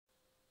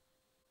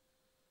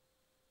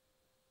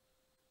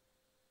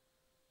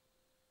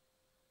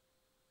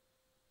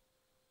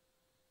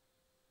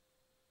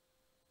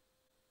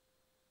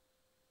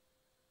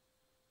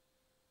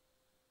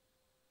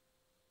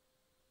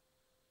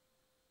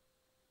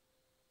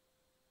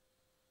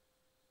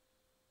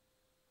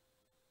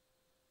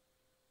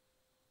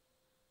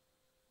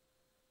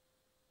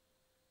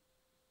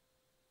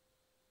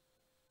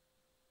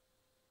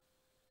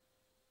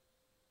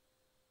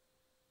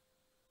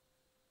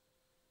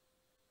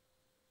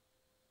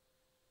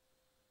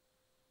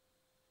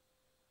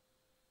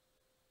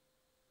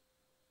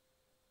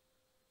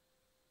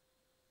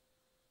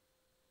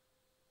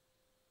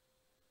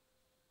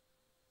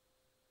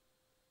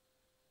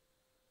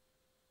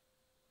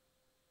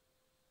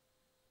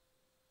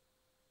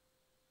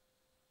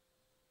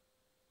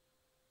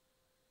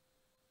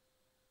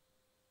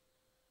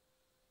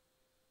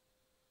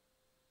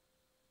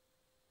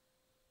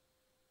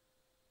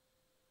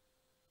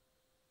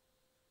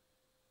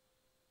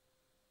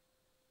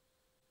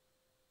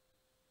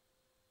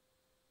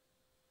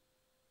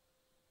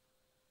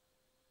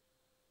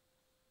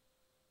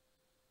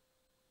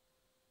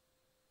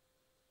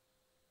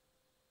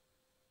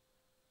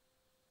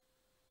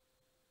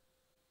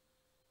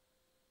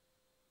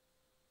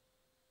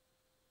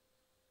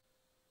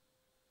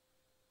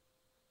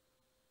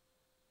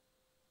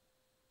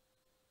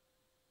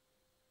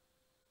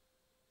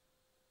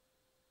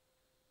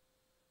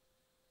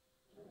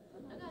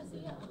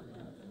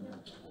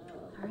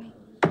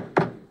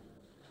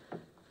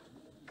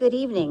Good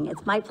evening.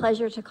 It's my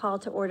pleasure to call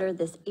to order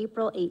this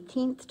April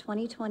 18th,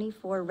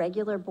 2024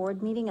 regular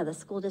board meeting of the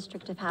School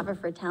District of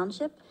Haverford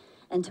Township,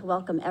 and to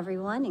welcome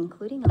everyone,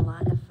 including a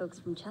lot of folks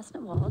from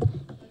Chestnutwold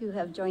who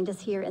have joined us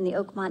here in the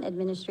Oakmont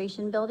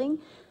Administration Building.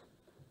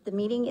 The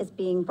meeting is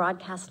being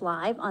broadcast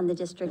live on the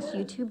district's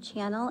YouTube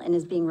channel and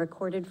is being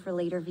recorded for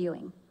later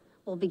viewing.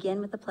 We'll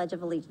begin with the Pledge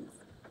of Allegiance.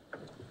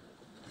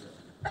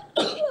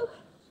 I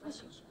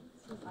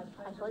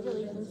pledge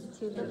allegiance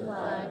to the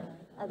flag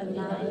of the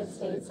United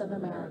States of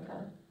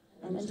America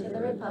and to the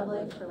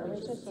republic for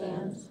which it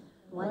stands,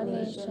 one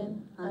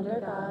nation,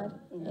 under God,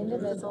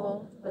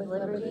 indivisible, with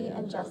liberty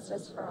and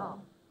justice for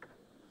all.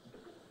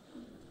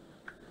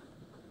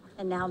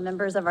 And now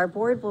members of our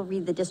board will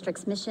read the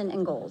district's mission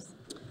and goals.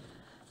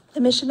 The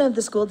mission of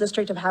the School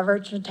District of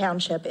Haverford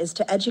Township is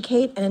to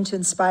educate and to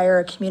inspire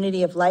a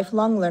community of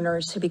lifelong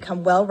learners who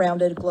become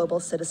well-rounded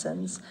global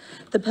citizens.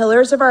 The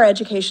pillars of our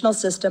educational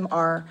system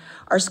are: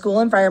 our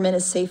school environment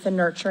is safe and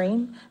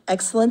nurturing,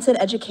 excellence in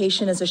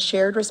education is a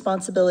shared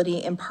responsibility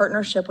in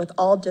partnership with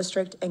all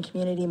district and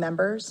community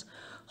members,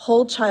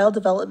 whole child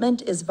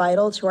development is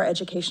vital to our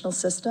educational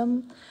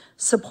system,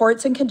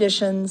 supports and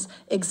conditions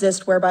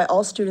exist whereby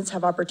all students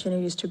have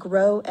opportunities to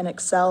grow and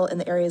excel in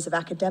the areas of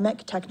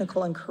academic,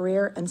 technical, and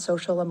career and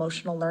social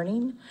emotional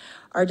learning.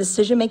 Our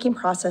decision-making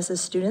process is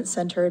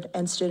student-centered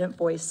and student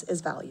voice is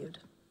valued.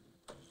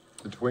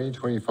 The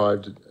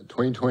 2020 to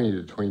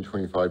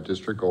 2025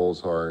 district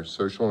goals are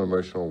social and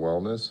emotional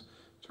wellness,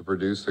 to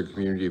produce a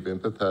community of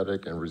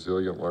empathetic and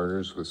resilient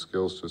learners with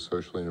skills to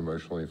socially and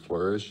emotionally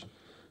flourish,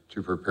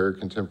 to prepare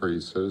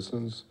contemporary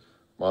citizens,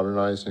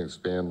 modernize and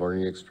expand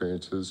learning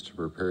experiences to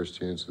prepare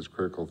students as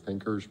critical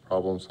thinkers,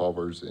 problem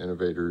solvers,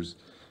 innovators,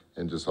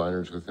 and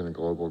designers within a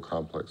global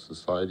complex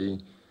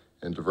society,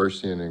 and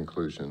diversity and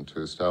inclusion,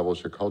 to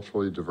establish a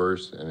culturally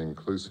diverse and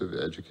inclusive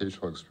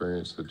educational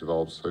experience that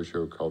develops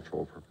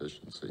socio-cultural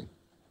proficiency.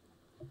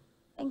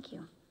 Thank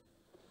you.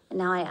 And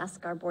now I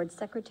ask our board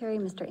secretary,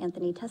 Mr.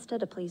 Anthony Testa,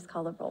 to please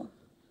call the roll.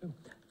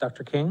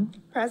 Dr. King?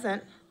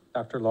 Present.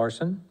 Dr.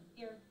 Larson?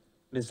 Here.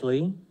 Ms.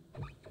 Lee?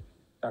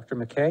 Dr.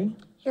 McKay?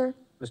 Here.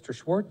 Mr.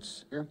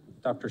 Schwartz? Here.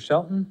 Dr.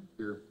 Shelton?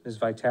 Here. Ms.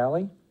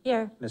 Vitale?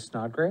 Here. Ms.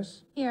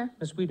 Snodgrass? Here.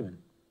 Ms. Wiedemann?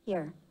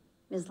 Here.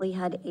 Ms. Lee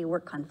had a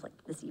work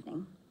conflict this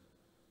evening.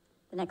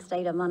 The next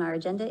item on our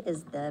agenda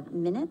is the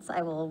minutes.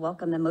 I will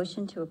welcome a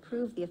motion to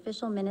approve the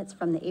official minutes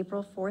from the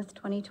April 4th,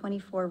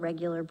 2024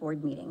 regular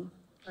board meeting.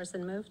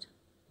 Larson moved.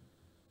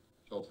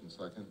 Shelton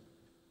second.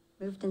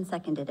 Moved and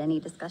seconded. Any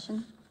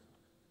discussion?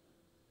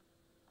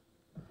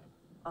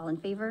 All in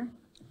favor?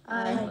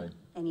 Aye.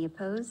 Any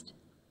opposed?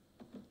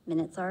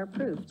 Minutes are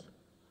approved.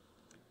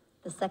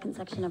 The second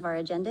section of our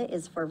agenda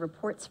is for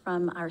reports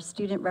from our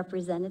student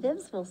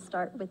representatives. We'll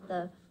start with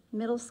the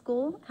middle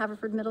school,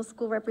 Haverford Middle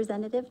School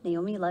representative,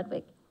 Naomi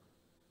Ludwig.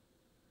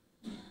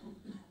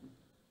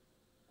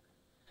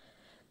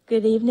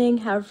 Good evening,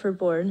 Haverford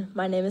Board.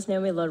 My name is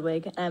Naomi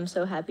Ludwig, and I'm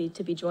so happy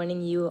to be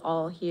joining you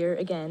all here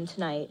again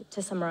tonight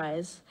to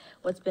summarize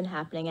what's been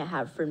happening at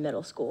Haverford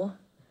Middle School.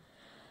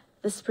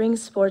 The spring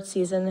sports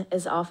season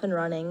is off and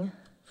running.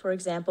 For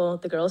example,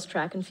 the girls'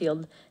 track and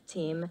field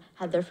team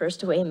had their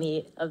first away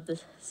meet of the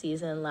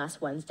season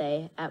last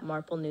Wednesday at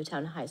Marple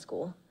Newtown High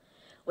School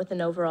with an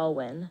overall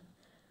win.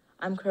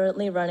 I'm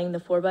currently running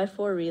the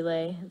 4x4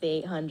 relay, the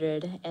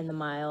 800, and the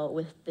mile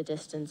with the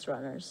distance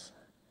runners.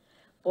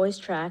 Boys'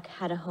 track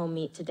had a home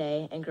meet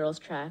today, and girls'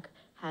 track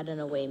had an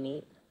away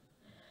meet.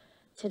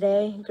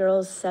 Today,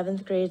 girls'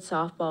 7th grade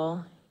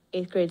softball,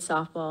 8th grade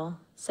softball,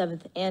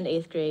 7th and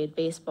 8th grade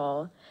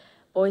baseball,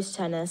 boys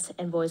tennis,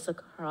 and boys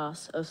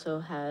lacrosse also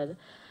had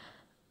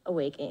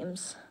away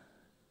games.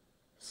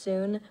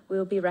 Soon, we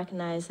will be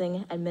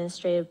recognizing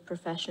Administrative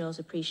Professionals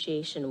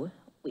Appreciation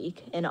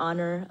Week in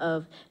honor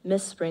of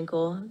Miss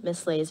Sprinkle,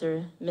 Miss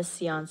Laser, Miss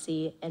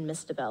Cianci, and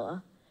Miss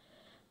DeBella.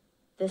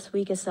 This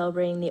week is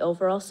celebrating the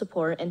overall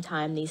support and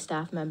time these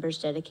staff members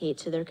dedicate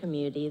to their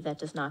community that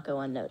does not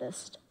go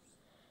unnoticed.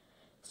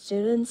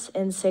 Students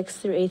in 6th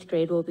through 8th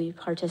grade will be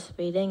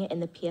participating in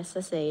the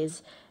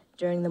PSSAs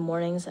during the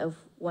mornings of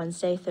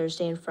Wednesday,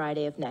 Thursday, and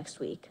Friday of next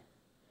week.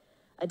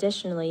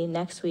 Additionally,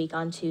 next week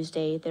on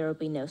Tuesday, there will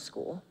be no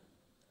school.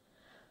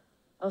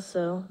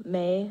 Also,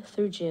 May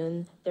through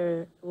June,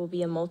 there will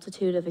be a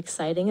multitude of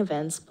exciting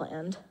events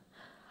planned.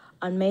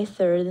 On May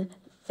 3rd,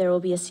 there will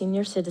be a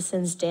senior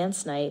citizens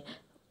dance night,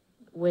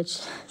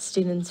 which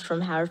students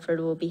from Haverford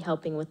will be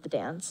helping with the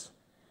dance.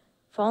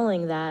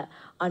 Following that,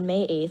 on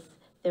May 8th,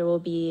 there will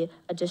be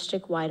a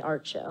district-wide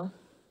art show.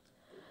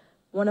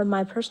 One of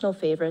my personal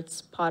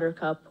favorites, Potter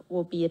Cup,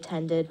 will be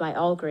attended by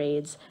all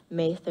grades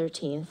May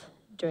 13th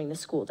during the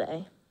school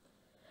day.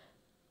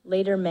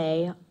 Later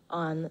May,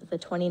 on the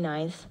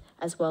 29th,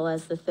 as well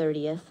as the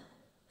 30th,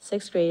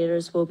 6th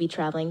graders will be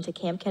traveling to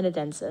Camp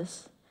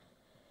Canadensis.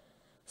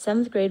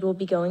 7th grade will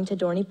be going to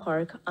Dorney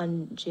Park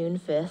on June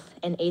 5th,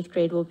 and 8th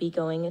grade will be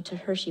going to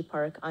Hershey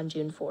Park on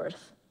June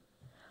 4th.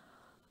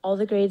 All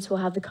the grades will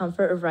have the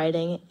comfort of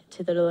riding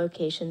to their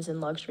locations in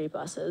luxury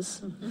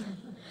buses.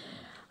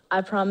 I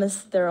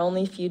promise there are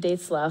only a few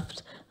dates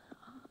left.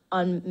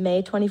 On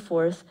May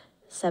 24th,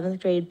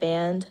 7th grade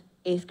band,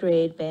 8th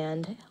grade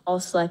band, all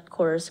select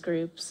chorus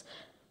groups,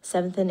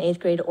 7th and 8th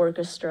grade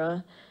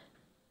orchestra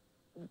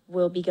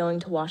will be going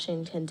to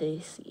Washington,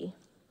 D.C.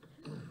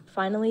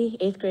 Finally,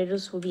 8th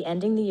graders will be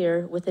ending the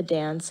year with a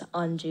dance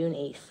on June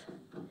 8th.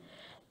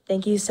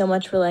 Thank you so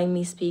much for letting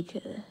me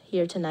speak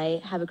here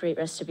tonight. Have a great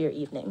rest of your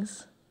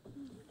evenings.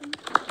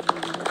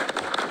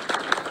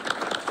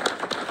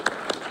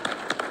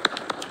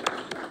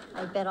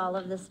 I bet all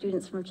of the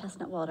students from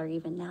Chestnutwold are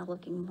even now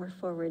looking more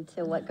forward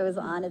to what goes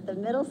on at the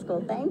middle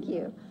school. Thank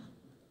you.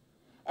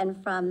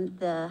 And from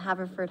the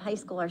Haverford High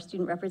School, our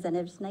student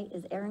representative tonight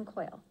is Erin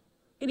Coyle.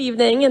 Good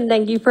evening, and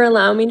thank you for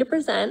allowing me to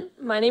present.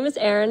 My name is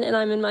Erin, and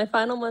I'm in my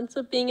final months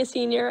of being a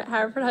senior at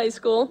Haverford High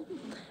School,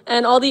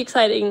 and all the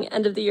exciting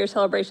end-of-the-year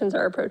celebrations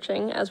are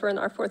approaching as we're in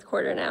our fourth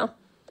quarter now.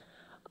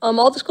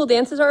 All the school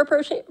dances are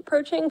approaching.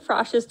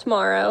 Frosh is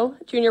tomorrow,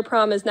 junior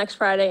prom is next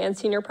Friday, and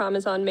senior prom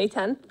is on May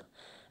 10th.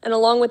 And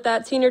along with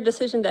that, Senior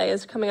Decision Day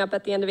is coming up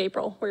at the end of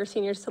April, where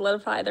seniors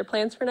solidify their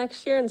plans for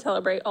next year and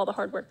celebrate all the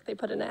hard work they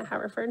put in at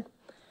Haverford.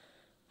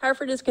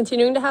 Haverford is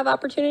continuing to have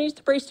opportunities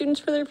to brace students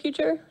for their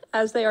future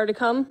as they are to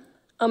come.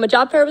 A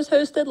job fair was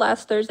hosted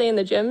last Thursday in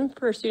the gym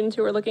for students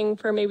who are looking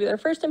for maybe their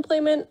first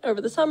employment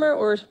over the summer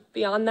or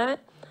beyond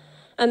that.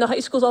 And the high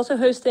school is also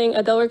hosting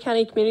a Delaware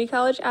County Community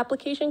College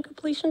application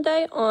completion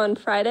day on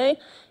Friday,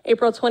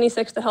 April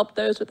 26th, to help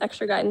those with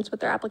extra guidance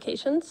with their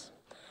applications.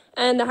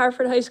 And the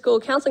Haverford High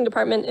School Counseling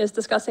Department is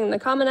discussing the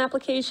Common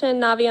Application,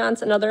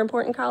 Naviance, and other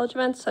important college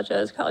events such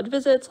as college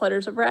visits,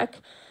 letters of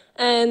rec,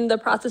 and the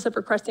process of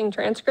requesting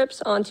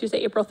transcripts on Tuesday,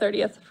 April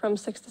 30th from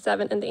 6 to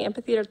 7 in the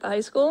amphitheater at the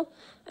high school.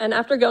 And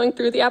after going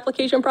through the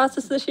application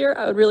process this year,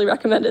 I would really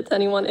recommend it to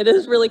anyone. It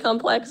is really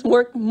complex,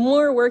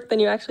 more work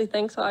than you actually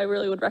think, so I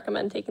really would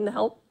recommend taking the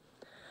help.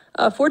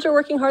 Fords are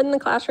working hard in the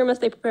classroom as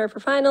they prepare for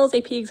finals,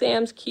 AP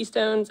exams,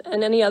 keystones,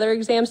 and any other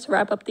exams to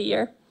wrap up the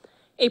year.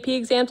 AP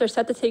exams are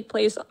set to take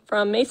place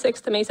from May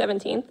 6th to May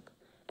 17th,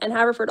 and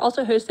Haverford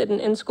also hosted an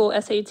in-school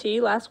SAT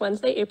last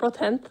Wednesday, April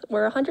 10th,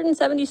 where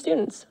 170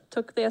 students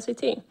took the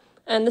SAT.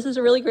 And this is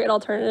a really great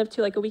alternative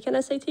to like a weekend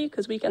SAT,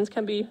 because weekends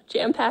can be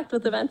jam-packed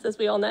with events, as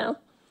we all know.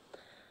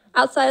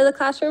 Outside of the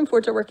classroom,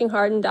 Fords are working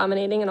hard and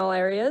dominating in all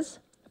areas.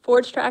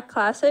 Fords Track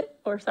Classic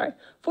was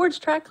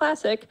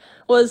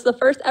the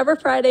first ever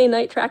Friday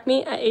night track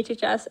meet at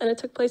HHS, and it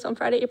took place on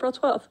Friday, April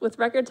 12th, with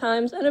record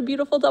times and a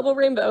beautiful double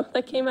rainbow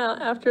that came out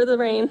after the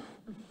rain.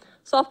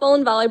 Softball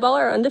and volleyball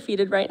are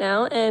undefeated right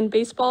now, and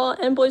baseball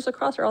and boys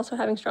lacrosse are also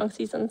having strong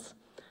seasons.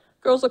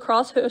 Girls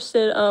lacrosse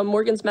hosted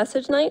Morgan's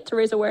Message Night to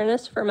raise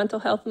awareness for mental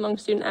health among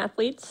student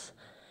athletes.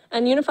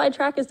 And Unified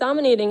Track is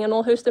dominating and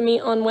will host a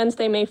meet on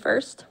Wednesday, May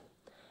 1st.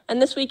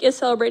 And this week is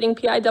celebrating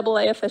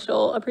PIAA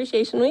Official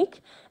Appreciation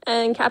Week,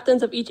 and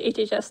captains of each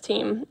HHS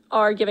team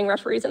are giving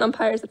referees and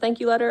umpires a thank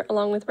you letter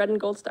along with red and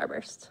gold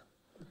starburst.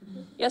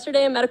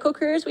 Yesterday in medical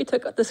careers, we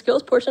took the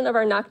skills portion of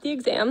our NOCTI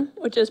exam,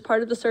 which is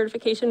part of the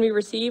certification we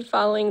received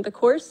following the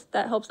course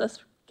that helps us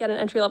get an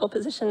entry-level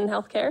position in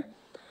healthcare.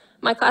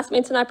 My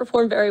classmates and I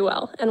performed very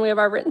well, and we have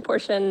our written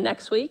portion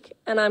next week,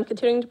 and I'm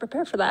continuing to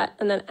prepare for that.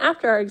 And then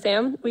after our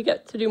exam, we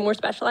get to do more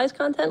specialized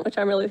content, which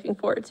I'm really looking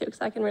forward to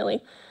because I can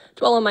really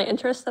dwell on my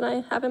interests that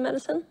I have in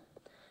medicine.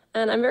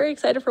 And I'm very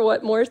excited for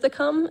what more is to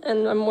come,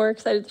 and I'm more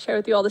excited to share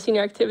with you all the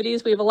senior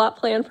activities. We have a lot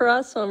planned for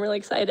us, so I'm really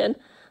excited.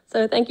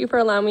 So thank you for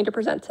allowing me to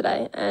present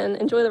today, and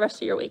enjoy the rest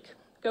of your week.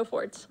 Go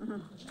Fords.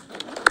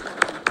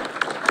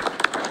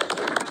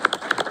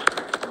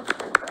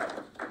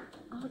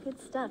 All good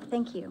stuff.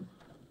 Thank you.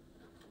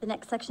 The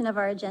next section of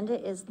our agenda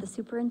is the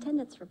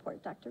superintendent's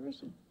report. Dr.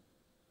 Rushi.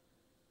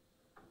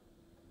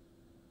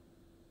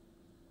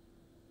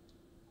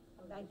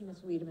 Thank you,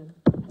 Ms. Wiedemann.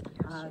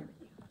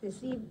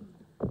 This evening,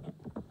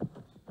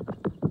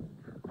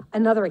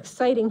 another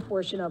exciting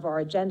portion of our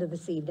agenda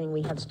this evening,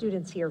 we have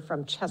students here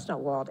from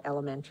Chestnutwold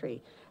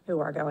Elementary who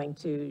are going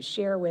to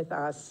share with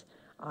us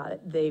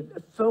the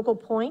focal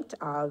point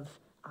of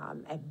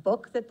a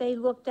book that they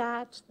looked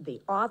at, the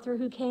author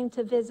who came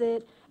to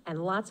visit,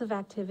 and lots of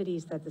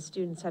activities that the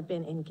students have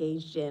been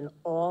engaged in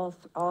all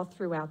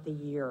throughout the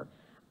year.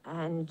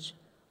 And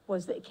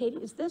Katie,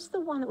 is this the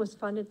one that was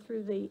funded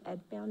through the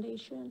Ed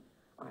Foundation?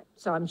 All right,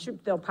 so I'm sure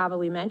they'll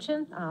probably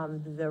mention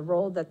the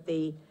role that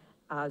the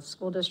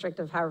School District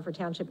of Haverford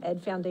Township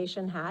Ed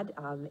Foundation had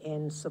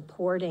in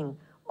supporting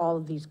all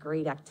of these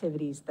great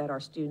activities that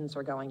our students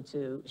are going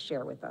to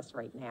share with us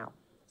right now.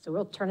 So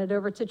we'll turn it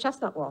over to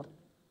Chestnutwold.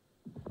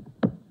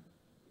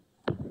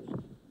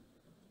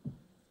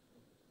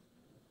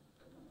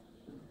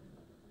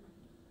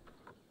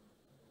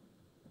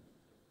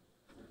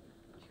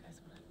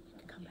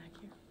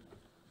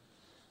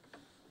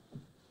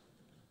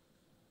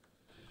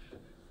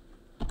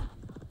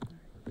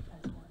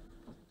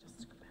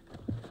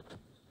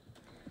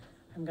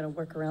 I'm going to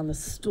work around the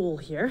stool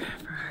here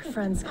for our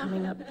friends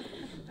coming up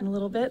in a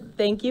little bit.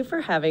 Thank you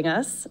for having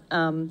us.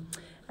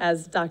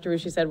 As Dr.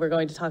 Rushi said, we're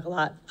going to talk a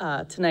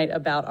lot tonight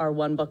about our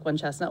One Book, One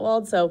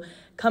Chestnutwold. So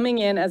coming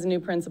in as a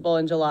new principal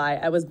in July,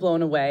 I was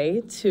blown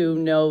away to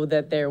know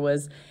that there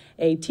was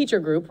a teacher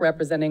group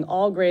representing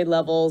all grade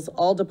levels,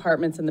 all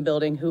departments in the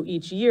building, who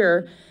each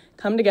year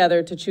come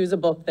together to choose a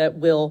book that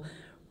will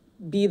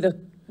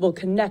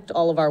connect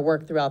all of our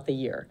work throughout the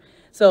year.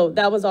 So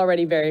that was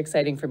already very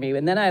exciting for me.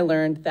 And then I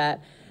learned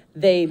that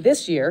they,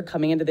 this year,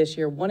 coming into this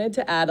year, wanted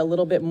to add a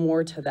little bit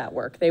more to that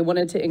work. They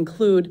wanted to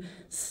include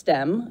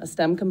STEM, a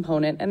STEM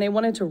component, and they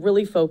wanted to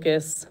really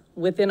focus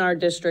within our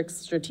district's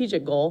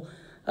strategic goal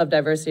of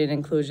diversity and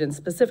inclusion,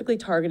 specifically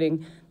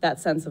targeting that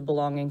sense of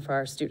belonging for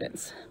our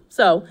students.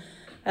 So,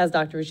 as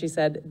Dr. Rushi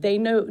said, they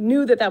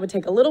knew that that would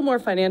take a little more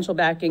financial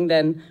backing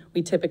than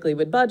we typically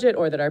would budget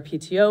or that our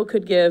PTO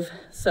could give.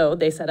 So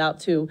they set out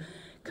to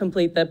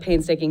complete the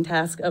painstaking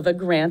task of a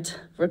grant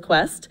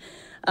request,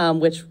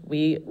 which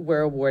we were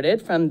awarded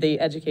from the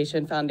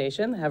Education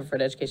Foundation, the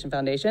Haverford Education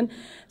Foundation.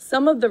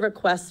 Some of the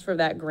requests for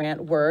that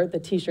grant were the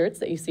t-shirts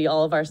that you see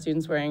all of our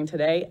students wearing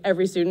today.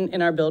 Every student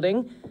in our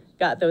building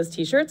got those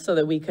t-shirts so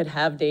that we could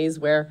have days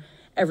where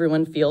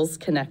everyone feels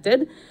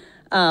connected.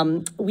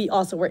 We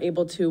also were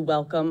able to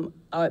welcome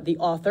the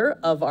author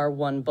of our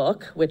one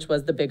book, which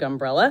was The Big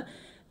Umbrella,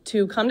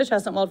 to come to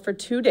Chestnutwold for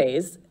 2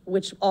 days,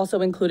 which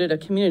also included a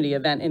community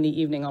event in the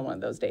evening on one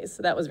of those days.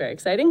 So that was very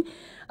exciting.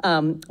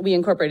 We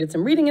incorporated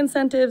some reading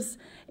incentives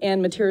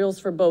and materials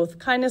for both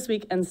Kindness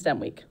Week and STEM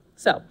Week.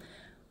 So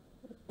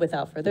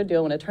without further ado, I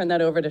want to turn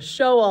that over to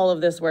show all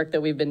of this work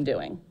that we've been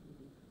doing.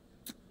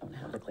 I don't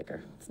have the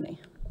clicker. It's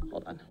me.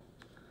 Hold on.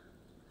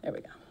 There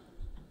we go.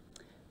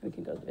 We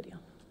can go to the video.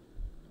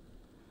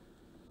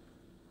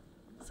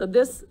 So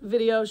this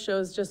video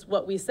shows just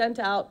what we sent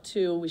out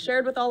we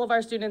shared with all of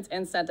our students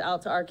and sent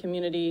out to our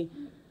community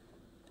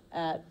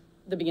at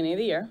the beginning of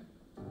the year.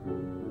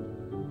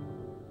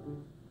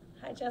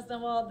 Hi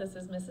Chestnutwold, this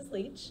is Mrs.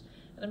 Leach,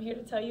 and I'm here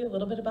to tell you a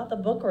little bit about the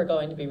book we're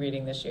going to be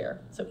reading this year.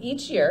 So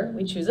each year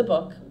we choose a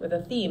book with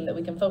a theme that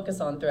we can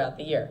focus on throughout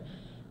the year.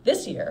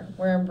 This year,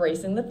 we're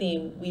embracing the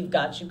theme, We've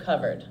Got You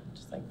Covered,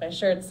 just like my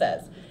shirt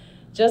says.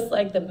 Just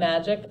like the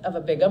magic of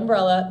a big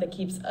umbrella that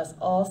keeps us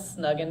all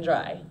snug and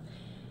dry.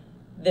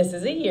 This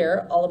is a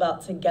year all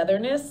about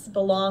togetherness,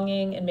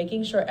 belonging, and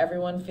making sure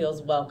everyone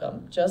feels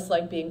welcome, just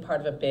like being part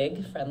of a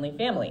big, friendly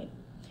family.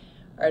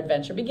 Our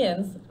adventure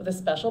begins with a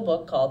special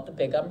book called The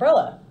Big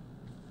Umbrella.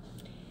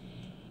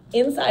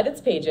 Inside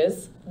its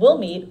pages, we'll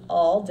meet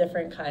all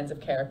different kinds of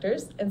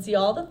characters and see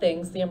all the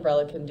things the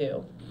umbrella can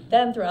do.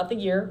 Then throughout the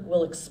year,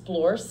 we'll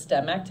explore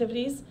STEM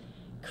activities,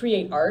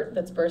 create art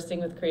that's bursting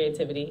with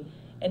creativity,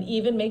 and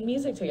even make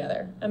music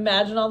together.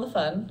 Imagine all the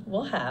fun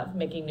we'll have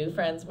making new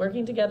friends,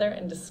 working together,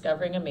 and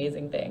discovering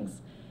amazing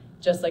things.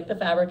 Just like the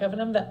fabric of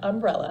an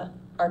umbrella,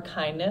 our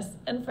kindness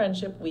and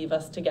friendship weave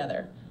us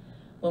together.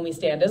 When we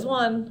stand as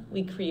one,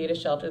 we create a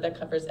shelter that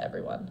covers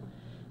everyone.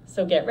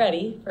 So get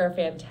ready for a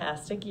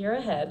fantastic year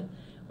ahead,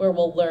 where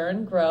we'll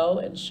learn, grow,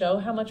 and show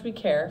how much we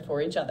care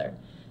for each other.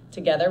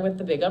 Together with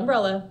the big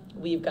umbrella,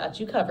 we've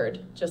got you covered,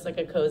 just like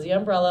a cozy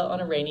umbrella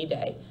on a rainy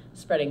day,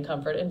 spreading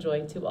comfort and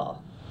joy to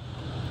all.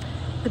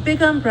 The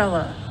Big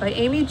Umbrella by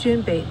Amy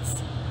June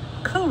Bates,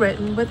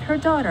 co-written with her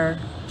daughter,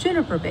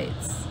 Juniper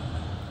Bates.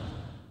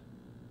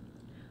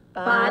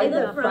 By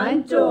the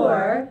front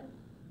door,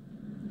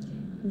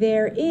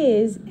 there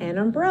is an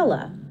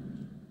umbrella.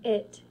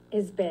 It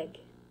is big.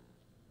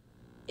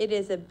 It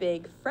is a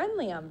big,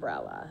 friendly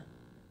umbrella.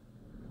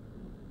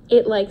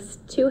 It likes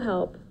to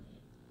help.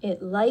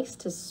 It likes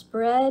to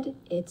spread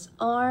its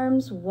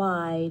arms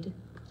wide.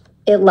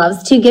 It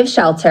loves to give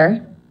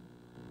shelter.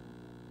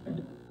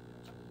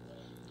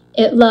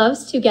 It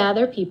loves to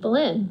gather people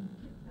in.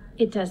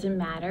 It doesn't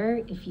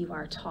matter if you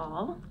are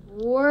tall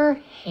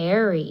Or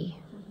hairy.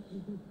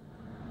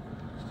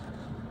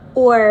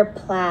 Or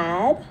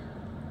plaid.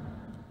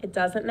 It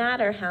doesn't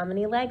matter how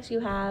many legs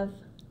you have.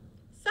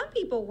 Some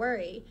people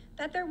worry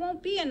that there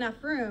won't be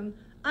enough room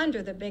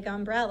under the big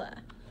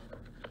umbrella.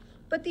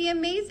 But the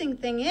amazing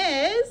thing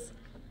is,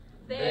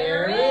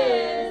 There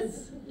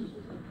is.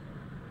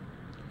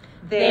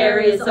 There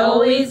is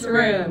always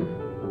room.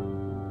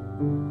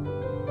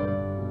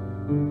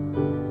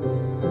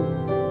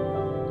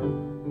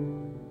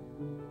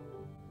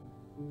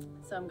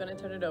 So I'm going to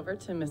turn it over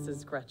to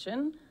Mrs.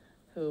 Gretchen,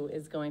 who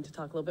is going to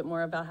talk a little bit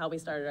more about how we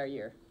started our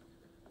year.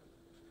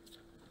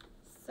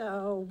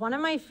 So one of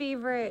my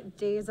favorite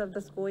days of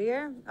the school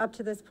year up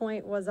to this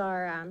point was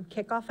our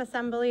kickoff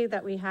assembly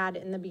that we had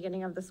in the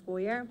beginning of the school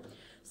year.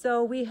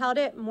 So we held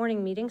it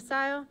morning meeting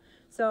style.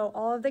 So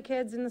all of the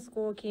kids in the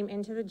school came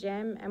into the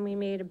gym and we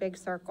made a big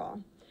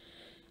circle.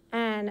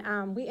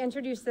 And we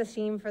introduced the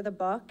theme for the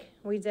book.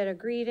 We did a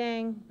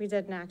greeting, we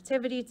did an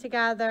activity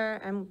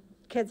together, and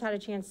kids had a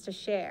chance to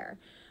share.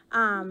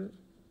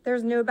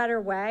 There's no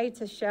better way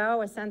to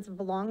show a sense of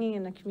belonging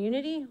in the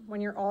community when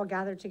you're all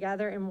gathered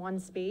together in one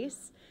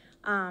space.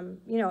 You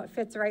know, it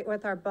fits right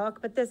with our book,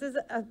 but this is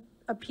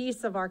a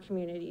piece of our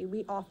community.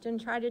 We often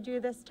try to do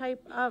this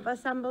type of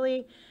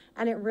assembly,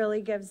 and it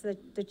really gives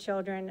the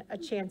children a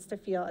chance to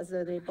feel as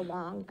though they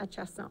belong at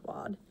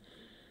Chestnutwold.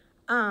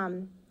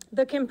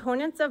 The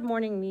components of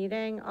morning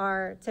meeting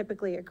are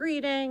typically a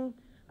greeting,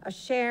 a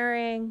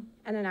sharing,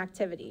 and an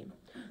activity.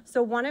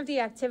 So one of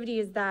the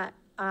activities that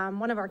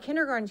one of our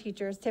kindergarten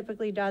teachers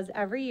typically does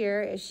every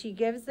year is she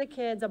gives the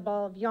kids a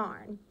ball of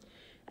yarn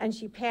and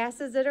she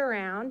passes it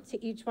around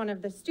to each one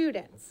of the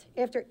students.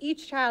 After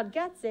each child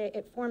gets it,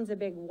 it forms a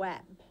big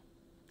web.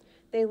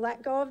 They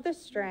let go of the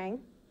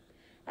string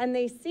and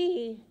they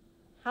see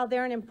how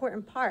they're an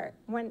important part.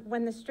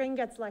 When the string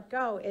gets let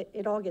go,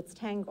 it all gets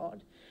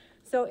tangled.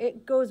 So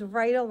it goes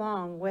right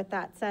along with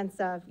that sense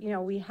of, you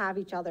know, we have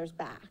each other's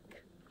back.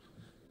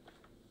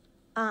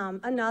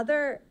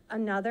 Another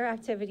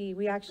activity,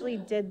 we actually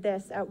did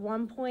this at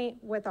one point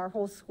with our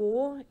whole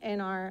school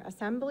in our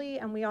assembly,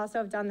 and we also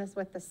have done this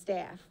with the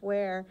staff,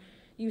 where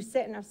you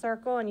sit in a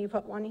circle and you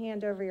put one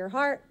hand over your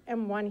heart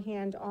and one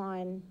hand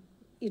on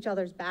each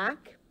other's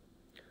back.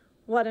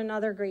 What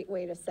another great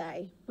way to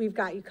say, we've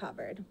got you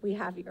covered, we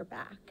have your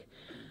back.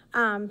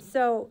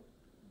 So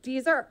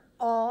these are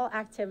all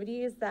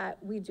activities that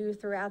we do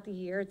throughout the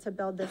year to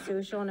build the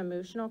social and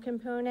emotional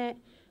component,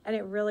 and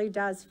it really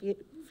does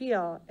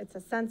feel it's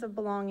a sense of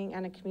belonging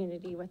and a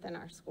community within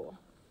our school.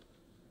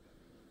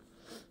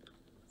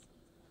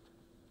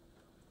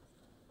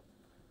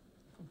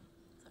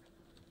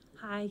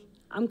 Hi,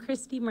 I'm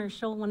Christy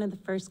Marshall, one of the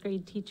first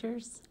grade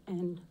teachers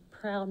and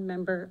proud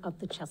member of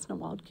the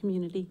Chestnutwold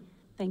community.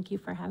 Thank you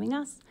for having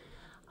us.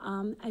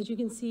 As you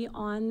can see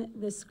on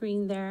the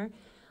screen there,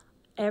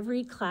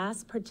 every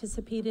class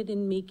participated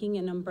in making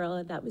an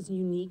umbrella that was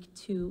unique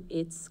to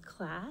its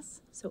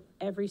class. So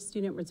every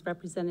student was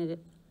represented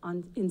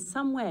in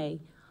some way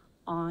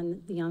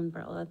on the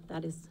umbrella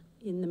that is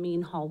in the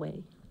main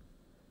hallway.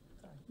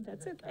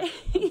 That's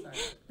okay.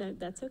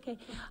 That's okay.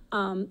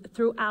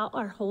 Throughout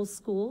our whole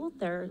school,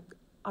 there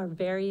are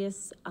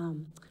various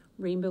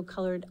rainbow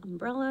colored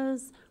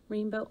umbrellas,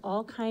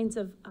 all kinds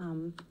of,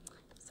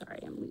 sorry,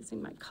 I'm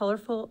losing my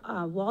colorful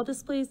wall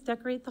displays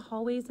decorate the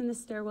hallways and the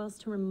stairwells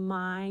to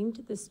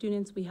remind the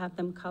students we have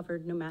them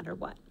covered no matter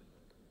what.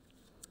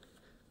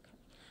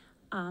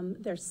 Okay.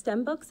 There's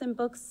STEM books and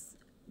books,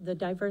 the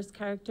diverse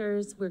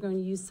characters. We're going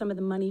to use some of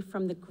the money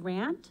from the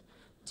grant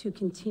to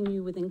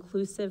continue with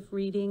inclusive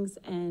readings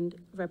and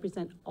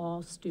represent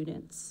all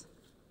students.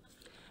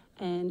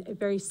 And a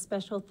very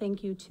special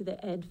thank you to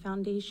the Ed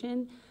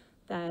Foundation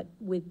that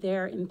with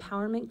their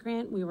empowerment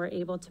grant, we were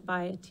able to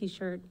buy a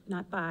t-shirt,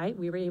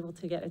 we were able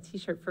to get a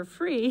t-shirt for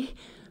free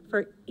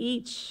for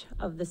each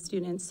of the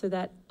students so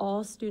that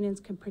all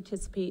students can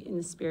participate in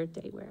the Spirit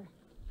Day wear.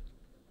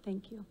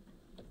 Thank you.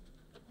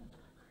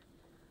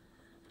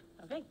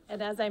 Okay,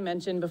 and as I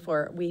mentioned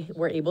before, we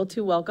were able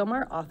to welcome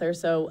our author.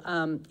 So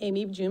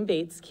Amy June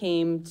Bates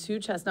came to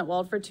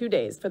Chestnutwold for 2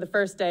 days. For the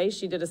first day,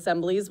 she did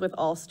assemblies with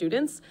all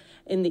students.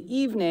 In the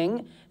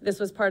evening, this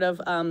was part of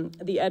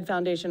the Ed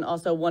Foundation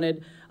also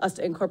wanted us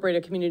to incorporate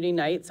a community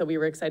night. So we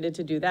were excited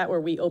to do that, where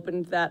we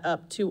opened that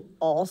up to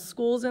all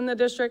schools in the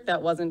district.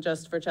 That wasn't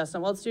just for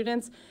Chestnutwold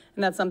students.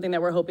 And that's something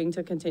that we're hoping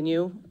to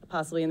continue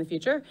possibly in the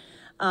future.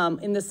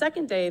 In the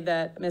second day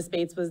that Ms.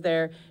 Bates was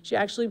there, she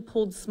actually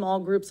pulled small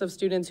groups of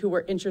students who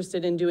were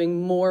interested in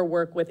doing more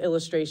work with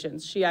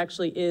illustrations. She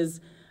actually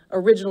is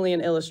originally an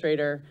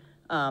illustrator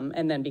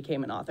and then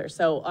became an author.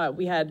 So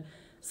we had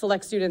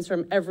select students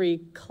from every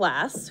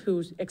class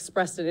who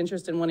expressed an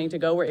interest in wanting to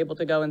go, were able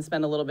to go and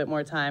spend a little bit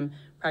more time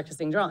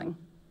practicing drawing.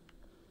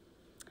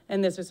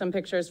 And these are some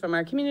pictures from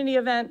our community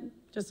event,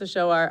 just to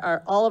show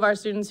all of our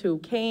students who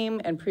came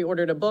and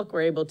pre-ordered a book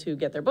were able to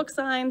get their book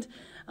signed.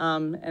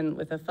 And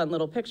with a fun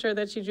little picture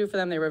that she drew for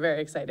them, they were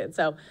very excited.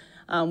 So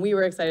we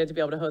were excited to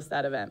be able to host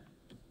that event.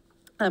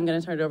 I'm going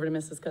to turn it over to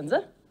Mrs.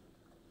 Kunze.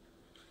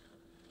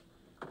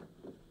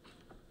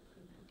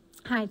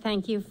 Hi,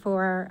 thank you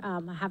for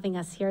having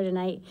us here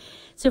tonight.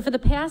 So for the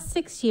past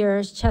 6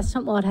 years,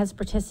 Chestnutwold has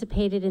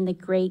participated in the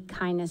Great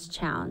Kindness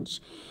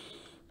Challenge.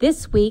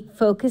 This week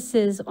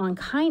focuses on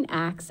kind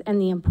acts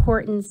and the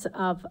importance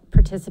of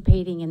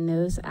participating in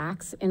those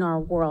acts in our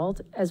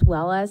world, as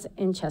well as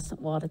in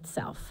Chestnutwold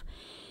itself.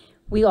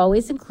 We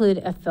always include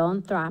a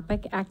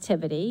philanthropic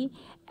activity,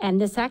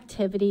 and this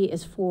activity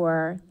is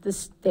for the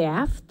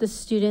staff, the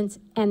students,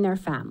 and their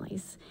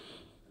families.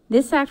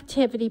 This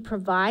activity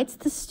provides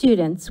the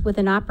students with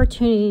an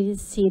opportunity to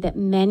see that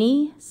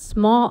many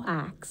small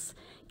acts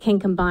can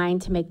combine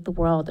to make the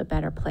world a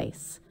better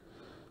place.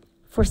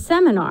 For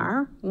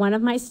seminar, one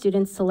of my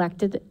students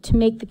selected to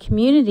make the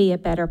community a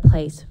better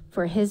place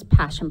for his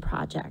passion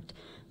project.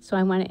 So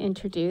I want to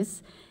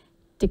introduce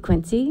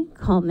DeQuincy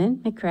Coleman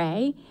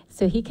McRae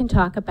so he can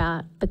talk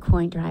about the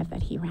coin drive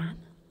that he ran.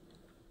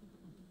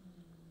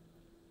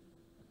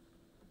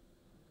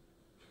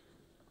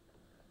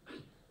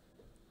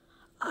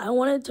 I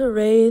wanted to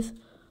raise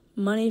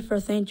money for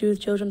St. Jude's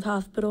Children's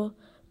Hospital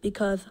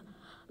because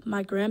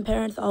my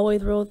grandparents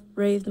always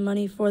raised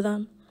money for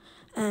them.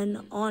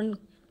 And on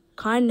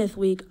Kindness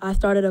Week, I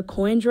started a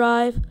coin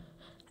drive,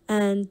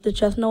 and the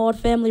Chestnutwold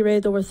family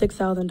raised over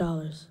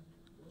 $6,000.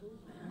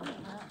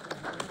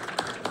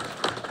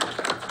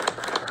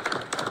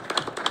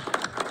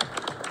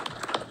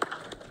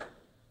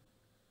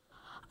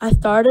 I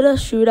started a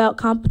shootout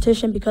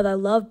competition because I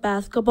love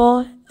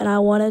basketball and I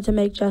wanted to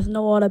make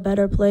Chestnutwold a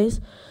better place.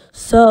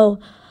 So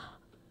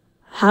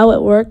How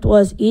it worked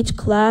was each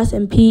class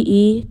in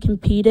PE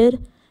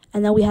competed,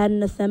 and then we had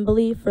an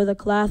assembly for the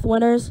class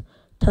winners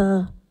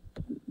to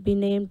be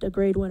named a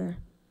grade winner.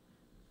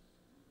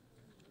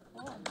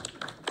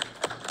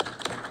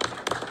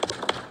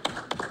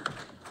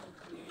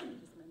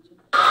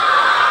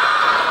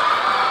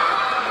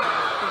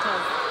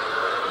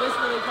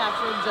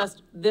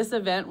 This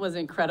event was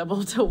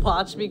incredible to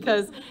watch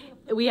because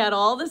we had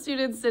all the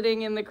students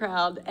sitting in the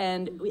crowd,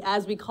 and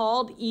as we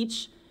called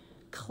each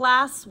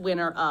class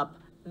winner up,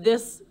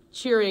 this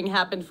cheering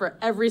happened for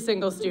every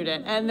single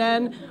student. And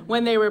then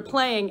when they were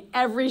playing,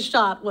 every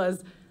shot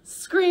was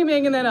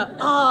screaming, and then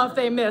if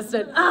they missed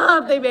it,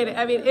 if they made it.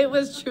 I mean, it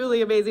was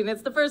truly amazing.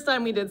 It's the first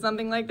time we did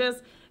something like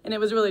this, and it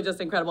was really just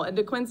incredible. And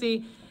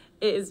DeQuincy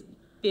is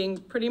being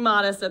pretty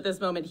modest at this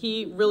moment.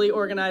 He really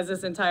organized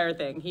this entire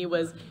thing. He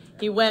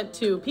went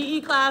to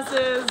PE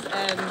classes,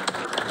 and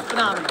it's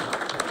phenomenal.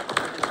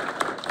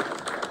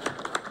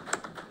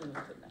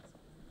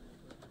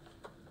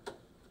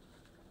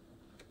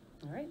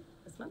 All right,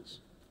 Ms. Munch.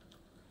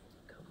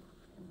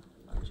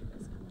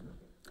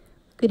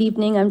 Good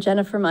evening, I'm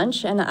Jennifer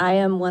Munch, and I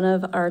am one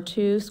of our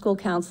 2 school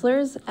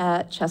counselors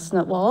at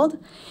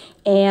Chestnutwold.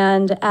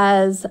 And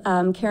as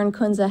Karen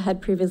Kunze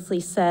had previously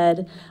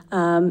said,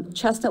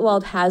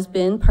 Chestnutwold has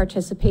been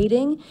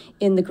participating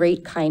in the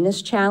Great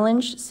Kindness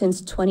Challenge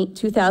since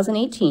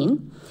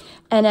 2018.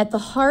 And at the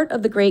heart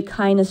of the Great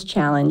Kindness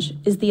Challenge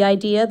is the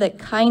idea that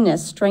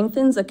kindness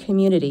strengthens a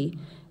community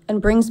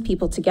and brings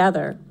people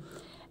together.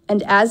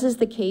 And as is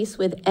the case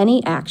with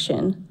any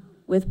action,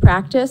 with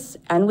practice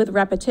and with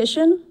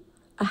repetition,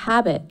 a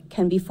habit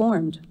can be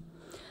formed.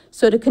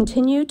 So to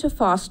continue to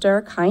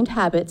foster kind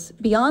habits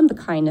beyond the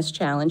Kindness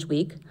Challenge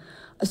Week,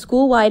 a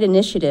school-wide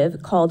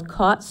initiative called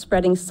Caught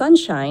Spreading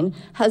Sunshine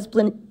has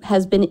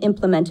been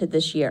implemented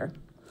this year.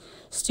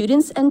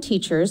 Students and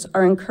teachers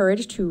are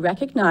encouraged to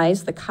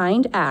recognize the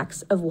kind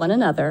acts of one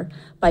another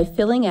by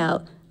filling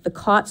out the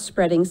Caught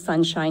Spreading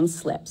Sunshine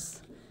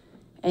slips.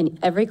 And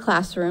every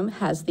classroom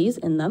has these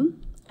in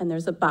them, and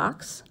there's a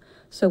box.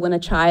 So when a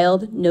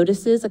child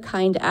notices a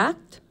kind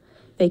act,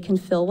 they can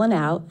fill one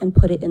out and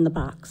put it in the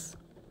box.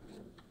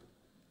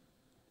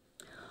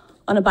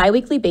 On a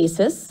biweekly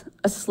basis,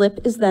 a slip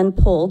is then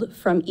pulled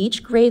from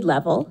each grade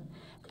level,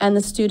 and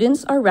the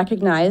students are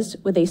recognized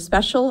with a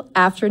special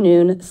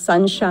afternoon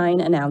sunshine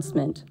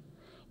announcement.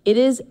 It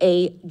is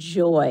a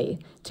joy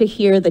to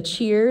hear the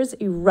cheers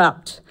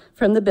erupt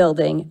from the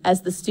building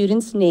as the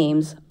students'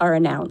 names are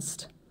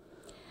announced.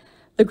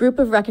 The group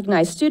of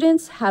recognized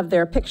students have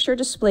their picture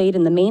displayed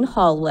in the main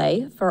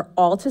hallway for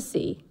all to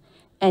see,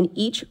 and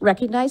each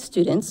recognized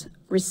student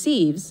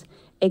receives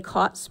a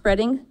Caught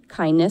Spreading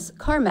Kindness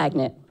car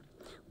magnet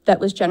that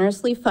was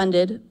generously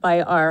funded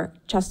by our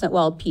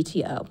Chestnutwold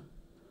PTO.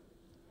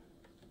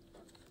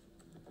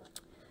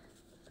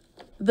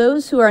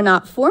 Those who are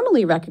not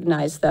formally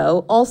recognized,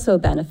 though, also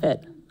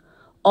benefit.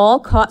 All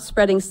Caught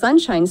Spreading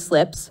Sunshine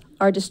slips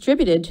are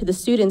distributed to the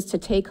students to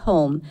take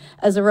home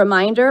as a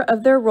reminder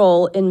of their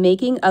role in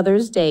making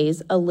others'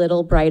 days a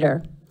little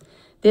brighter.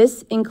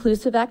 This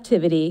inclusive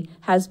activity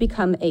has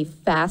become a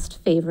fast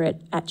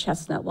favorite at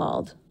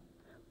Chestnutwold.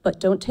 But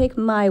don't take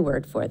my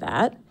word for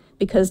that,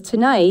 because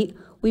tonight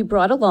we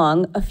brought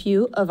along a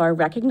few of our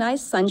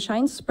recognized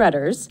sunshine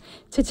spreaders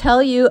to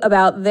tell you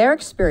about their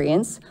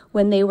experience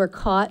when they were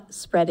caught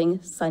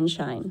spreading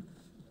sunshine.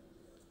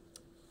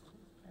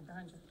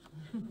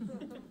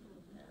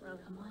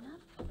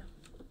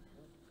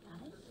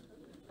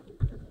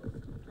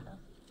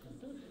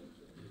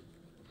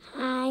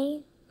 Hi,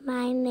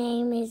 my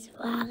name is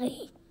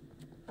Wally,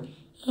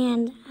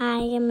 and I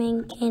am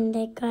in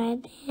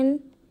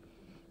kindergarten.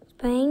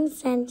 Spring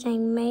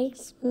sunshine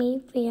makes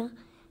me feel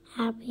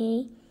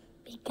happy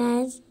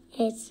because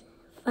it's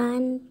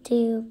fun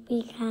to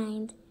be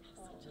kind.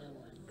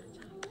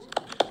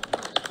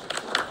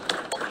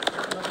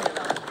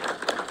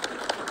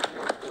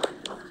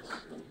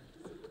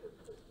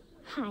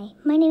 Hi,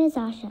 my name is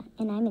Asha,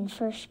 and I'm in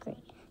 1st grade.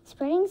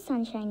 Spreading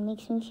sunshine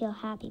makes me feel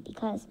happy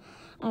because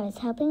I was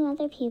helping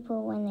other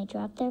people when they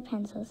dropped their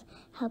pencils.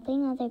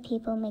 Helping other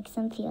people makes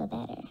them feel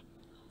better.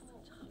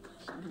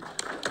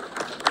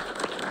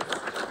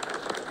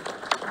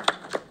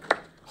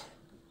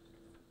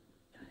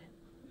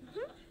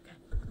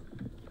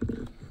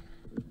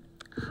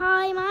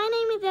 Hi, my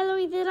name is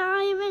Eloise, and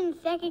I am in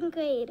 2nd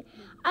grade.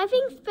 I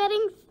think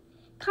spreading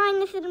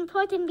kindness is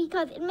important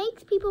because it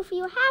makes people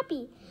feel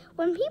happy.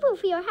 When people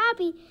feel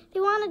happy, they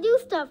want to do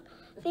stuff.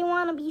 They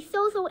want to be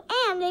social,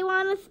 and they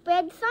want to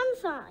spread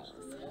sunshine.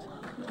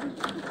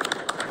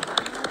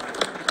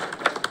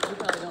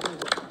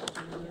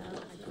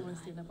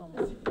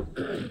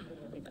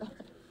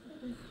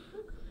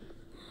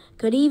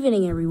 Good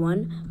evening,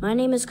 everyone. My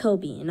name is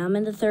Kobe, and I'm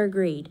in the 3rd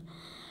grade.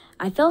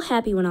 I felt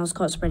happy when I was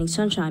caught spreading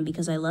sunshine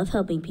because I love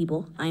helping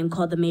people. I am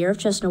called the mayor of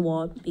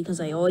Chestnutwold because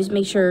I always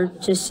make sure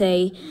to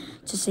say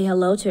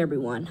hello to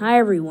everyone. Hi,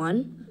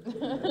 everyone.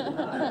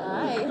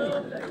 Hi.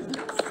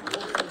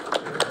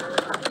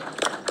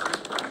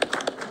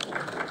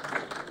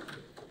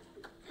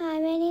 Hi,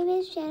 my name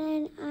is Jenna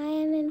and I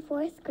am in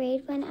 4th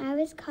grade. When I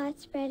was caught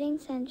spreading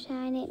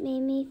sunshine, it made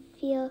me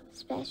feel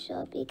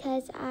special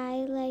because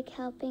I like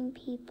helping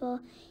people,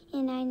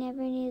 and I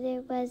never knew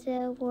there was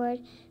an award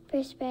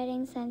for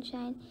spreading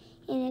sunshine.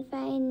 And if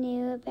I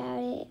knew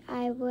about it,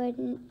 I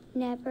would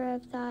never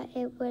have thought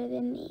it would have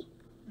been me.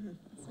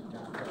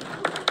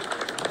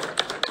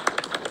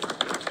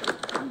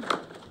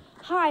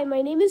 Hi,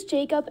 my name is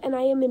Jacob and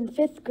I am in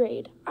 5th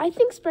grade. I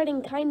think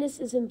spreading kindness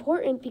is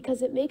important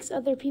because it makes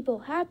other people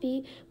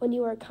happy when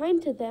you are kind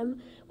to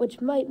them,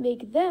 which might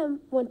make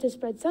them want to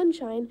spread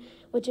sunshine,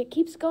 which it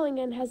keeps going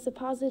and has a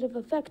positive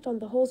effect on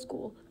the whole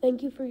school.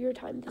 Thank you for your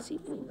time this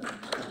evening.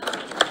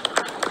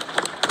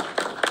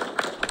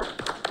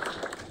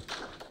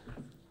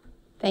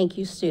 Thank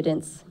you,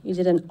 students. You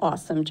did an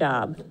awesome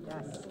job.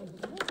 Yes.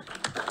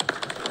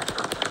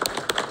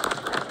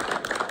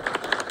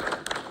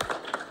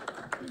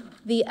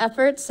 The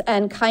efforts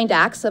and kind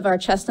acts of our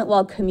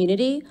Chestnutwold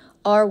community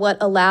are what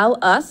allow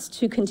us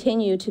to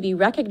continue to be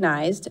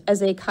recognized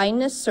as a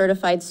kindness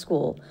certified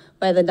school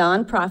by the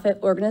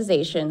nonprofit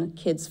organization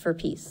Kids for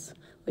Peace,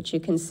 which you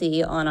can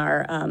see on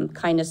our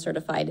kindness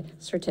certified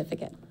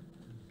certificate.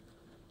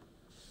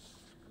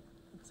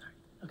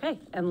 Okay,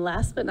 and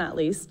last but not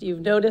least, you've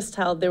noticed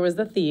how there was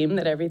the theme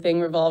that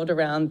everything revolved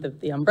around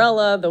the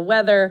umbrella, the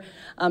weather.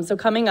 So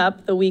coming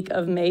up the week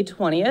of May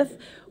 20th,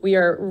 we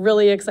are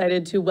really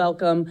excited to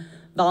welcome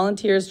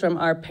volunteers from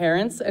our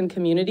parents and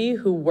community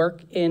who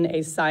work in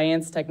a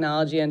science,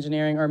 technology,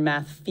 engineering, or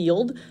math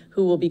field,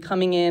 who will be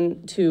coming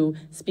in to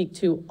speak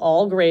to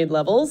all grade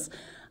levels.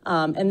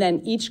 And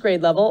then each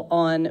grade level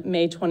on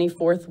May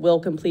 24th will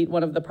complete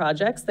one of the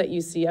projects that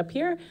you see up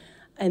here.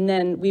 And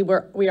then we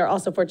are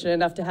also fortunate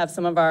enough to have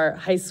some of our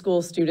high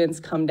school students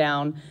come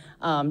down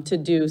to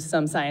do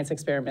some science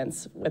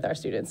experiments with our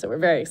students. So we're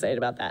very excited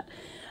about that.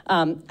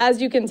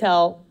 As you can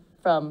tell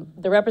from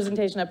the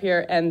representation up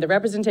here and the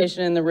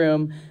representation in the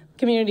room,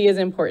 community is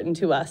important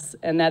to us,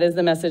 and that is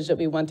the message that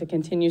we want to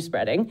continue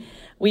spreading.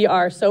 We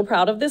are so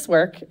proud of this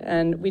work,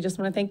 and we just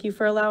want to thank you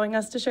for allowing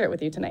us to share it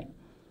with you tonight.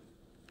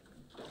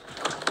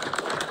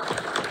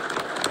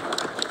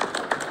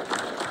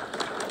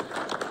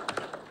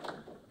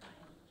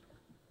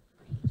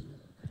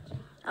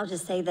 I'll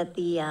just say that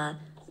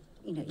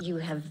you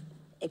have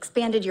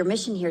expanded your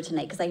mission here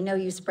tonight, because I know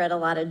you spread a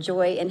lot of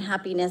joy and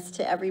happiness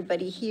to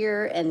everybody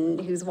here and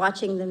who's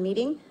watching the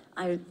meeting.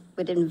 I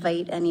would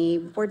invite any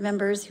board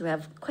members who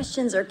have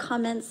questions or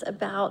comments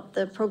about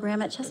the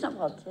program at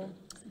Chestnutwold to.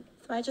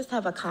 So I just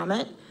have a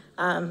comment.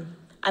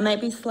 I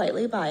might be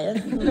slightly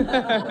biased,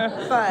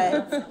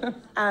 but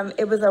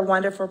it was a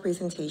wonderful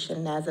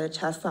presentation. As a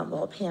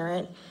Chestnutwold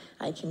parent,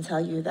 I can tell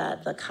you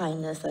that the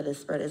kindness that is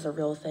spread is a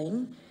real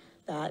thing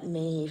that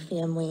many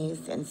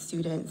families and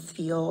students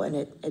feel, and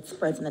it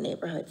spreads in the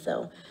neighborhood.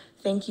 So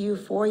thank you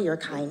for your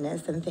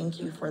kindness, and thank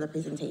you for the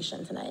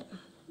presentation tonight.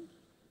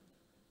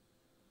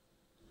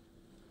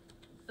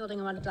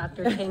 Building on what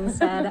Dr. King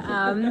said,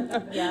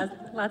 yeah,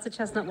 lots of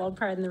Chestnutwold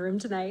pride in the room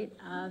tonight.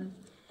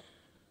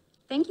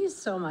 Thank you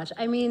so much.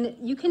 I mean,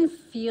 you can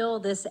feel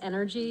this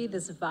energy,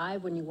 this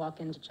vibe when you walk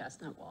into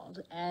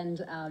Chestnutwold.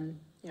 And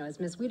as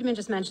Ms. Wiedemann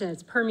just mentioned,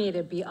 it's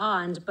permeated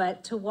beyond,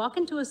 but to walk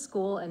into a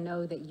school and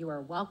know that you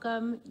are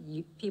welcome,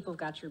 people have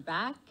got your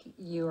back,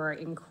 you are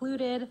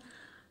included,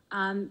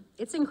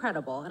 it's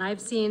incredible. And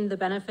I've seen the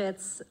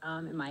benefits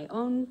in my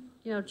own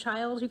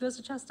child who goes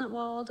to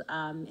Chestnutwold,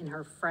 in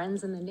her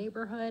friends in the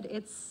neighborhood.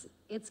 It's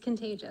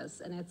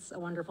contagious, and it's a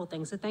wonderful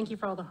thing. So thank you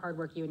for all the hard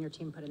work you and your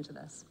team put into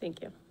this.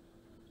 Thank you.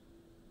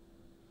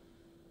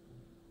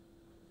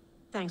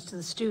 Thanks to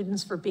the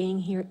students for being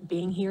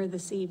here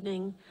this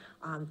evening.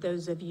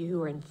 Those of you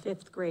who are in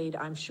 5th grade,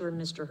 I'm sure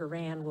Mr.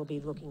 Haran will be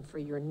looking for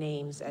your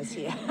names as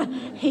he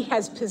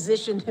has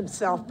positioned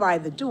himself by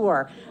the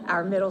door,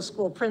 our middle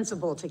school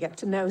principal, to get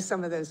to know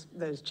some of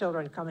those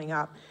children coming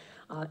up.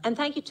 And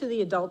thank you to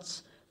the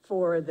adults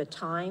for the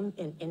time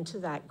into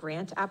that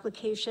grant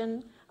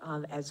application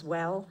as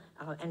well,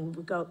 and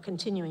we're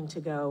continuing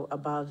to go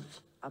above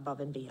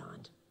and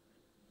beyond.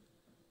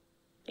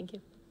 Thank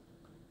you.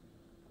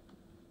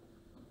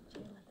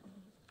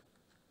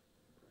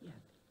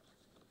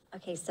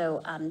 Okay,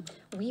 so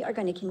we are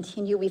going to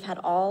continue. We've had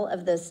all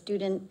of the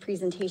student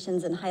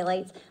presentations and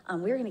highlights.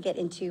 We're going to get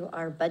into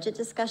our budget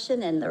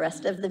discussion and the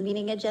rest of the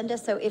meeting agenda.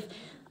 So if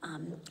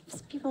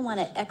people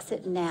want to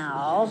exit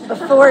now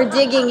before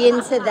digging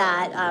into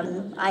that,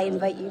 I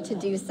invite you to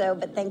do so,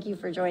 but thank you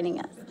for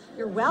joining us.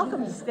 You're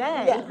welcome to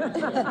stay.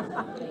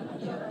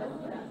 Yeah.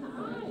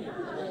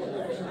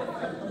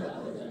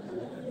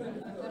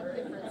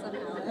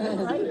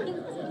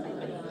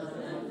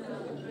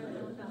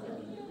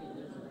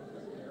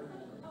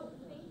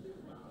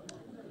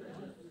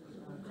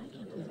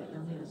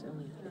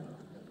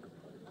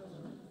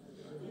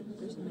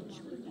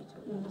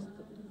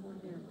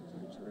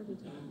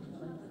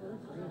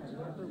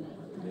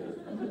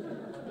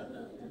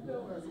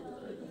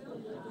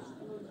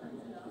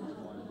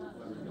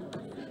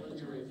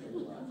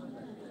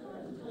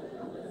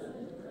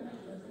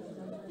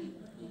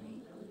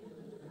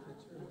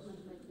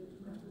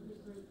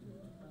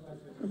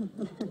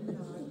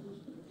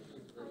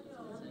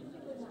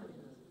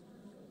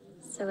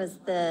 So as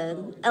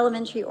the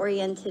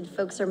elementary-oriented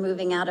folks are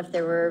moving out, if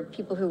there were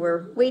people who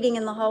were waiting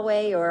in the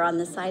hallway or on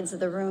the sides of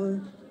the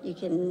room, you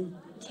can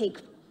take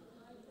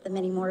the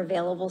many more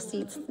available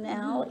seats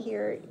now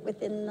here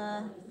within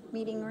the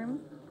meeting room.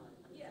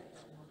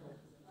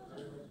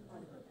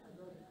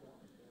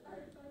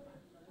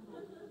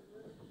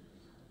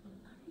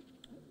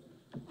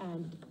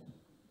 And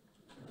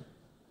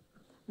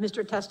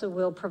Mr. Testa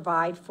will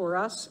provide for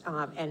us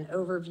an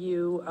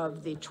overview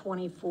of the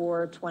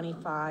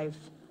 24-25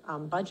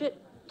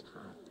 budget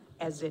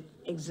as it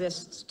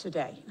exists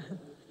today.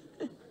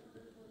 There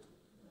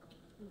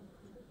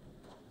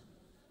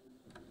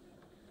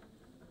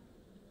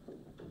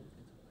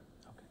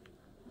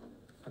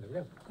we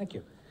go. Thank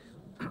you.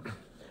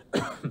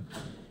 Good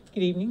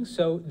evening.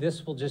 So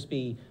this will just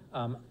be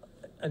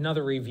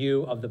another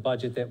review of the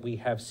budget that we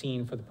have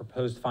seen for the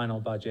proposed final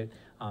budget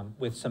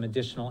with some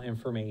additional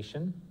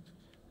information.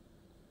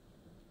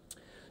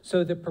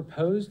 So the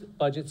proposed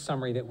budget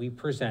summary that we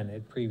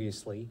presented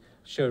previously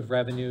showed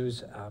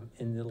revenues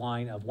in the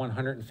line of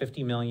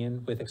 $150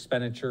 million with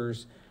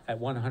expenditures at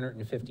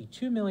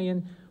 $152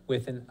 million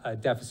with a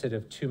deficit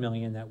of $2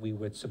 million that we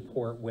would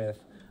support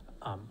with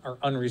our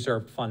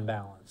unreserved fund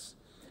balance.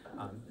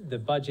 The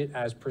budget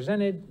as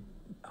presented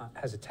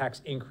has a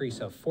tax increase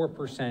of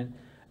 4%.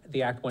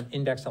 The Act 1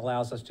 index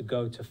allows us to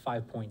go to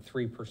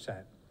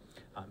 5.3%.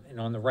 And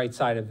on the right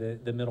side of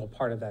the middle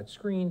part of that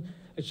screen,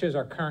 it shows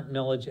our current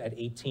millage at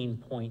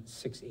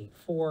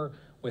 18.684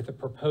 with a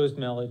proposed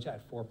millage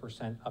at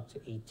 4% up to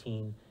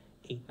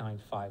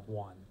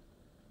 18.8951.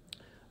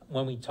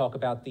 When we talk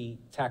about the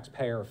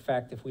taxpayer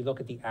effect, if we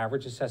look at the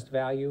average assessed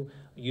value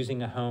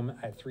using a home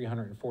at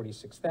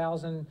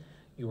 $346,000,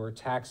 your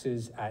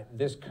taxes at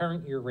this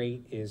current year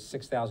rate is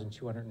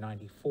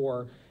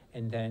 $6,294,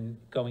 and then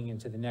going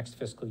into the next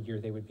fiscal year,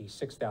 they would be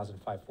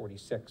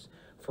 $6,546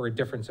 for a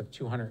difference of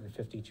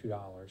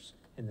 $252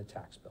 in the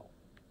tax bill.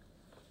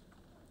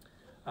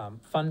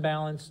 Fund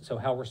balance, so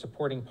how we're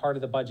supporting part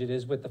of the budget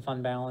is with the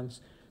fund balance.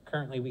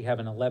 Currently, we have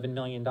an $11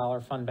 million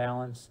fund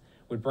balance,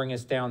 would bring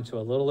us down to a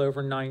little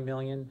over $9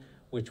 million,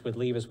 which would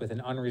leave us with an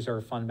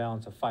unreserved fund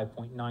balance of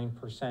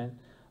 5.9%.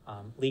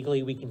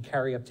 Legally, we can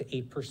carry up to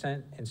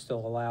 8% and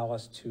still allow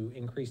us to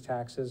increase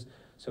taxes,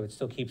 so it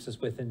still keeps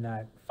us within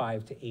that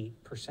 5 to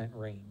 8%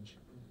 range.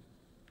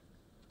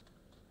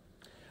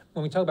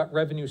 When we talk about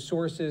revenue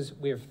sources,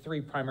 we have three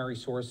primary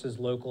sources: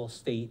 local,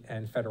 state,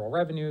 and federal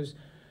revenues.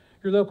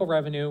 Your local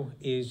revenue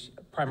is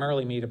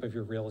primarily made up of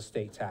your real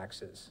estate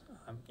taxes.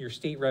 Your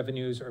state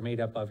revenues are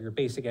made up of your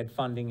basic ed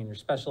funding and your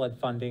special ed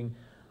funding.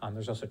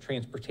 There's also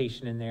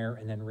transportation in there,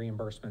 and then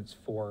reimbursements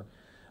for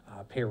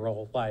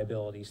payroll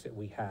liabilities that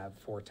we have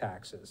for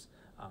taxes.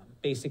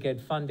 Basic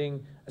ed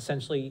funding,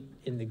 essentially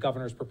in the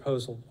governor's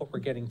proposal, what we're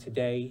getting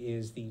today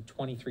is the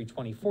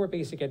 23-24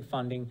 basic ed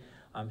funding.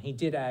 He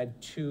did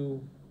add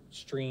two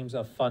streams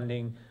of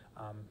funding.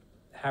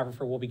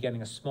 Haverford will be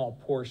getting a small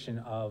portion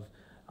of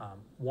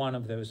one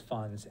of those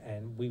funds,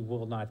 and we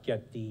will not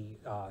get the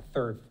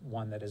third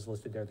one that is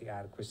listed there, the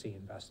adequacy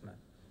investment.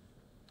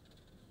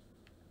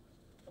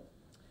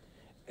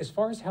 As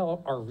far as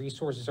how our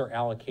resources are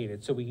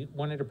allocated, so we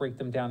wanted to break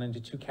them down into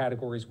two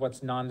categories: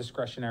 what's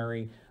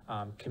non-discretionary,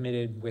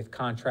 committed with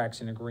contracts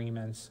and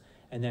agreements,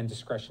 and then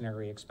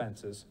discretionary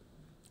expenses.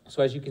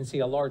 So as you can see,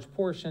 a large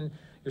portion,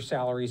 your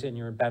salaries and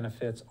your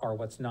benefits, are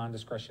what's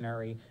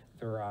non-discretionary.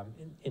 They're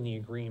in the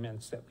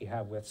agreements that we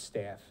have with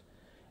staff.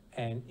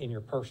 And in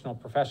your personal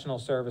professional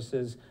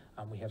services,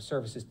 we have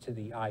services to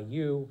the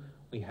IU,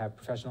 we have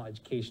professional,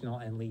 educational,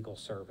 and legal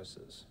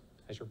services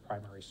as your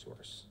primary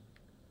source.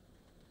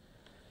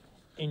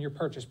 In your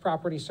purchase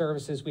property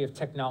services, we have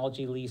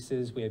technology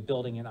leases, we have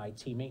building and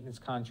IT maintenance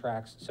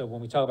contracts. So when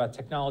we talk about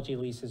technology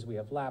leases, we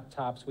have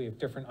laptops, we have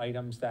different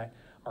items that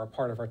are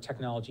part of our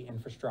technology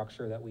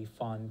infrastructure that we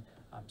fund,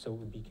 so it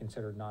would be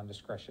considered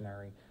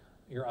non-discretionary.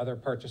 Your other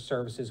purchase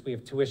services, we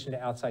have tuition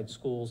to outside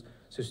schools,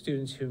 so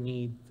students who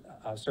need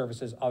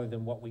services other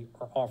than what we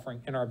are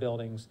offering in our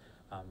buildings,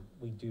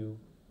 we do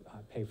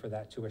pay for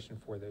that tuition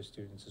for those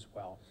students as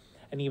well.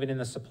 And even in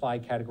the supply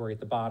category at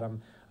the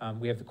bottom,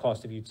 we have the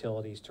cost of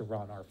utilities to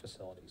run our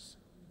facilities.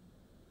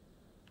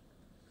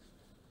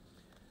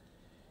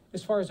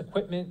 As far as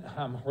equipment,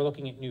 we're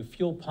looking at new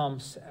fuel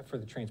pumps for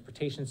the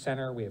transportation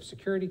center. We have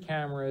security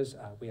cameras.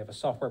 We have a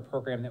software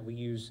program that we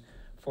use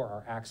for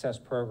our access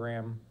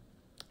program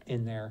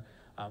in there.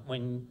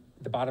 When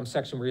the bottom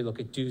section where you look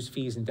at dues,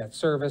 fees, and debt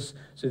service,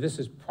 so this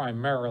is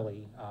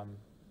primarily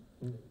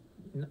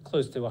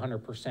close to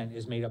 100%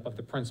 is made up of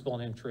the principal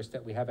and interest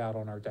that we have out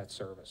on our debt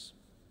service.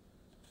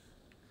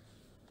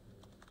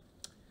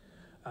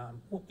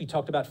 We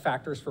talked about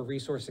factors for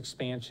resource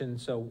expansion.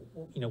 So,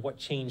 what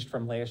changed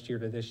from last year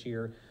to this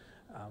year?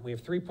 We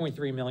have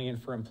 $3.3 million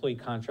for employee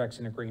contracts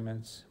and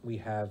agreements. We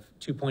have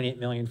 $2.8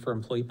 million for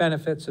employee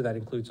benefits. So that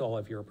includes all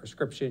of your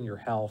prescription, your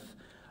health,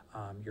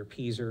 your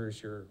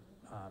PSERS, your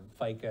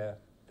FICA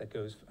that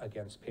goes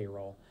against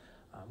payroll.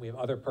 We have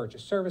other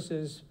purchase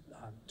services.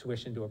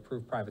 Tuition to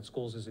approved private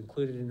schools is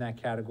included in that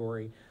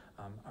category.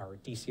 Our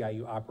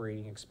DCIU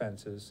operating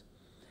expenses.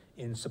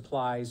 In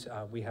supplies,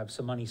 we have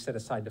some money set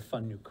aside to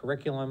fund new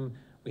curriculum.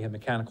 We have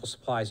mechanical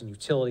supplies and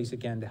utilities,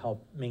 again, to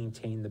help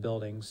maintain the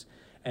buildings.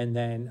 And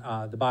then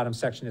the bottom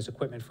section is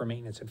equipment for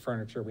maintenance and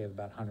furniture. We have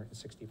about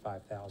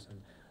 $165,000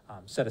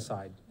 set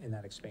aside in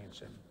that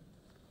expansion.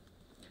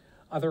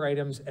 Other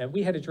items, and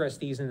we had addressed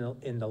these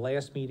in the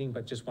last meeting,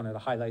 but just wanted to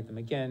highlight them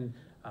again.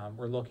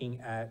 We're looking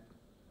at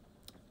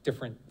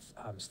different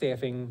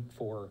staffing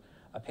for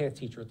a PATH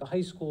teacher at the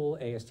high school,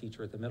 AS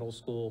teacher at the middle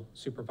school,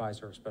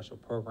 supervisor of special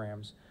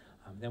programs.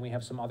 Then we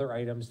have some other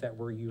items that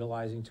we're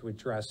utilizing to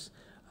address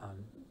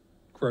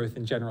growth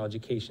in general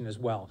education as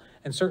well.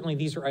 And certainly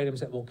these are items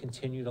that we'll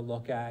continue to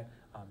look at.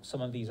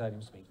 Some of these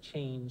items may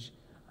change.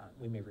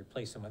 We may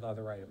replace them with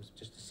other items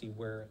just to see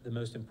where the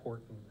most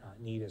important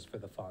need is for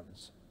the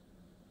funds.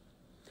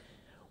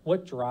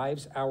 What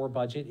drives our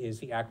budget is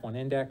the Act 1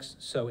 index.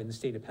 So in the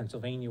state of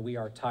Pennsylvania, we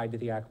are tied to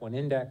the Act 1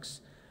 index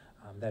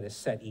that is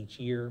set each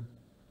year.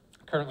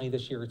 Currently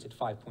this year it's at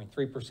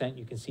 5.3%.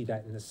 You can see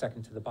that in the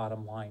second to the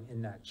bottom line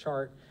in that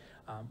chart.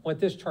 What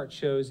this chart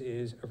shows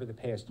is over the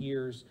past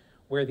years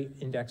where the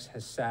index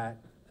has sat,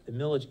 the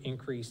millage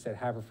increase that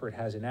Haverford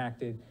has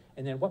enacted,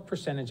 and then what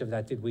percentage of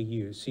that did we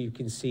use? So you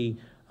can see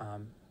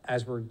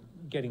as we're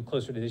getting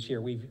closer to this year,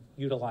 we've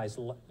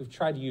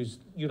tried to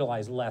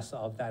utilize less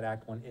of that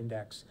Act 1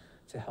 index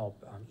to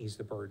help ease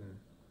the burden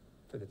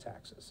for the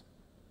taxes.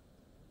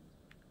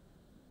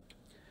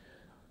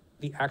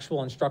 The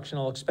actual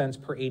instructional expense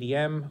per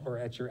ADM, or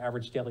at your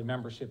average daily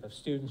membership of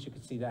students, you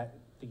can see that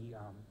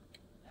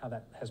how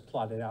that has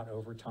plotted out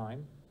over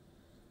time.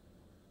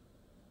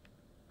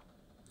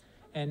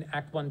 And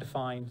Act 1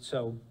 defined,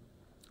 so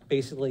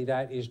basically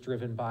that is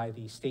driven by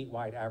the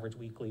statewide average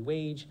weekly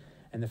wage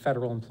and the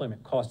federal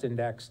employment cost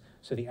index.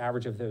 So the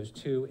average of those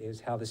two is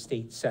how the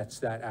state sets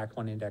that Act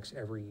 1 index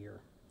every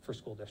year for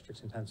school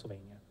districts in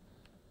Pennsylvania.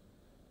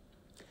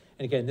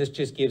 And again, this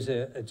just gives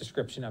a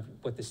description of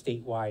what the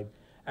statewide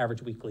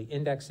average weekly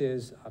index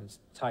is,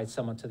 tied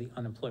somewhat to the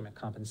unemployment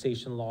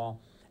compensation law,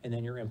 and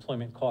then your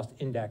employment cost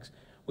index,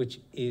 which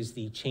is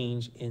the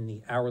change in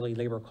the hourly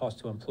labor cost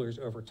to employers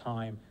over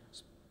time,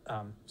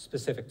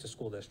 specific to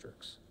school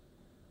districts.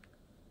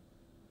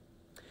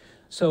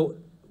 So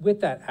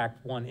with that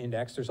Act 1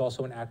 index, there's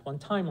also an Act 1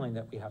 timeline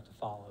that we have to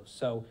follow.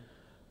 So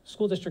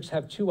school districts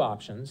have two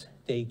options.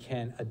 They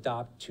can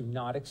adopt to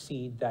not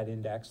exceed that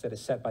index that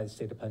is set by the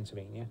state of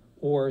Pennsylvania,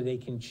 or they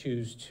can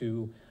choose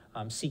to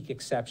seek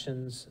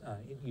exceptions.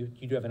 You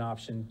do have an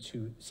option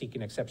to seek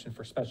an exception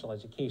for special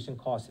education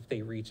costs if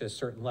they reach a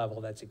certain level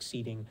that's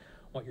exceeding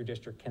what your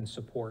district can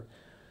support.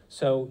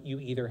 So you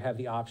either have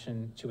the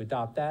option to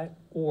adopt that,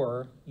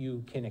 or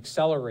you can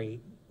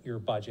accelerate your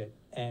budget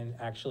and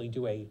actually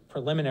do a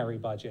preliminary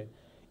budget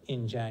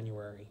in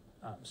January.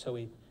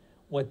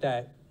 What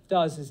that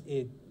does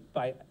is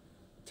by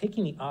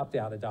taking the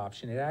opt-out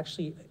adoption,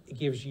 it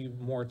gives you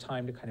more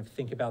time to kind of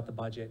think about the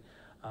budget,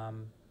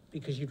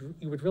 because you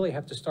would really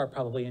have to start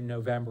probably in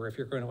November if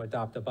you're going to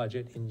adopt a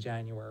budget in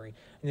January.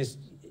 And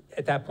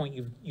at that point,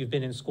 you've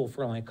been in school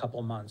for only a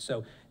couple months.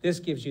 So this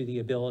gives you the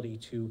ability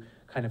to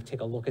kind of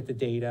take a look at the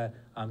data,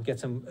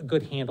 get a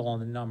good handle on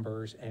the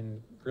numbers,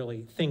 and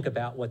really think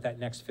about what that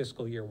next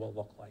fiscal year will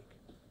look like.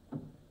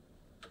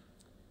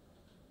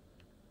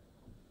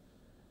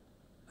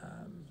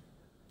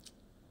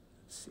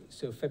 Let's see,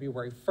 so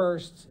February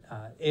 1st,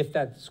 if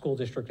that school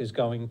district is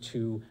going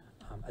to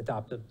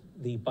adopt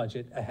the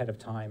budget ahead of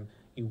time,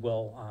 you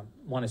will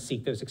want to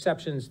seek those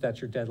exceptions.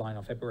 That's your deadline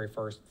on February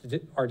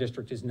 1st. Our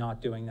district is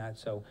not doing that,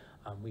 so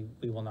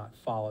we will not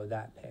follow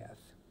that path.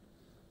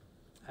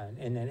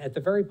 And then at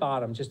the very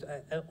bottom, just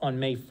on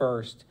May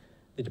 1st,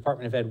 the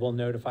Department of Ed will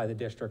notify the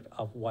district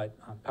of what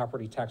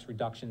property tax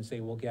reductions they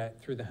will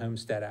get through the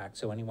Homestead Act.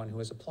 So anyone who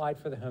has applied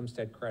for the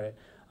homestead credit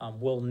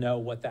will know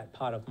what that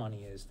pot of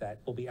money is that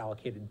will be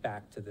allocated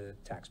back to the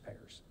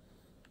taxpayers.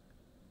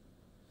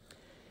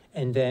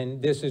 And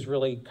then this is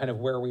really kind of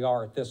where we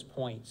are at this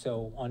point.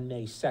 So on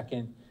May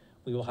 2nd,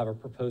 we will have a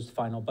proposed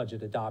final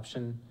budget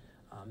adoption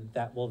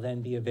that will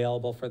then be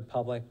available for the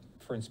public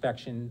for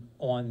inspection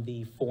on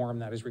the form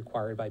that is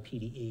required by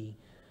PDE.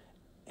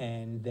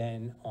 And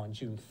then on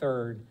June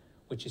 3rd,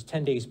 which is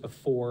 10 days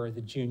before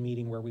the June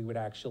meeting where we would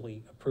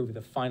actually approve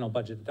the final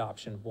budget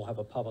adoption, we'll have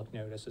a public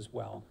notice as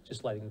well,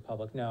 just letting the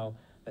public know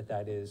that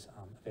that is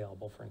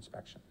available for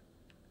inspection.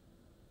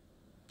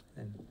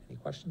 And any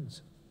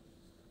questions?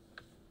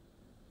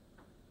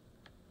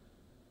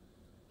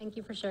 Thank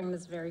you for sharing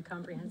this very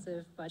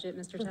comprehensive budget,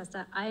 Mr.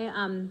 Testa.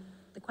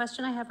 The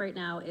question I have right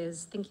now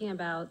is thinking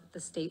about the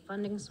state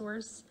funding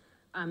source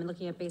and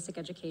looking at basic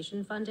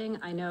education funding.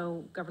 I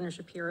know Governor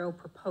Shapiro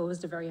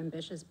proposed a very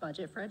ambitious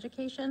budget for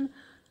education.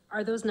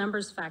 Are those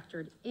numbers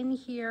factored in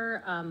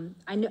here?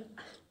 I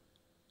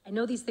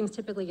know these things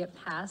typically get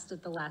passed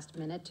at the last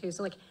minute too.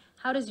 So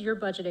how does your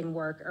budgeting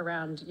work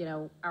around,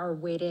 our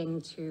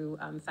waiting to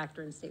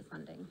factor in state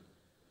funding?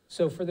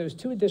 So for those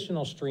 2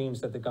 additional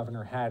streams that the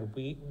governor had,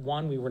 we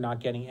were not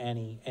getting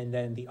any, and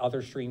then the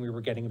other stream, we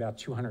were getting about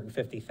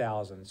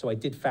 250,000. So I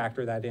did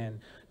factor that in.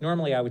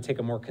 Normally, I would take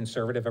a more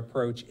conservative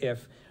approach.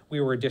 If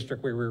we were a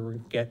district where we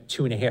would get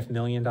 $2.5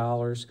 million,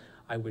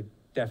 I would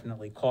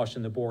definitely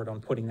caution the board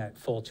on putting that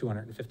full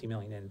 250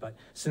 million in. But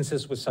since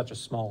this was such a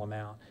small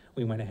amount,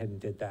 we went ahead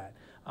and did that.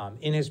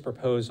 In his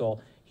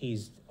proposal,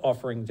 he's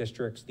offering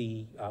districts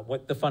the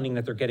funding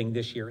that they're getting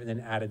this year and then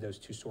added those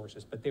 2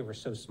 sources. But they were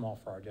so small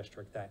for our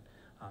district that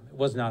it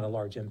was not a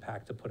large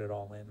impact to put it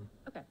all in.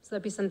 Okay, so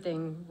that'd be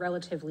something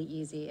relatively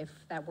easy if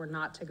that were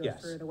not to go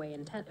through the way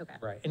intended. Okay.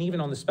 Right, and even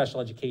on the special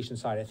education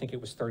side, I think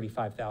it was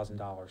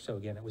 $35,000. So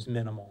again, it was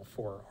minimal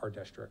for our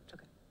district.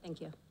 Okay,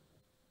 thank you.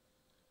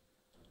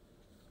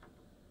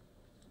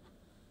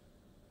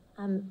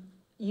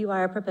 You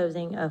are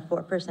proposing a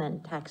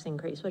 4% tax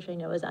increase, which I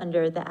know is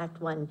under the Act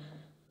 1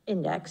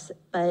 index,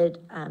 but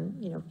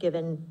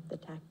given the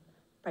tax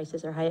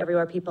prices are high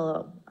everywhere,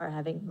 people are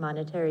having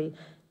monetary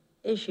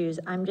issues.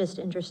 I'm just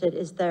interested,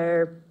 is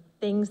there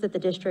things that the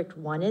district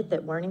wanted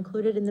that weren't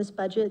included in this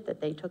budget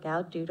that they took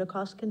out due to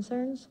cost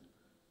concerns?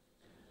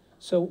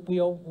 So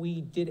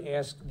we did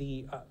ask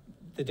the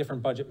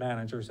different budget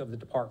managers of the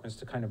departments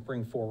to kind of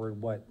bring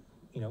forward what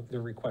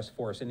the request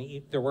for us,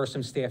 and there were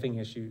some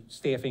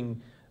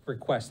staffing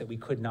requests that we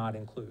could not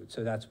include.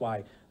 So that's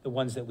why the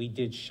ones that we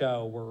did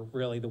show were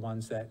really the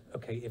ones that,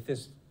 okay, if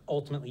this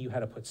ultimately you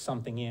had to put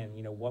something in,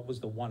 what was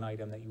the one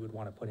item that you would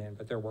want to put in?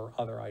 But there were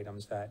other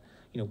items that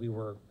we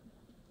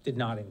did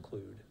not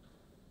include.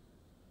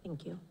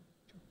 Thank you.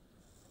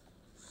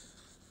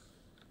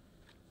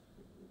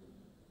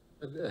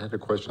 I had a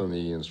question on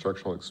the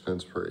instructional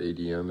expense per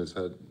ADM.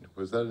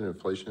 Was that an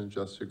inflation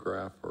adjusted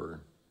graph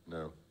or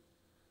no?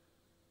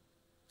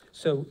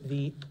 So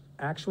the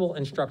actual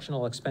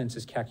instructional expense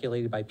is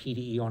calculated by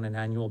PDE on an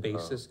annual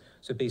basis.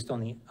 So based on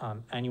the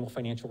annual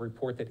financial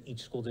report that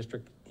each school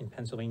district in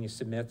Pennsylvania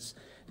submits,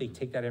 they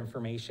take that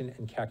information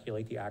and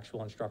calculate the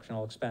actual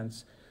instructional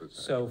expense.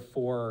 So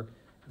for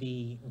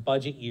the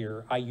budget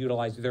year, I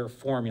utilized their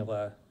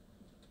formula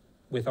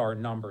with our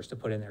numbers to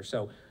put in there.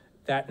 So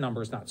that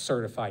number is not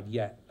certified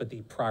yet, but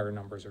the prior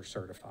numbers are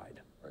certified.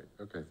 Right,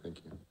 okay,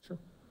 thank you. Sure.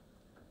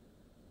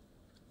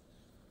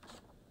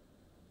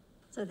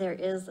 So there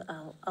is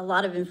a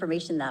lot of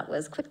information that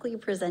was quickly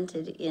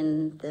presented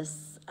in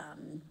this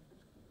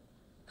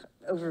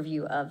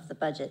overview of the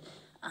budget.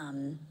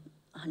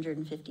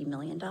 $150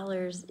 million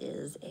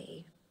is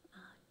a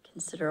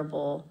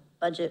considerable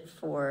budget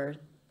for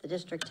the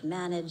district to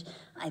manage.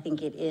 I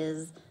think it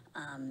is,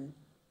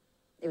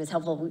 it was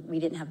helpful. We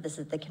didn't have this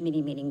at the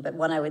committee meeting, but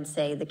one I would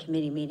say the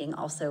committee meeting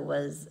also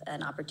was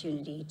an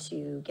opportunity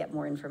to get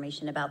more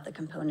information about the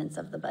components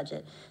of the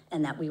budget,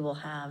 and that we will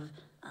have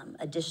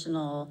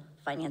additional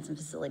finance and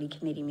facility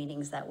committee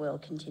meetings that will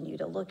continue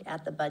to look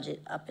at the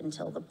budget up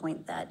until the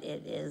point that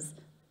it is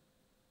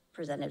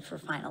presented for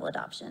final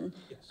adoption.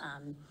 Yes.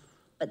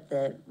 But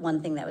the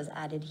one thing that was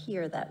added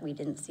here that we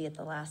didn't see at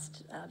the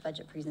last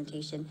budget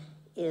presentation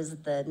is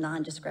the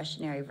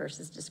non-discretionary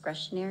versus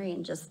discretionary.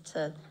 And just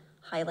to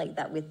highlight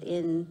that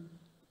within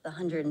the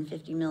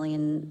 $150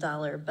 million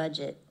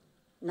budget,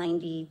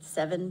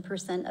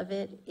 97% of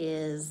it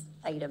is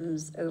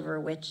items over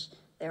which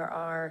there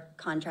are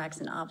contracts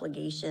and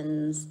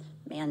obligations,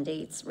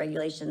 mandates,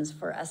 regulations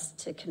for us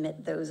to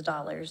commit those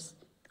dollars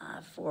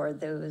for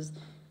those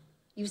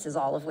uses,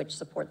 all of which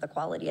support the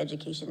quality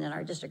education in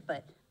our district.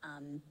 But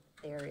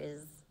there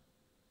is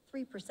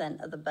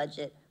 3% of the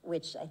budget,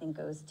 which I think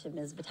goes to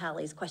Ms.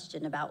 Vitale's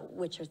question about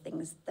which are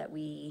things that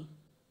we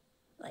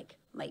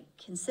might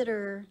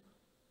consider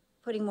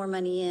putting more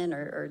money in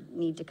or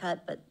need to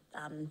cut, but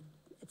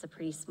it's a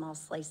pretty small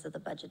slice of the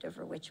budget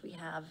over which we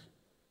have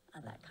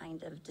that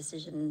kind of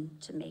decision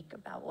to make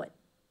about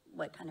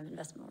what kind of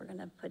investment we're going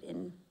to put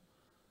in.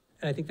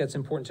 And I think that's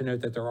important to note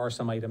that there are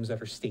some items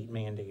that are state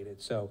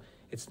mandated. So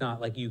it's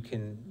not like you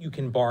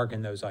can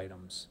bargain those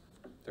items.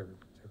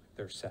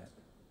 They're set.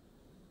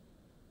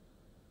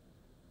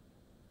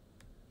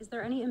 Is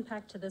there any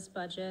impact to this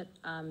budget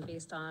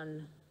based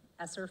on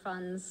ESSER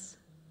funds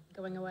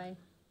going away?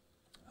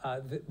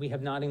 We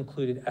have not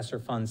included ESSER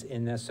funds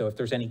in this, so if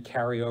there's any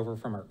carryover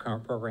from our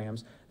current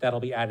programs, that'll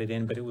be added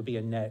in, but it would be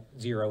a net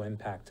zero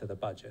impact to the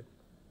budget.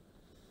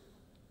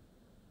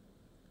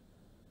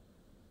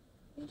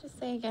 Can you just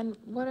say again,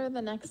 what are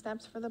the next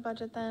steps for the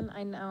budget then?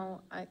 I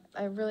know,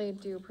 I really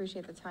do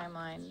appreciate the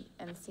timeline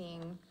and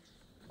seeing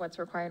what's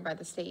required by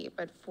the state,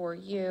 but for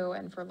you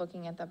and for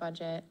looking at the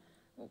budget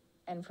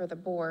and for the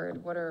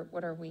board, what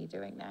are we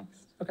doing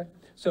next? Okay,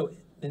 so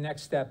the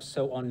next steps,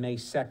 so on May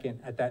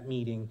 2nd at that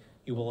meeting,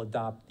 you will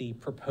adopt the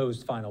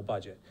proposed final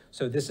budget.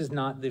 So this is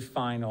not the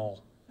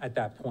final at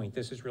that point.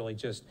 This is really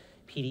just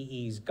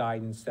PDE's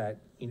guidance that,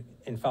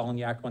 in following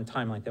the Act 1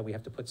 timeline, that we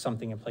have to put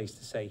something in place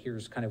to say,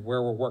 here's kind of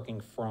where we're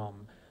working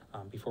from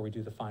before we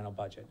do the final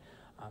budget.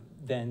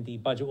 Then the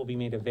budget will be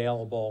made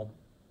available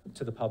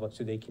to the public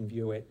so they can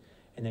view it.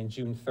 And then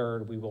June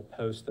 3rd, we will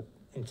post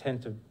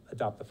intent to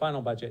adopt the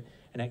final budget,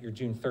 and at your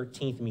June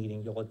 13th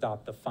meeting, you'll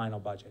adopt the final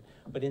budget.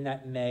 But in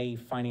that May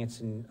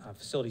Finance and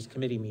Facilities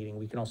Committee meeting,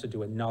 we can also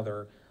do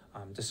another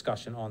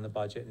discussion on the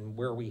budget and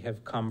where we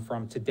have come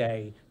from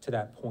today to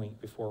that point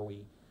before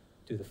we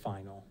do the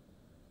final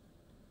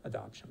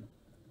adoption.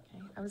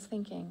 Okay, I was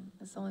thinking,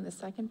 it's only the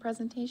second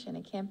presentation.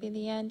 It can't be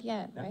the end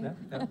yet, right? No.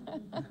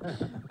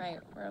 Right,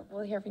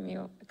 we'll hear from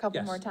you a couple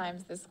Yes. more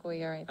times this school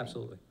year, I think.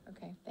 Absolutely.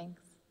 Okay,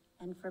 thanks.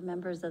 And for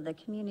members of the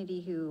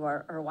community who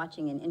are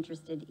watching and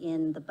interested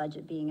in the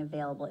budget being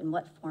available, in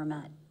what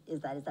format is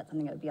that? Is that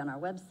something that would be on our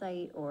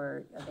website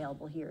or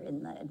available here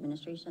in the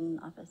administration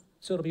office?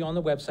 So it'll be on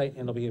the website and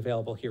it'll be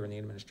available here in the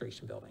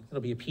administration building.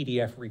 It'll be a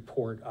PDF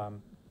report,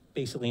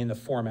 basically in the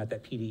format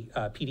that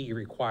PDE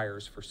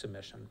requires for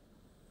submission.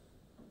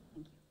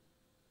 Thank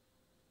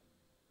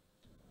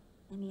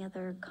you. Any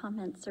other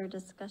comments or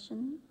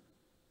discussion?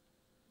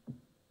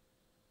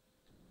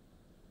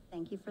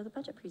 Thank you for the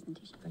budget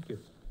presentation. Thank you.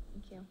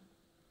 Thank you.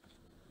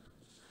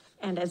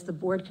 And as the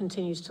board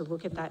continues to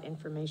look at that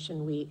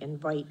information, we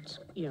invite,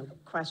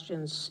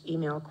 questions,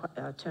 email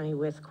Tony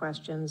with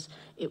questions.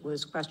 It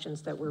was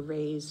questions that were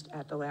raised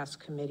at the last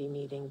committee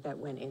meeting that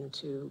went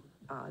into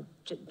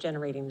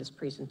generating this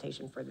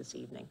presentation for this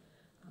evening.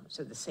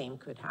 So the same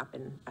could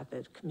happen at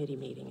the committee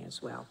meeting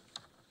as well.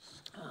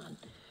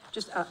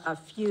 Just a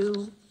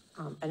few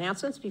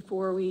announcements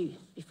before we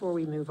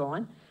move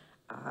on.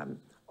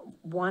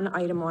 One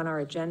item on our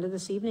agenda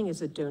this evening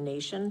is a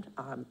donation,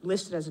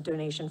 listed as a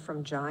donation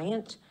from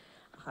Giant.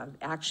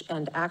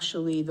 And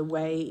actually the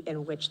way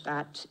in which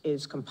that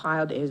is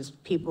compiled is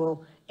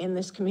people in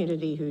this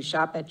community who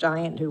shop at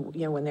Giant, who,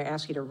 when they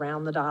ask you to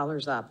round the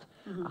dollars up.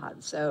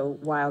 So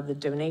while the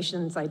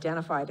donation's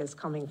identified as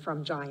coming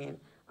from Giant,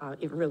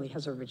 it really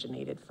has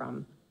originated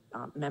from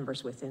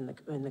members within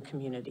the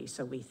community.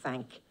 So we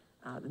thank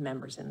the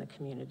members in the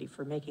community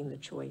for making the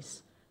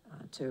choice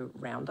to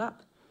round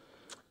up.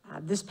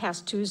 This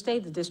past Tuesday,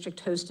 the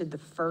district hosted the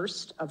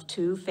first of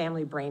 2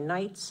 family brain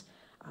nights.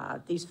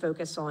 These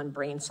focus on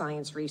brain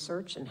science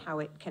research and how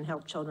it can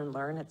help children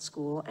learn at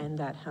school and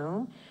at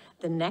home.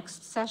 The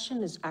next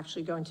session is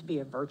actually going to be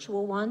a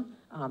virtual one.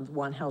 The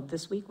one held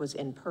this week was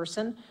in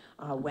person,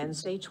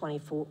 Wednesday,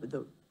 April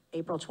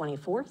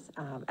 24th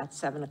at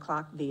 7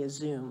 o'clock via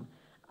Zoom.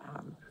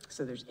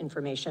 So there's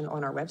information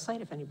on our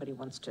website if anybody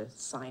wants to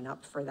sign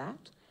up for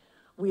that.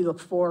 We look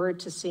forward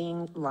to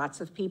seeing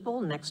lots of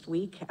people next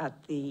week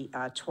at the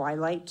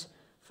Twilight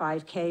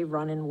 5K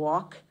Run and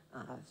Walk,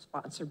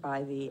 sponsored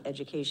by the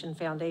Education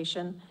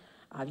Foundation.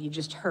 You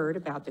just heard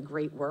about the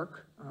great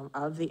work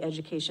of the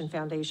Education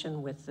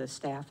Foundation with the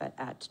staff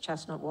at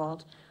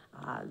Chestnutwold.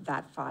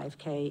 That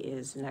 5K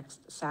is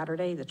next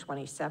Saturday, the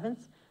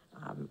 27th,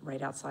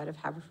 right outside of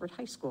Haverford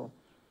High School.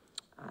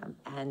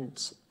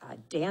 And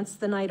Dance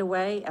the Night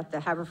Away at the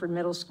Haverford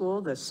Middle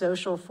School, the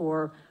social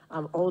for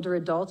older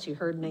adults. You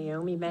heard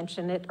Naomi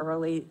mention it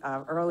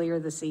earlier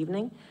this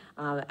evening.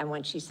 And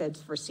when she said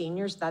for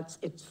seniors,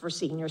 it's for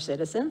senior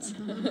citizens,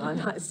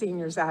 not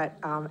seniors at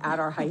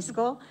our high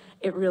school.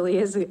 It really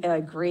is a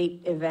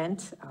great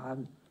event.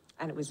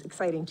 And it was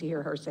exciting to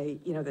hear her say,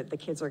 that the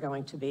kids are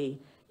going to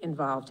be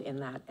involved in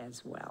that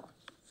as well.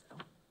 So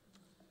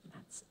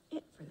that's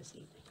it for this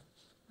evening.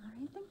 All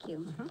right, thank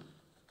you.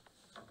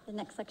 The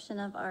next section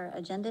of our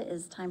agenda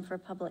is time for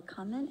public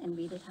comment, and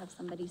we did have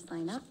somebody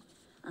sign up.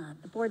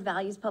 The board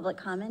values public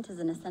comment as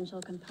an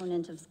essential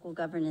component of school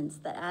governance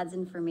that adds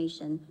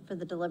information for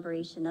the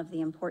deliberation of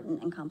the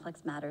important and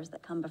complex matters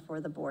that come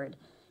before the board.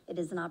 It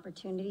is an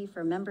opportunity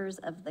for members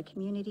of the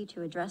community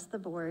to address the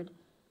board,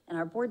 and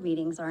our board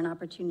meetings are an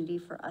opportunity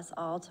for us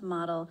all to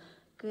model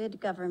good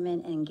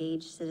government and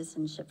engaged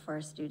citizenship for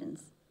our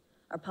students.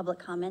 Our public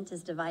comment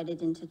is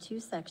divided into 2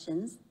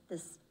 sections.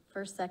 This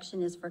first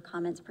section is for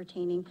comments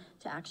pertaining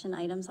to action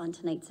items on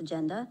tonight's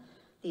agenda.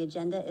 The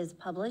agenda is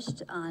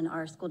published on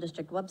our school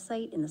district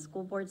website in the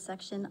school board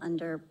section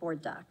under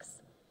board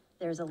docs.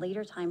 There's a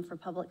later time for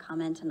public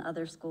comment on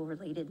other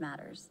school-related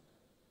matters.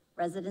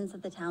 Residents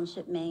of the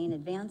township may, in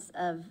advance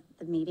of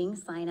the meeting,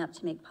 sign up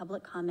to make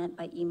public comment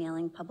by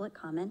emailing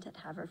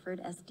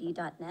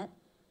publiccomment@haverfordsd.net.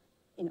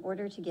 In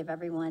order to give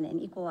everyone an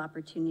equal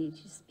opportunity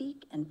to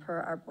speak, and per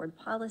our board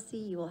policy,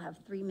 you will have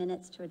 3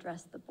 minutes to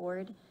address the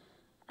board.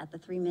 At the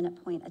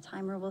 3-minute point, a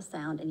timer will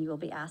sound and you will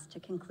be asked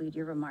to conclude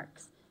your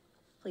remarks.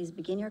 Please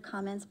begin your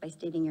comments by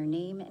stating your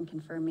name and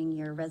confirming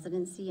your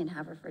residency in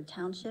Haverford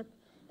Township.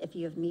 If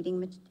you have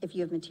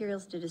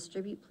materials to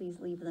distribute, please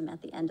leave them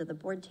at the end of the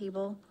board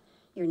table.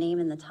 Your name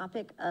and the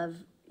topic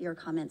of your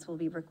comments will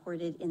be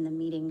recorded in the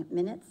meeting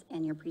minutes,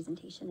 and your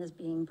presentation is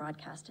being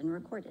broadcast and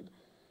recorded.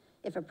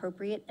 If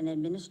appropriate, an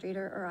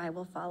administrator or I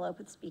will follow up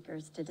with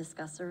speakers to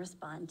discuss or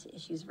respond to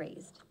issues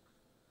raised.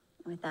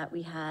 And with that,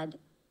 we had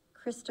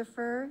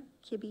Christopher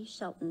Kibbe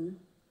Shelton.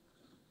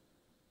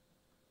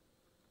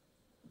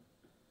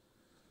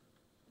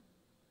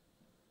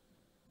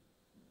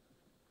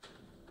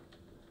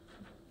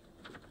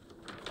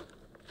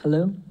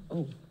 Hello?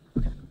 Oh,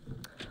 okay.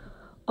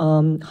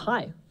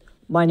 Hi,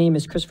 my name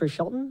is Christopher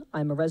Shelton.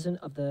 I'm a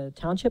resident of the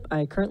township.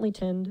 I currently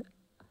attend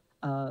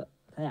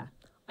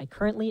I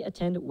currently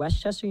attend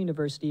Westchester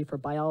University for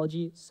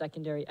biology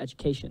secondary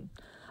education.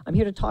 I'm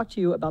here to talk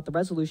to you about the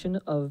resolution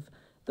of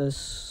the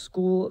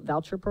school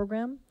voucher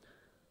program,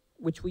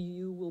 which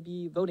you will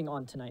be voting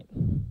on tonight.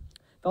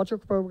 Voucher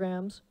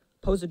programs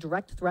pose a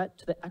direct threat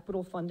to the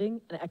equitable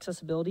funding and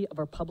accessibility of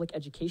our public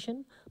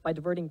education by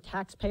diverting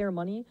taxpayer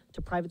money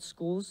to private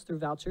schools through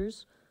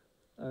vouchers.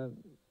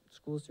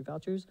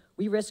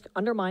 We risk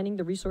undermining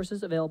the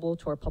resources available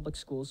to our public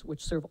schools,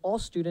 which serve all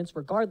students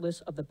regardless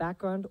of the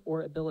background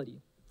or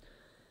ability.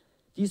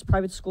 These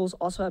private schools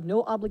also have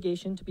no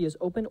obligation to be as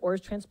open or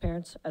as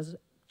transparent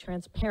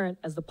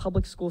as the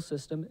public school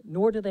system,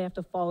 nor do they have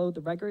to follow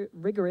the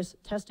rigorous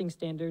testing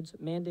standards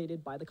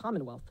mandated by the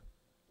Commonwealth.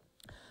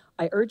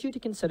 I urge you to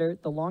consider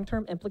the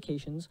long-term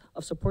implications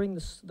of supporting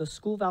the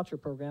school voucher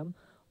program.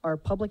 Our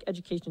public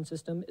education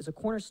system is a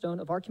cornerstone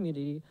of our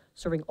community,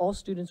 serving all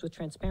students with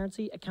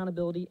transparency,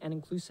 accountability, and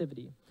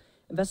inclusivity.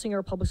 Investing in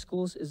our public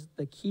schools is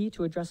the key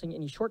to addressing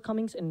any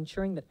shortcomings and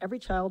ensuring that every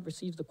child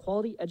receives the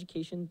quality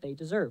education they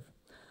deserve.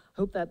 I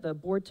hope that the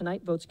board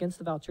tonight votes against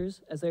the vouchers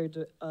as they're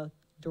a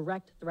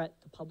direct threat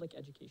to public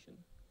education.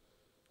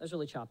 That's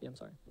really choppy, I'm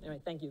sorry.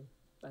 Anyway, thank you.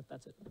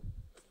 That's it.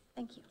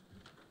 Thank you.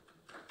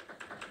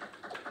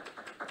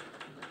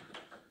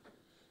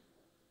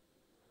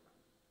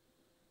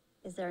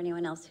 Is there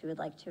anyone else who would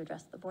like to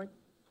address the board?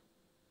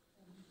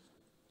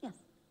 Yes.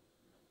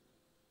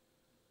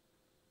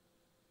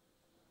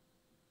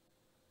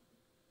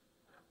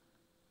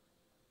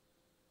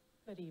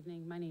 Good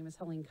evening. My name is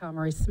Helene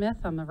Comery Smith.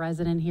 I'm a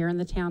resident here in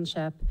the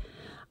township.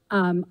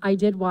 I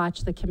did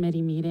watch the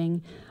committee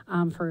meeting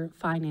for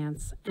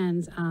finance,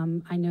 and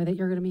I know that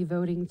you're going to be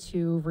voting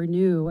to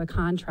renew a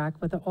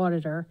contract with the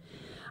auditor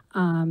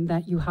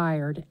that you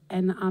hired.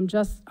 And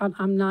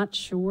I'm not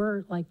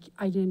sure, like,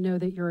 I didn't know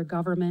that you're a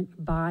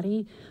government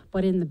body,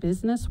 but in the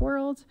business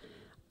world,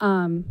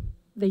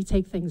 they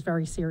take things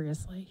very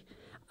seriously.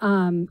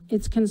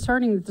 It's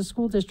concerning that the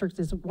school district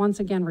is once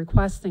again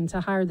requesting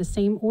to hire the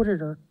same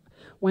auditor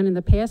when in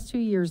the past 2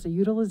 years, the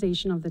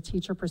utilization of the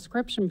teacher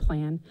prescription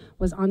plan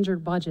was under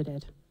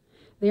budgeted.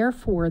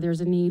 Therefore,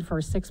 there's a need for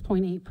a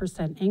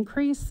 6.8%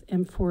 increase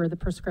for the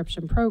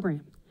prescription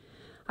program.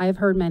 I have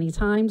heard many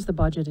times the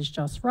budget is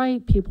just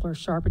right, people are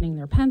sharpening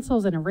their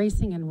pencils and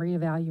erasing and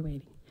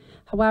reevaluating.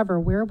 However,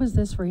 where was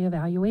this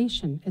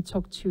reevaluation? It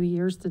took 2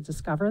 years to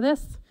discover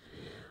this.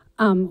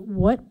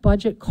 What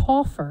budget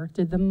coffer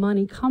did the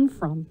money come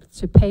from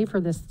to pay for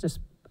this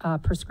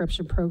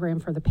prescription program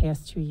for the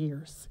past 2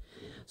 years?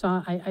 So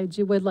I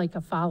would like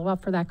a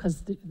follow-up for that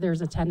because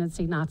there's a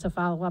tendency not to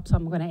follow up. So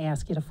I'm going to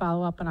ask you to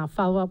follow up, and I'll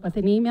follow up with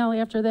an email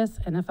after this.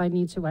 And if I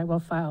need to, I will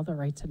file the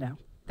right to know.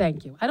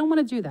 Thank you. I don't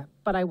want to do that,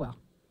 but I will.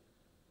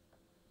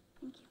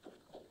 Thank you.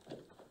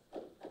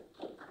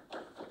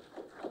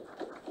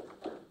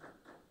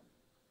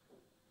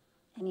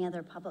 Any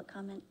other public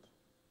comment?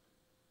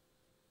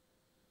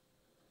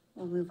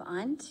 We'll move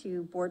on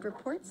to board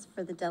reports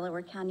for the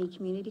Delaware County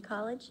Community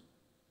College.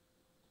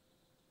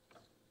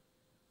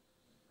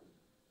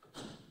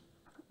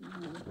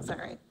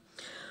 Sorry.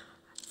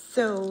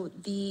 So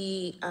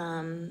the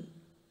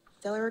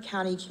Delaware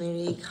County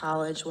Community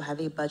College will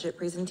have a budget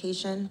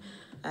presentation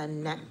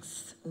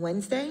next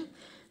Wednesday.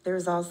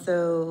 There's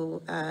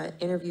also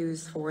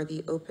interviews for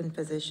the open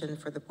position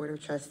for the Board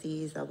of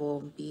Trustees that will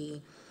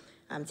be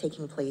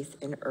taking place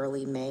in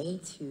early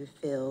May to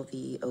fill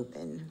the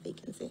open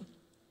vacancy.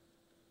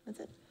 That's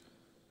it.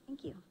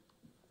 Thank you.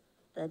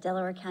 The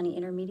Delaware County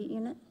Intermediate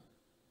Unit.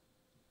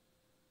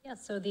 Yeah,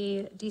 so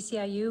the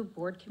DCIU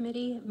board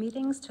committee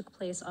meetings took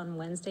place on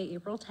Wednesday,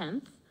 April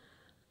 10th.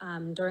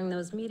 During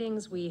those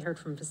meetings, we heard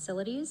from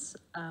facilities.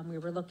 We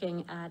were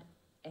looking at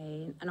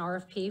an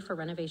RFP for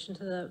renovation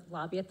to the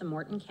lobby at the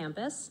Morton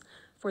campus.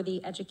 For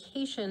the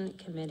education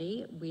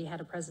committee, we had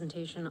a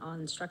presentation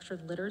on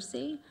structured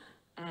literacy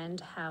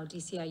and how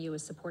DCIU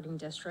is supporting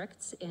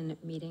districts in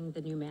meeting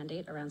the new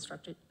mandate around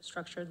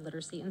structured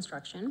literacy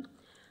instruction.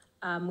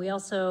 We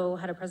also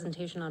had a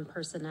presentation on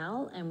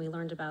personnel, and we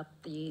learned about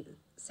the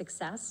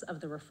success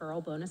of the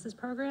referral bonuses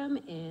program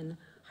in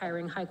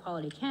hiring high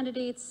quality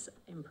candidates,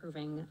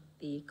 improving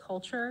the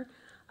culture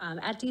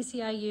at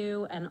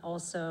DCIU, and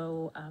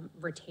also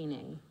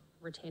retaining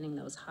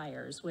those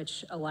hires,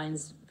 which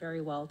aligns very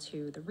well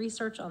to the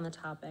research on the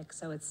topic.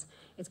 So it's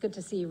good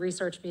to see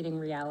research meeting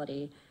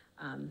reality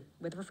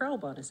with referral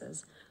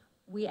bonuses.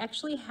 We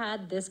actually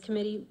had this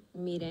committee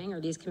meeting,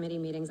 or these committee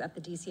meetings, at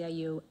the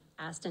DCIU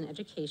Aston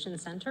Education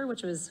Center,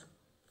 which was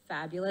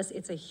fabulous.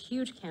 It's a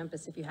huge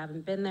campus if you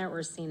haven't been there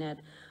or seen it.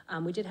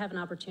 We did have an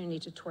opportunity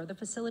to tour the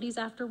facilities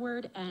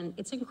afterward, and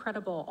it's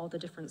incredible all the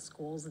different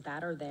schools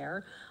that are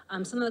there.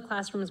 Some of the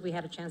classrooms we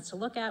had a chance to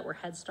look at were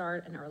Head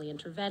Start and Early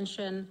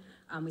Intervention.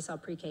 We saw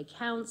pre-K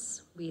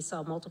counts. We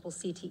saw multiple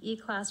CTE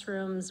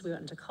classrooms. We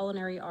went into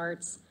culinary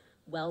arts,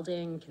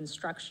 welding,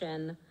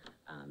 construction,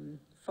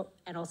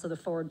 and also the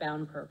Forward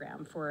Bound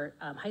program for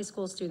high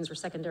school students or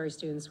secondary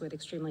students with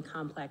extremely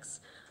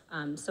complex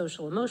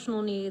social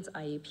emotional needs,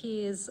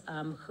 IEPs,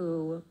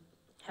 who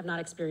have not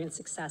experienced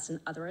success in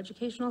other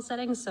educational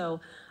settings. So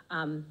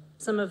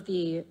some of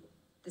the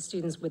the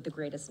students with the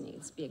greatest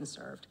needs being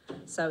served.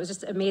 So it was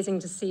just amazing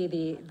to see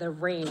the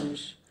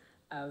range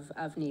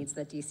of needs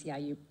that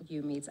DCIU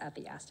meets at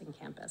the Aston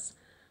campus.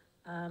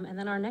 And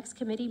then our next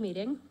committee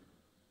meeting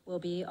will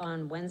be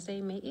on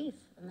Wednesday, May 8th,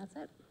 and that's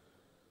it.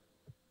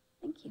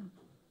 Thank you.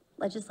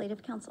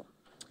 Legislative Council.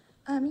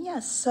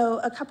 Yes, so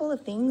a couple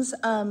of things.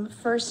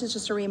 First is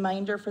just a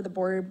reminder for the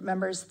board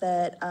members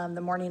that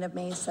the morning of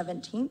May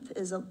 17th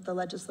is the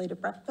legislative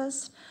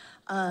breakfast.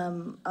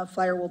 A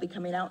flyer will be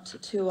coming out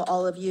to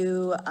all of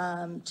you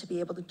to be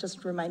able to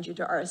just remind you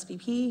to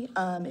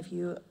RSVP if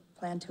you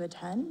plan to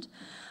attend.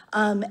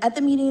 At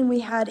the meeting, we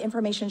had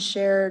information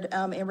shared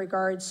in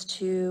regards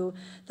to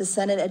the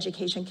Senate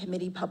Education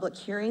Committee public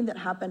hearing that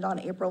happened on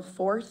April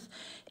 4th,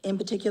 in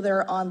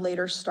particular on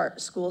later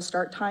school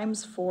start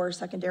times for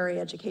secondary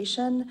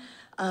education.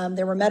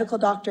 There were medical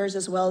doctors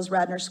as well as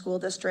Radnor School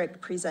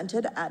District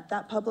presented at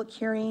that public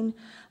hearing.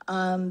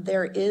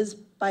 There is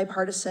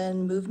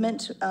bipartisan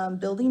movement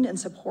building in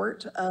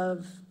support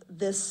of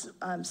this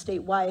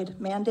statewide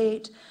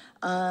mandate.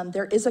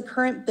 There is a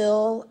current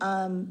bill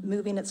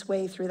moving its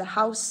way through the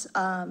House.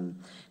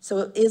 So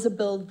it is a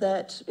bill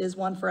that is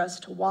one for us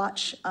to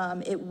watch.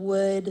 It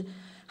would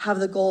have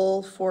the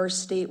goal for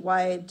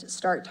statewide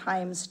start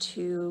times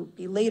to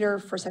be later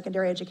for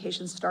secondary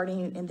education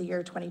starting in the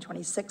year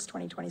 2026,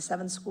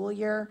 2027 school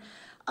year.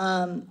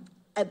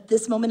 At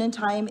this moment in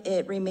time,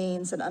 it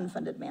remains an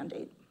unfunded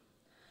mandate.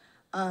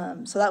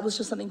 So that was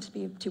just something to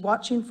be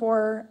watching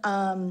for.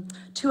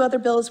 Two other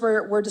bills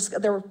there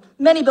were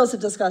many bills to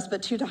discuss,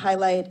 but two to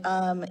highlight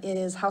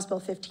is House Bill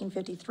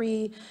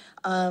 1553,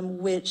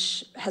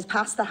 which has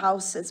passed the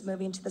House. It's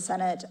moving to the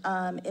Senate.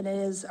 It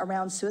is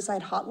around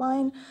suicide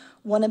hotline.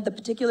 One of the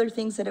particular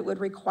things that it would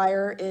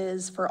require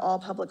is for all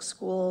public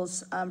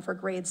schools for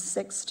grades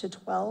 6 to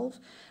 12,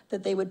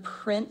 that they would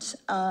print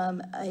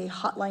a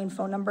hotline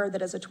phone number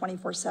that is a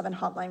 24/7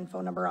 hotline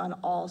phone number on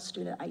all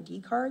student ID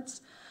cards.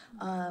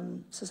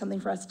 So something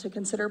for us to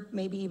consider,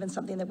 maybe even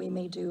something that we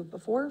may do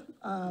before,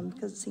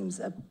 because it seems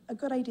a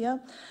good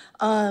idea.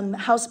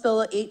 House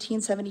Bill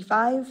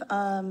 1875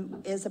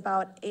 is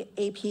about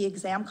AP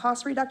exam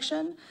cost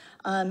reduction.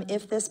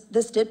 If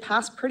this did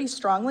pass pretty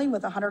strongly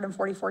with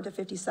 144 to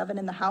 57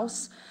 in the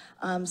House,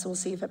 so we'll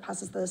see if it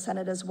passes the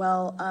Senate as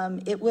well.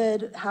 It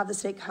would have the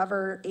state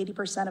cover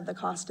 80% of the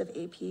cost of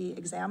AP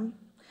exam.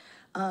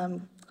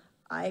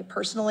 I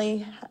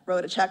personally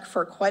wrote a check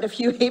for quite a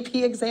few AP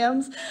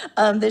exams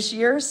this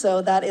year,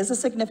 so that is a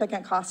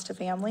significant cost to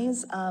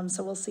families.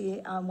 So we'll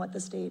see what the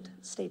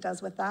state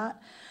does with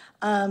that.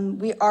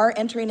 We are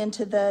entering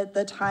into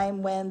the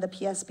time when the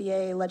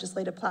PSBA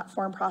legislative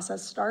platform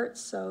process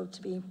starts, so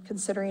to be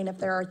considering if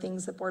there are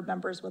things that board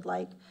members would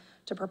like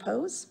to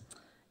propose.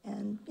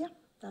 And yeah,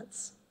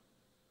 that's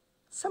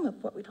some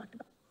of what we talked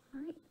about.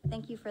 All right,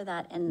 thank you for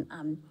that. And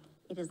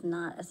it is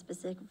not a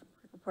specific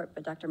report,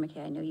 but Dr.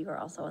 McKay, I know you are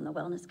also on the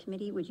Wellness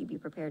Committee. Would you be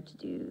prepared to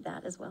do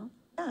that as well?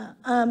 Yeah,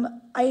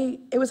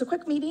 it was a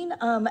quick meeting,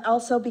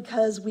 also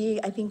because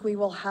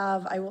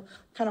I will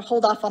kind of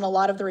hold off on a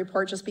lot of the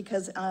report just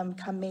because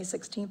come May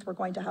 16th, we're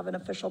going to have an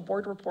official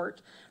board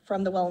report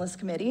from the Wellness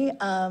Committee.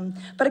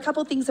 But a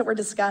couple things that were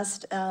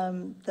discussed,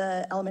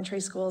 the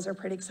elementary schools are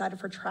pretty excited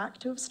for track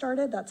to have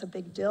started. That's a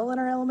big deal in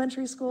our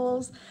elementary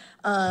schools.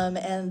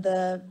 And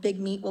the big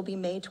meet will be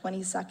May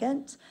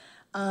 22nd.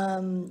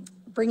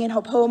 Bringing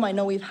Hope Home, I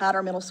know we've had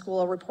our middle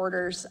school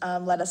reporters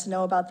let us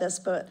know about this,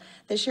 but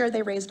this year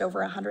they raised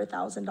over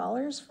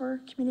 $100,000 for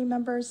community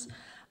members.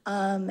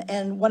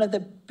 And one of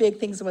the big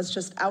things was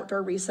just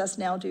outdoor recess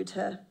now due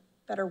to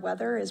better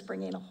weather is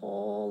bringing a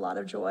whole lot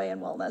of joy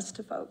and wellness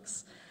to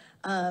folks.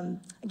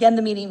 Again,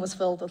 the meeting was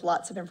filled with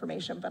lots of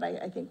information, but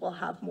I think we'll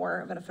have more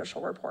of an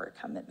official report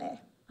come mid-May.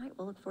 All right,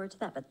 we'll look forward to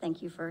that, but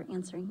thank you for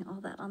answering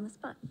all that on the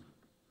spot.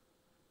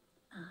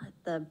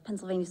 The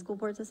Pennsylvania School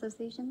Boards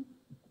Association.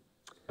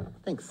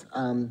 Thanks.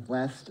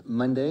 Last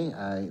Monday,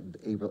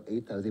 April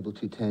 8th, I was able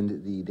to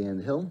attend the Day on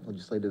the Hill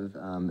Legislative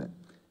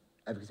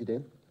Advocacy Day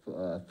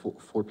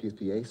for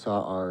PSBA.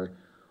 Saw our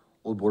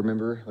old board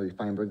member, Larry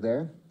Feinberg,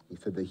 there. He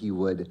said that he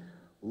would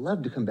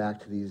love to come back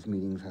to these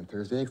meetings on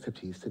Thursday, except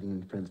he's sitting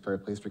in front of his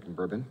fireplace drinking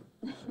bourbon.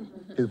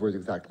 His words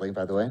exactly,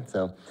 by the way.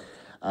 So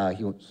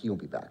he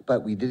won't be back.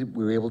 But we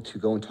were able to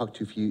go and talk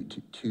to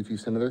a few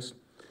senators.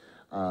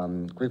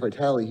 Greg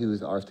Vitale,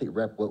 who's our state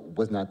rep,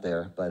 was not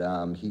there, but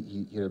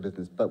he had a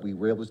business. But we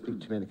were able to speak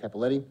to Amanda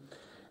Capoletti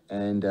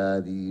and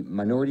the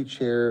minority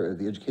chair of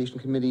the Education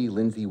Committee,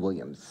 Lindsay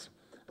Williams.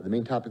 The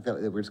main topic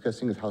that we're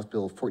discussing is House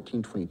Bill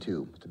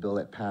 1422. It's a bill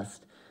that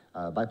passed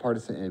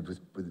bipartisan, and it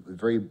was with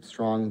very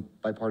strong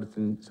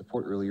bipartisan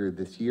support earlier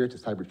this year. It's a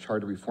cyber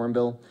charter reform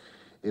bill.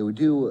 It would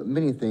do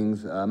many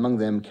things, among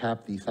them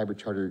cap the cyber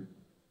charter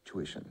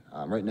tuition.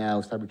 Right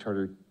now, cyber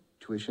charter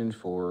tuition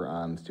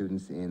for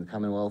students in the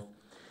Commonwealth,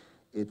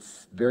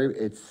 it's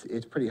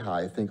pretty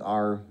high. I think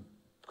our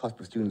cost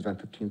per student is around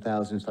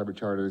 $15,000. Cyber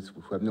charters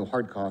who have no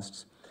hard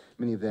costs,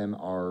 many of them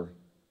are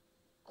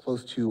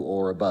close to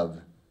or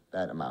above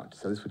that amount.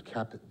 So this would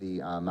cap the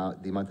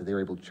amount that they're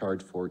able to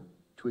charge for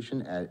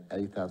tuition at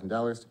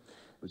 $8,000.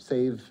 would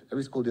save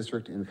every school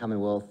district in the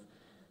Commonwealth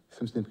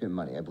some significant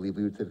money. I believe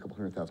we would save a couple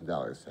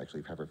 $100,000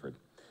 actually for Haverford.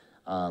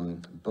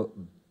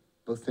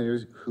 Both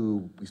senators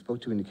who we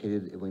spoke to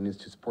indicated a willingness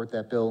to support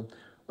that bill.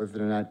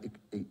 Whether or not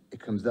it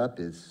comes up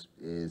is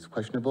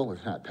questionable.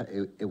 Whether or not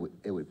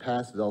it would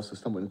pass is also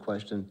somewhat in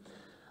question.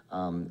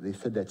 They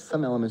said that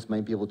some elements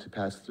might be able to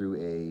pass through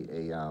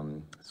a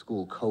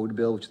school code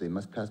bill, which they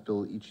must pass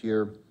bill each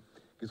year. I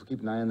guess we'll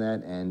keep an eye on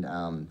that and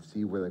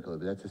see where that goes.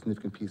 But that's a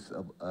significant piece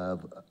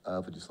of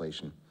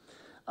legislation.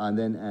 And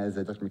then, as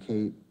Dr.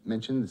 McKay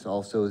mentioned, this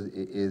also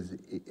is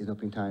an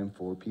opening time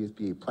for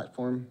PSBA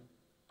platform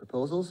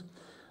proposals.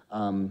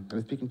 I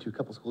was speaking to a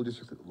couple school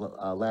districts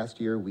last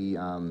year. We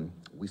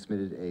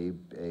submitted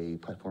a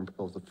platform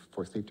proposal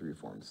for safety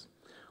reforms.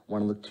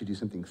 Want to look to do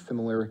something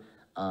similar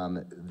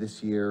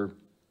this year.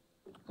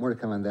 More to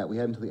come on that. We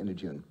have until the end of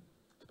June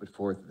to put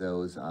forth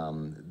those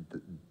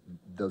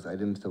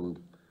items. So we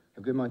have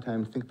a good amount of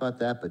time to think about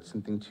that, but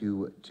something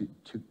to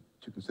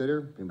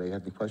consider. If anybody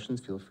have any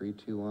questions, feel free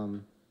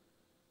to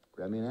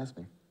grab me and ask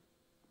me.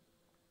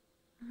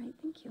 All right,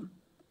 thank you.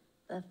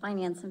 The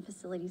Finance and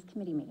Facilities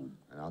Committee meeting.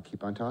 And I'll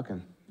keep on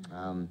talking.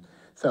 A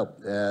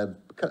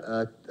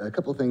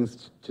couple of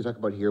things to talk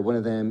about here. One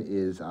of them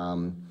is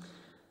our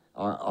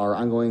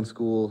ongoing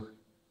school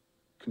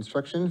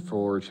construction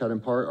for Chatham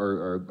Park,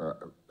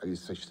 or I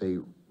guess I should say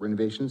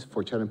renovations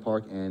for Chatham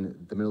Park and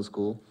the middle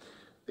school.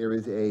 There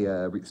is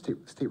a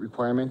state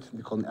requirement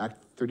called an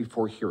Act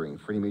 34 hearing.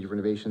 For any major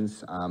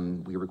renovations,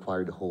 we are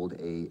required to hold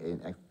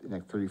an Act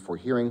 34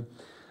 hearing.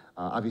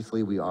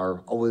 Obviously, we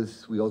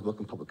always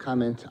welcome public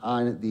comment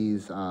on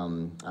these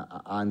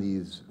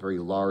very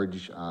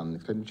large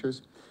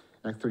expenditures.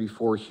 Act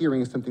 34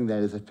 hearing is something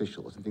that is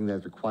official, something that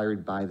is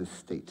required by the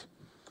state.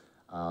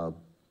 I'll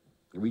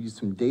read you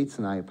some dates,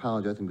 and I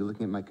apologize. I'm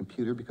looking at my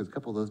computer because a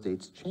couple of those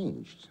dates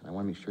changed. I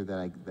want to make sure that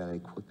I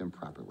quote them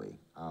properly.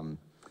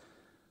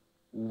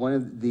 One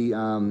of the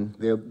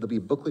there'll be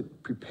a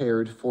booklet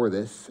prepared for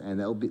this, and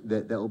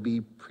that will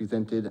be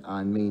presented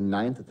on May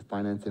 9th at the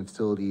Finance and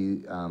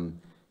Facility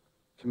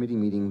Committee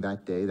meeting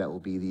that day. That will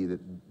be that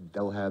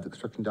will have the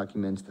construction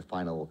documents, the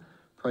final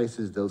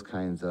prices, those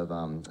kinds of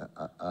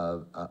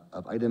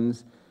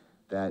items.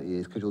 That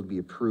is scheduled to be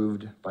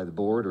approved by the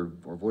board or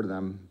voted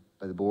on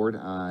by the board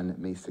on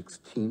May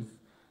 16th.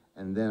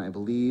 And then I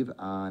believe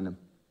on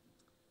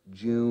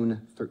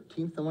June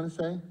 13th, I want to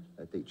say,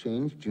 that date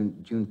changed,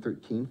 June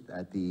 13th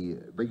at the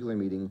regular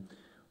meeting,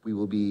 we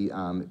will be,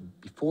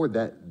 before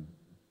that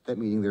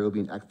meeting, there will be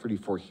an Act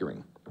 34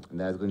 hearing. And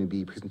that is going to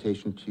be a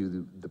presentation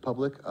to the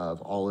public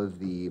of all of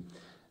the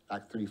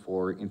Act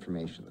 34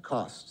 information, the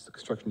costs, the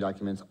construction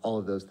documents, all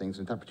of those things.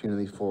 And an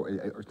opportunity for,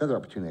 or another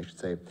opportunity, I should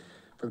say,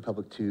 for the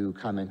public to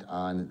comment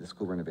on the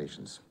school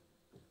renovations.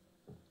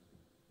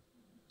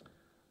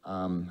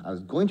 I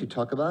was going to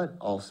talk about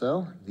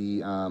also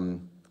the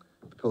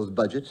proposed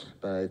budget,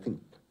 but I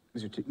think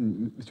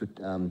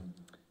Mr.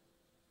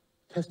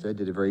 Testa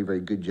did a very,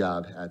 very good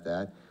job at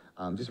that.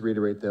 Just to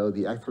reiterate though,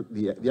 the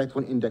Act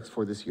 1 index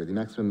for this year, the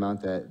maximum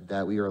amount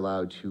that we are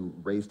allowed to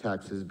raise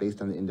taxes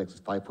based on the index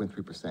is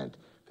 5.3%.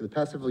 For the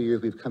past several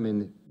years, we've come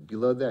in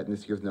below that, and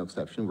this year's no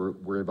exception.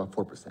 We're at about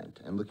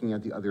 4%. And looking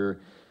at the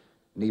other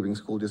neighboring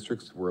school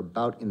districts, we're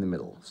about in the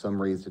middle. Some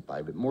raised it by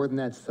a bit more than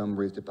that, some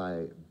raised it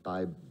by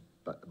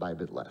a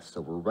bit less.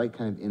 So we're right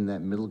kind of in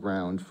that middle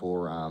ground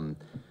for our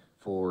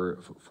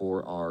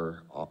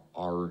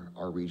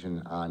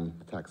region on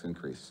the tax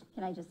increase.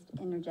 Can I just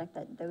interject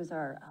that those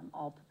are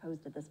all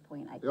proposed at this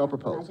point? They're all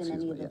proposed. I can't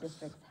imagine any of the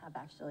districts have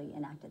actually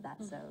enacted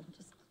that, so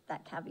just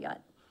that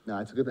caveat. No,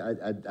 it's a good.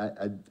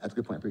 That's a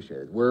good point. I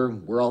appreciate it.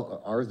 We're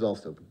all, ours is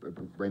also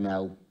right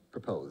now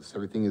proposed.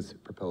 Everything is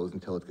proposed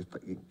until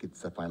it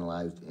gets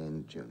finalized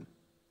in June.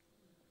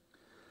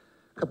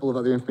 A couple of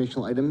other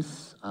informational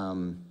items.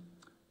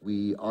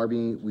 We are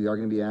going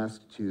to be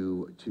asked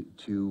to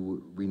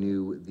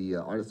renew the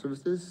audit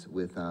services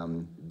with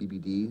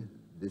BBD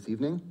this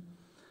evening.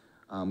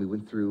 We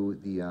went through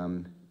the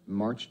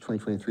March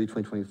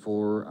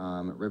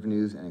 2023-2024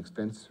 revenues and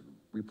expense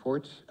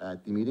report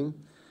at the meeting.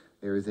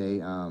 There is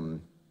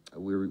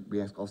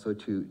we asked also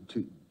to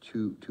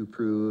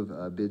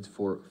approve bids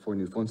for a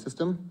new phone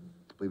system.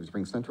 I believe it's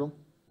Ring Central.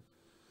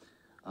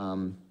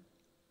 And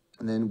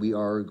then we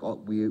are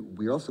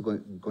also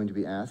going to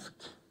be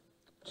asked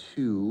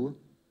to,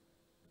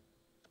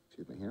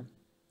 excuse me here,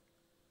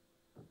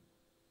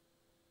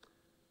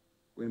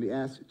 we're going to be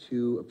asked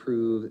to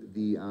approve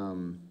the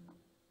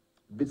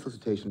bid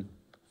solicitation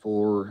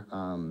for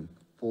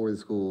the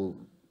school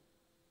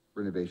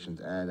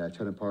renovations at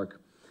Chatham Park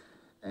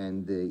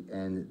and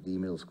the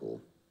middle school.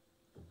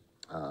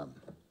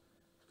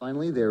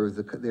 Finally, there was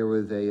a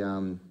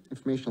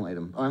informational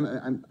item. Oh,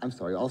 I'm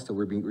sorry. Also,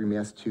 we're being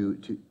asked to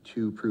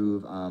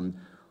approve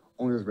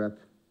owner's rep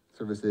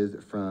services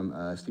from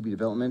CB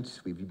Development.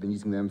 We've been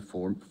using them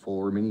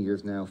for many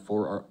years now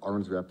for our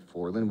owner's rep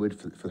for Linwood,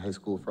 for the high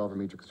school, for all of our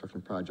major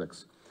construction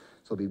projects.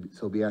 So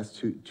we'll be asked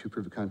to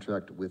approve a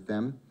contract with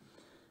them.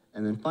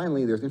 And then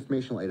finally, there's an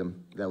informational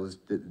item that was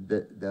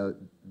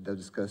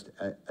discussed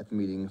at the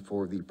meeting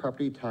for the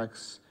property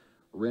tax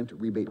rent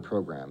rebate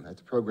program.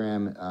 That's a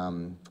program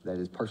that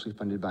is partially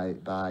funded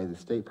by the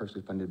state,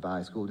 partially funded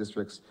by school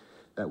districts,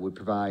 that would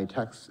provide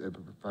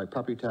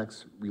property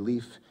tax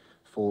relief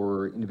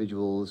for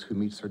individuals who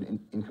meet certain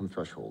income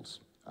thresholds.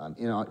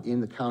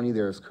 In the county,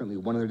 there is currently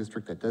one other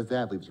district that does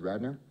that, I believe it's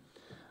Radnor.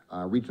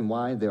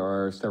 Region-wide, there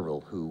are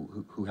several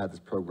who have this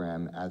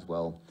program as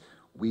well.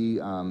 We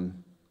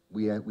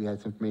had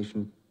some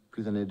information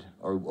presented,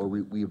 or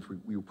we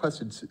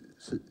requested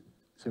some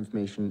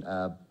information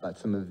about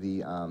some of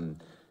the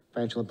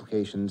financial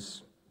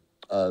implications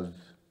of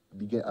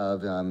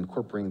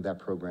incorporating that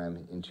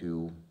program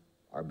into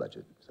our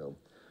budget. So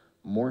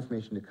more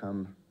information to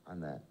come on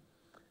that.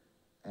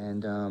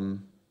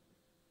 And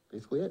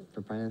basically it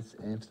for finance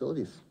and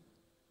facilities.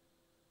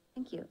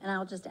 Thank you. And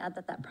I'll just add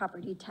that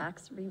property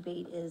tax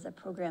rebate is a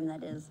program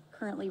that is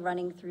currently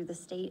running through the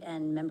state,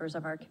 and members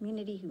of our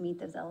community who meet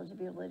those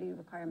eligibility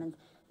requirements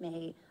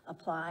may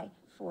apply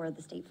for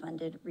the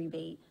state-funded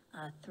rebate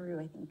through,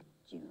 I think,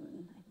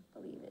 June, I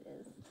believe it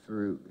is.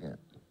 Through, yeah.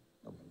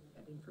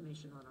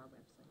 Information on our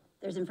website.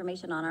 There's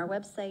information on our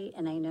website,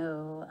 and I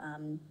know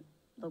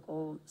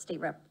local state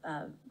rep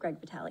Greg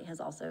Vitale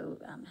has also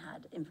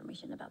had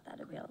information about that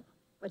available.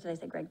 What did I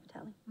say, Greg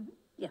Vitale? Mm-hmm.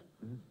 Yeah.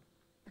 Mm-hmm.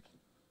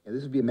 Yeah,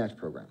 this would be a match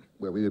program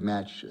where we would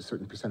match a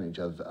certain percentage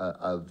of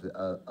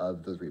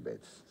those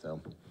rebates. So,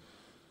 all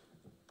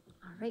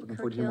right, looking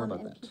forward to hearing more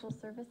about that. People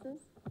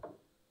services.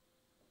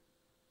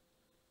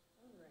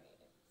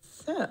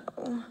 So,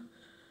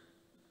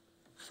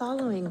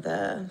 following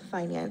the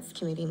Finance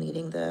Committee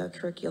meeting, the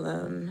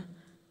Curriculum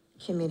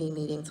Committee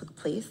meeting took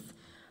place.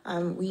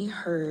 We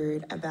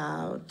heard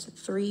about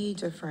three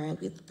different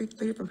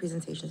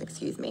presentations,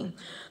 excuse me.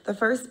 The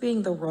first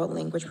being the world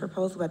language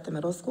proposal at the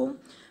middle school,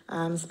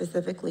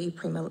 specifically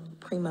Prima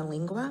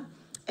Lingua.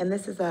 And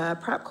this is a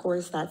prep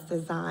course that's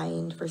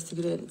designed for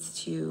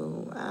students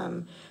to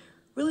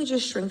really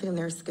just strengthen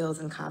their skills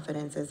and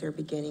confidence as they're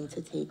beginning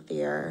to take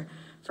their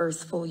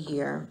first full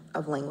year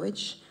of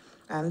language.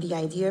 The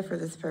idea for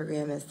this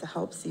program is to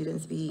help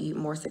students be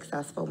more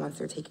successful once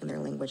they're taking their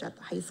language at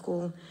the high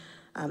school.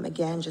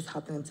 Again, just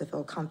helping them to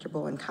feel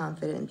comfortable and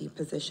confident and be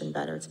positioned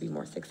better to be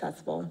more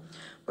successful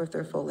with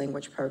their full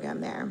language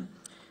program there.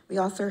 We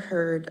also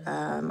heard,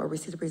 or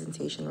received a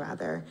presentation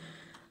rather,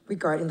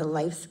 regarding the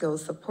Life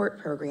Skills Support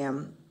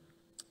Program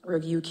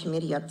Review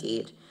Committee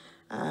update.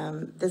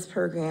 This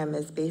program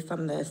is based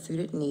on the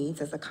student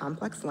needs as a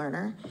complex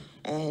learner,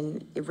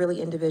 and it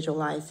really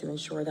individualized to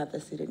ensure that the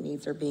student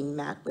needs are being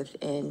met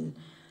within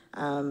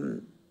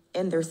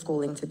in their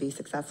schooling to be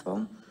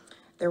successful.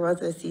 There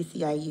was a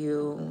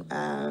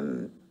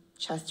CCIU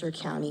Chester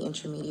County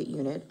Intermediate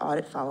Unit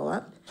audit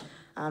follow-up.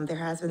 There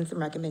has been some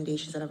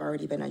recommendations that have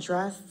already been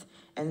addressed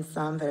and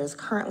some that is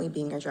currently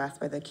being addressed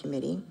by the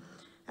committee.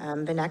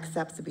 The next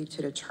steps would be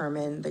to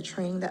determine the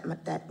training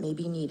that may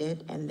be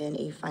needed, and then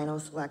a final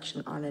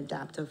selection on an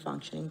adaptive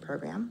functioning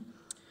program.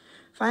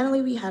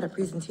 Finally, we had a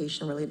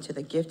presentation related to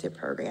the gifted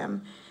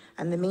program,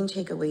 and the main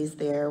takeaways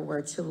there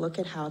were to look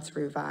at how to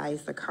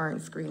revise the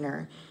current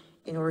screener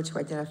in order to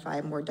identify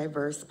a more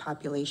diverse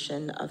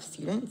population of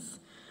students.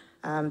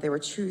 There were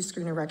two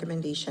screener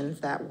recommendations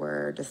that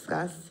were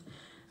discussed,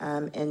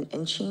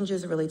 and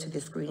changes related to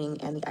the screening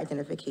and the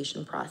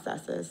identification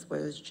processes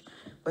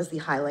was the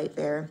highlight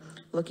there,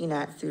 looking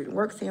at student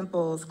work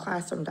samples,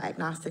 classroom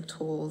diagnostic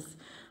tools,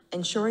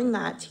 ensuring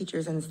that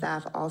teachers and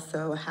staff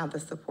also have the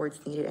supports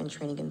needed and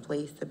training in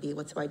place to be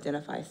able to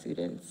identify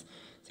students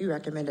to be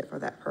recommended for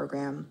that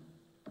program,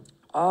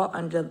 all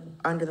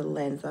under the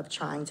lens of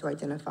trying to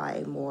identify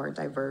a more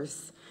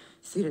diverse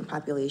student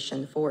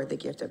population for the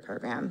gifted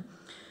program.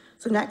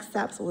 So next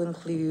steps will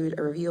include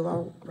a review of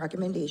our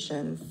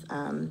recommendations.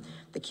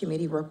 The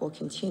committee work will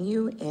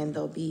continue, and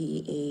there'll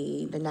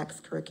be the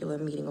next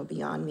curriculum meeting will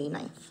be on May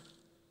 9th.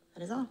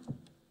 That is all.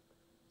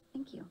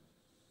 Thank you.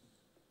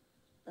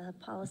 The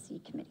Policy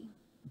Committee.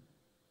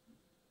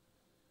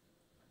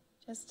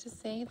 Just to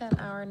say that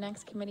our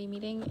next committee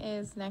meeting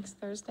is next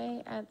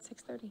Thursday at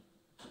 6:30.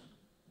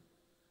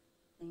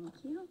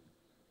 Thank you.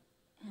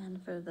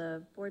 And for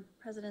the board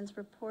president's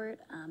report,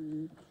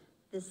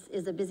 this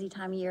is a busy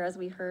time of year, as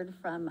we heard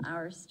from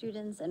our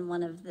students, and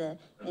one of the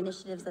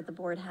initiatives that the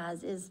board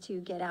has is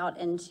to get out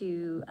and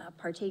to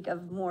partake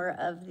of more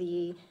of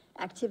the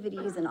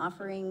activities and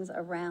offerings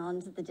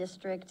around the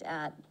district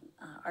at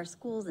our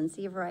schools and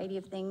see a variety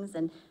of things.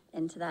 And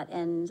to that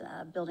end,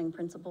 building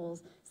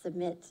principals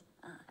submit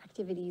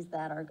activities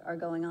that are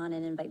going on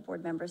and invite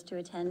board members to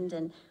attend.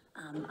 And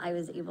I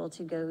was able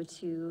to go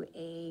to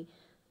a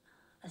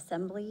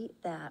assembly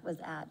that was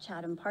at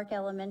Chatham Park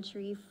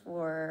Elementary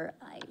for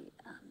a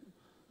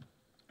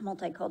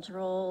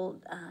multicultural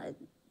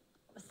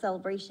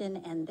celebration,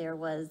 and there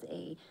was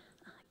a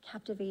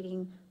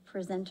captivating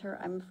presenter.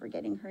 I'm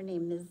forgetting her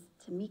name, Ms.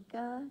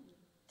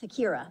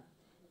 Takira.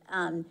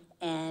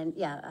 And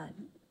yeah,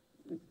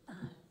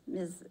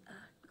 Ms.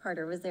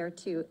 Carter was there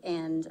too.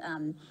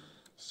 And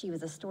She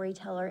was a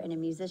storyteller and a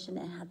musician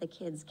and had the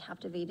kids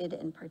captivated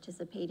and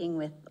participating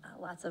with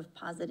lots of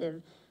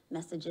positive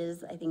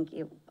messages. I think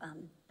the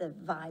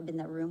vibe in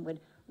the room would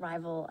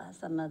rival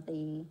some of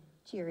the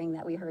cheering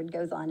that we heard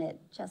goes on at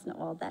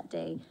Chestnutwold that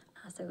day.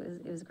 So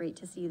it was great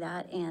to see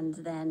that. And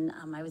then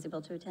I was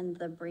able to attend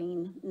the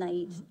Brain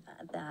Night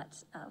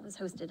that was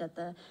hosted at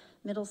the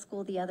middle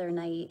school the other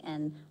night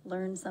and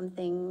learn some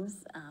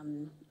things.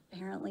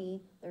 Apparently,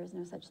 there is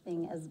no such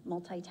thing as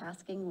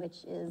multitasking,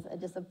 which is a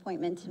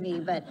disappointment to me,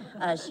 but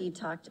she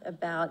talked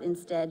about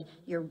instead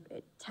your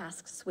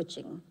task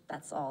switching.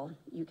 That's all.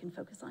 You can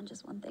focus on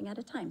just one thing at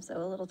a time.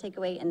 So a little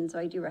takeaway, and so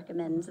I do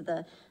recommend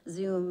the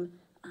Zoom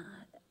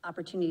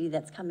opportunity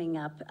that's coming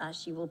up.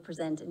 She will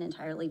present an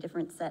entirely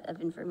different set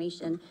of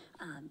information.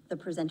 The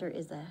presenter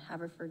is a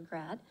Haverford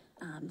grad,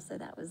 so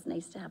that was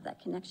nice to have that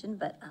connection,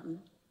 but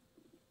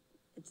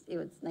it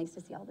was nice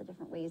to see all the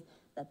different ways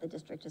that the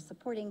district is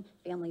supporting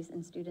families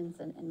and students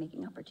and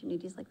making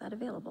opportunities like that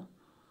available.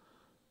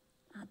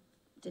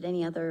 Did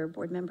any other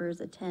board members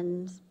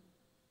attend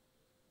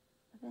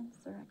events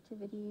or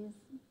activities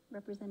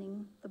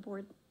representing the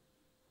board?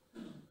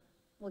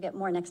 We'll get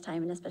more next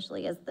time, and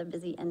especially as the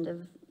busy end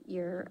of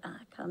year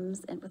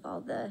comes and with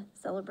all the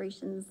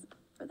celebrations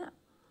for that.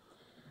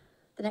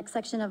 The next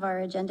section of our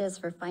agenda is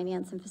for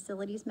finance and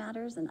facilities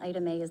matters, and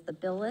item A is the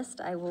bill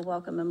list. I will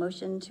welcome a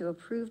motion to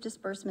approve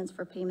disbursements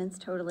for payments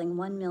totaling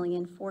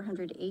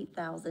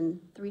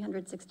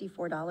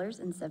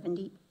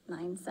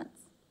 $1,408,364.79.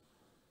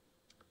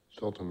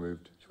 Shelton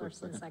moved.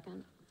 Larson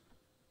second.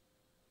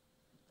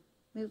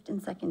 Moved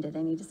and seconded.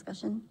 Any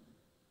discussion?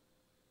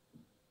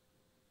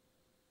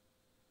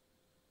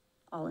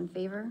 All in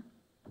favor?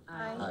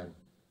 Aye. Aye.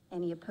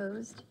 Any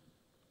opposed?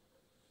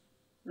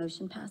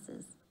 Motion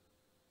passes.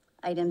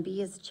 Item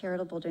B is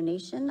charitable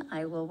donation.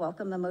 I will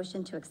welcome a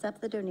motion to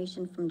accept the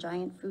donation from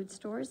Giant Food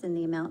Stores in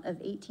the amount of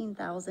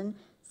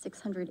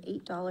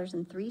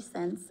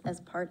 $18,608.03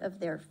 as part of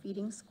their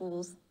Feeding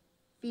School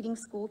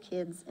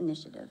Kids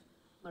initiative.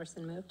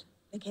 Larson moved.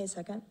 McKay,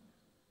 second.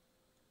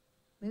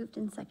 Moved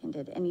and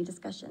seconded. Any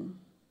discussion?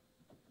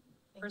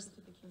 Thanks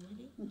to the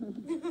community.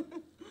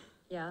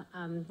 Yeah,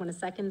 want to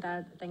second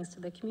that. Thanks to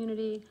the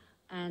community.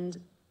 And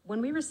when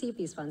we receive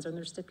these funds, are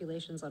there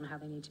stipulations on how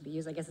they need to be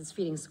used? I guess it's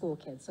feeding school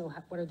kids. So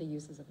what are the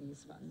uses of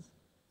these funds?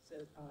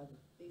 So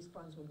these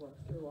funds will work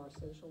through our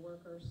social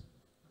workers,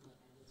 and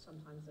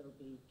sometimes it'll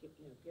be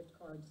gift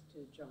cards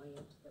to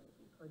Giant that will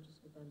be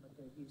purchased with them, but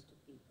they're used to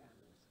feed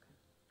families. Okay,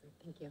 great,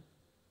 thank you.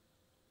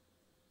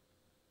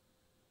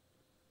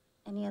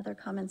 Any other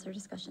comments or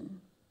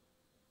discussion?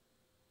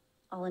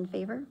 All in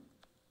favor?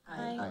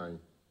 Aye. Aye.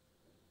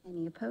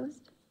 Any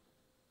opposed?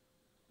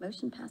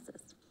 Motion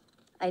passes.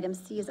 Item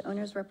C is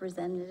Owner's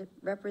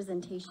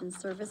Representation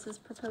Services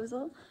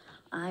Proposal.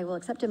 I will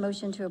accept a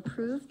motion to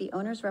approve the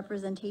Owner's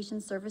Representation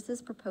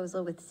Services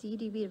Proposal with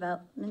CDB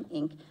Development,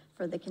 Inc.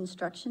 for the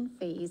construction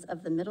phase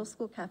of the Middle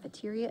School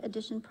Cafeteria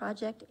Addition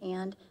Project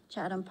and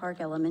Chatham Park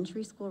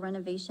Elementary School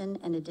Renovation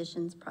and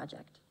Additions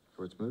Project.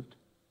 Schwartz moved.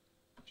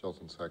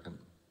 Shelton second.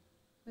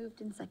 Moved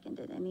and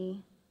seconded.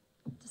 Any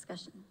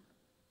discussion?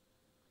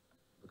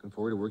 Looking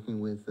forward to working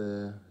with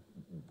the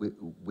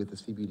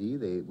CBD.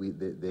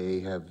 They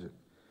have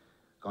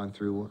gone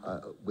through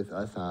with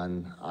us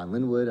on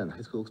Linwood, on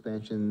high school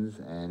expansions,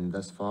 and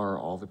thus far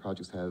all the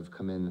projects have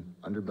come in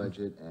under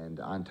budget and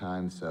on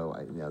time. So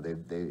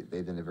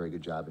they've done a very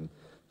good job, and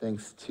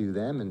thanks to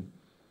them. And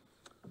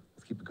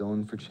let's keep it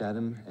going for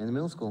Chatham and the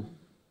middle school.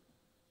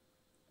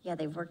 Yeah,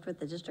 they've worked with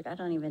the district. I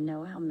don't even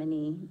know how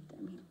many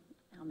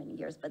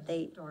years, but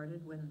they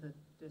started when the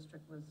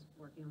district was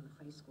working on the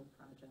high school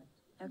project.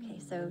 Okay,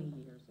 so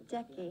Years ago,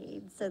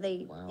 decades. So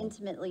they Wow.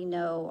 intimately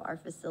know our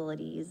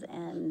facilities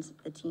and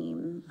the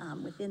team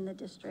within the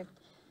district.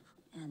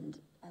 And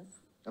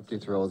as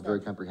Updates are always very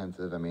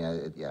comprehensive. I mean,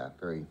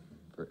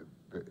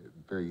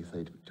 very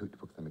excited to work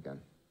with them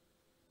again.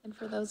 And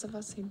for those of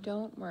us who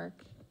don't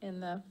work in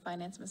the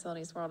finance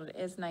facilities world, it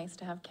is nice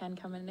to have Ken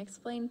come in and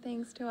explain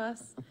things to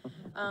us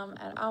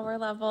at our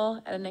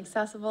level, at an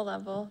accessible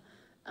level.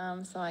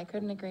 So I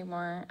couldn't agree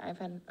more. I've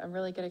had a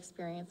really good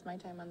experience my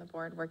time on the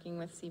board working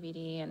with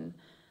CBD, and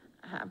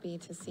happy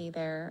to see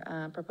their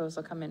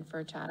proposal come in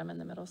for Chatham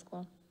and the middle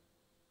school.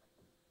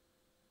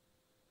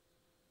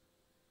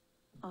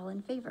 all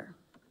in favor?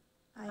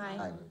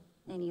 Aye.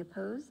 Any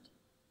opposed?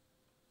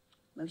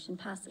 Motion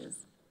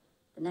passes.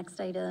 The next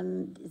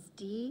item is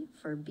D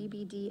for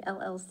BBD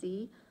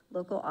LLC,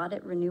 local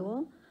audit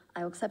renewal.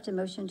 I will accept a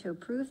motion to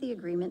approve the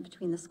agreement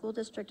between the School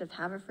District of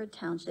Haverford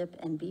Township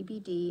and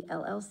BBD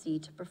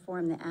LLC to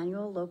perform the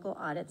annual local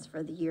audits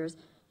for the years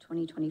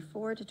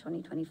 2024 to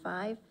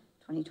 2025,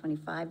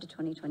 2025 to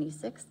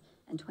 2026,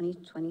 and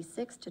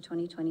 2026 to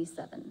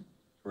 2027.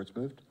 Schwartz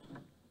moved.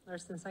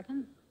 Larson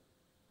second.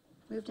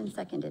 Moved and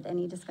seconded.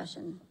 Any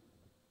discussion?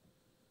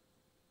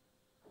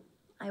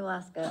 I will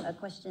ask a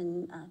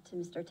question to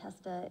Mr.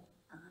 Testa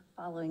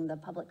following the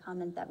public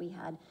comment that we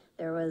had.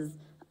 There was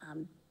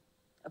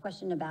a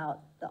question about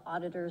the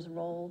auditor's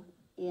role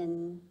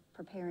in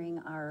preparing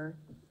our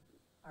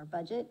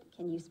budget.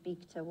 Can you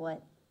speak to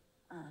what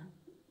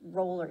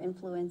role or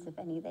influence, if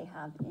any, they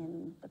have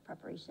in the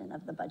preparation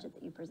of the budget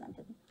that you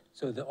presented?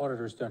 So the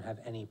auditors don't have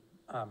any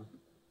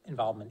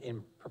involvement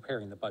in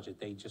preparing the budget.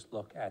 They just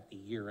look at the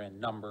year-end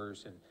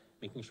numbers and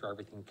making sure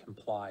everything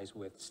complies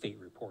with state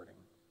reporting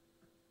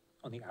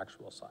on the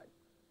actual side.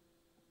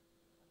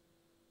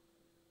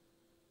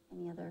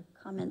 Any other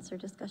comments or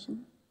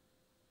discussion?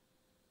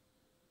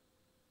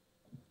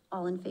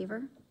 All in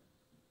favor?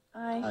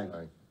 Aye.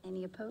 Aye.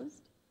 Any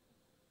opposed?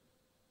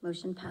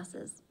 Motion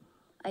passes.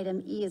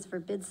 Item E is for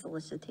bid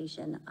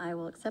solicitation. I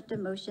will accept a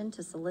motion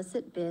to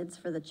solicit bids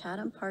for the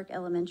Chatham Park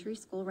Elementary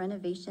School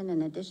renovation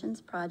and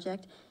additions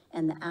project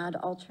and the add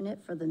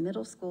alternate for the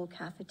middle school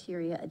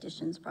cafeteria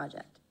additions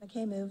project.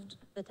 McKay moved.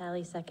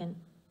 Vitale, second.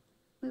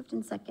 Moved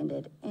and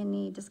seconded.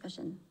 Any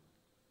discussion?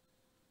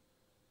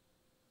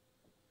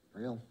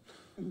 Real.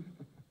 Can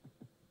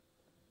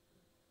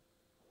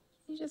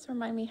you just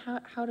remind me,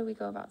 how do we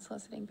go about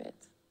soliciting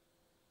bids?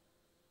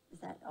 Is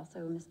that also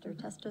Mr.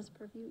 Testo's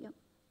purview? Yep.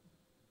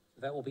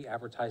 That will be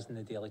advertised in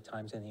the Daily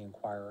Times and the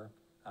Inquirer.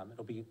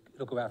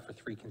 It'll go out for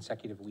 3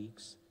 consecutive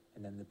weeks,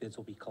 and then the bids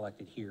will be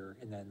collected here,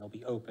 and then they'll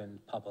be opened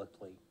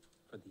publicly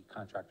for the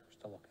contractors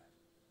to look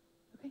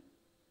at. Okay,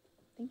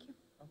 thank you.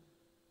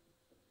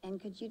 And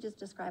could you just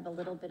describe a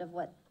little bit of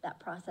what that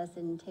process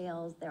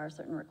entails? There are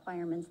certain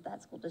requirements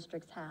that school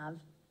districts have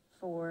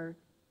for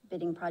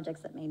bidding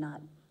projects that may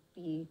not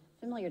be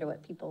familiar to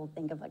what people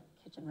think of, like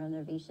kitchen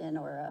renovation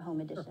or a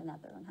home addition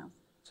at their own house.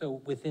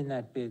 So within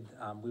that bid,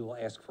 we will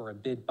ask for a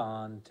bid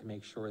bond to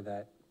make sure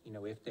that, you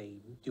know, if they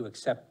do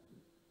accept,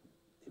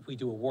 if we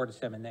do award it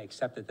to them and they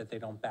accept it, that they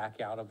don't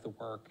back out of the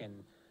work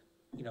and,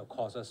 you know,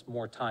 cause us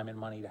more time and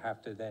money to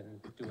have to then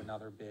do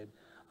another bid.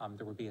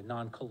 There would be a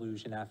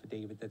non-collusion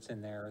affidavit that's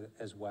in there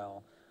as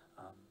well.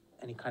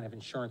 Any kind of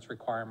insurance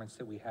requirements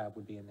that we have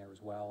would be in there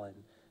as well. And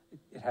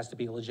it has to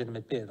be a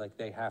legitimate bid, like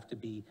they have to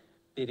be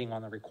bidding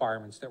on the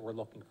requirements that we're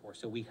looking for.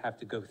 So we have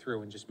to go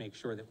through and just make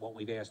sure that what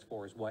we've asked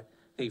for is what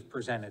they've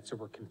presented, so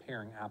we're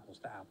comparing apples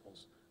to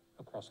apples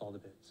across all the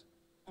bids.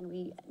 And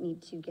we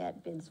need to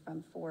get bids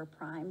from 4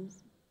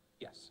 primes.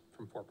 Yes,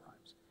 from 4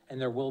 primes. And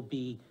there will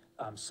be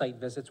site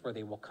visits where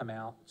they will come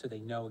out so they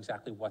know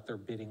exactly what they're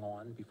bidding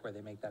on before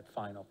they make that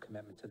final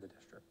commitment to the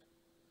district.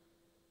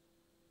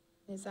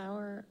 Is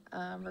our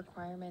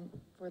requirement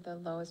for the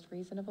lowest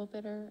reasonable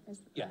bidder?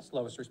 Yes,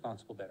 lowest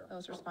responsible bidder.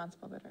 Lowest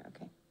responsible bidder,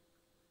 okay.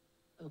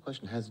 I have a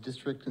question. Has the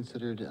district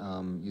considered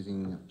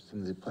using some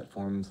of the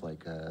platforms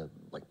like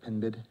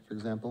PenBid, for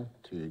example,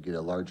 to get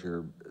a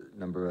larger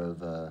number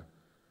of? I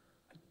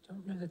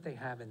don't know that they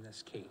have in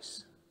this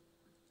case.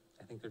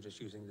 I think they're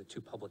just using the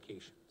 2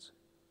 publications.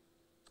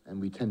 And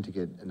we tend to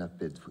get enough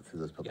bids through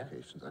those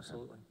publications. Yeah,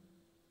 absolutely.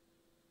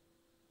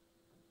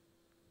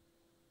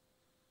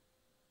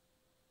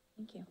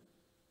 Thank you.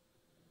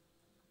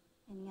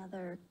 Any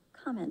other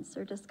comments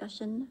or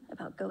discussion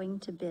about going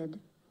to bid?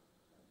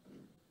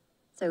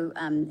 So,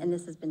 and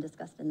this has been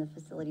discussed in the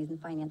Facilities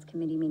and Finance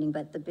Committee meeting,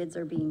 but the bids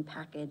are being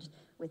packaged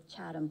with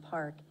Chatham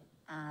Park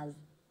as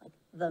like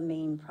the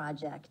main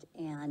project.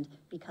 And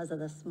because of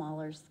the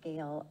smaller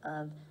scale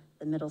of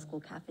the middle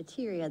school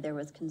cafeteria, there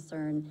was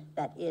concern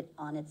that it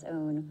on its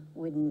own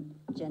wouldn't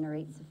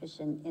generate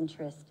sufficient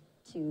interest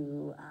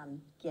to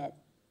get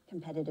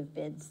competitive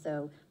bids.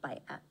 So by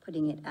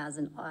putting it as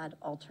an odd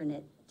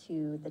alternate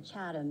to the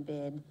Chatham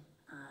bid,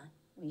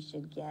 we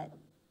should get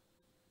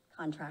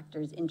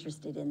contractors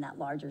interested in that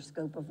larger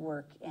scope of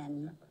work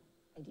and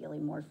ideally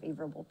more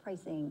favorable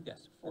pricing.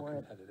 Yes, more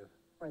competitive.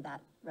 For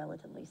that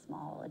relatively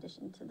small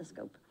addition to the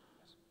scope.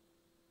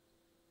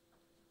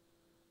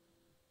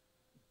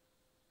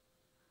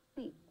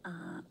 Great.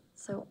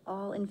 So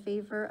all in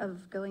favor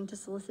of going to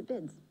solicit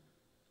bids?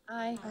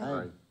 Aye.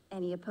 Aye.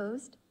 Any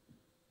opposed?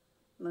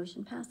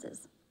 Motion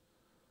passes.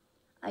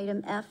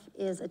 Item F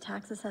is a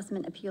tax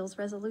assessment appeals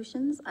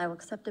resolutions. I will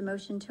accept a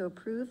motion to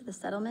approve the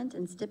settlement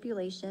and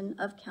stipulation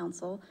of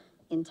counsel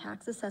in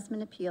tax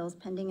assessment appeals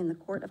pending in the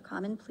Court of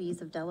Common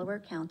Pleas of Delaware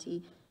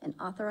County and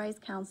authorize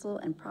counsel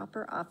and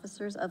proper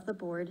officers of the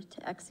board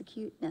to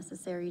execute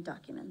necessary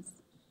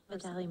documents.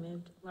 Vitale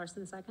moved.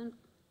 Larson, second.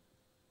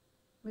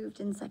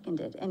 Moved and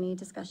seconded. Any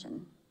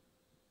discussion?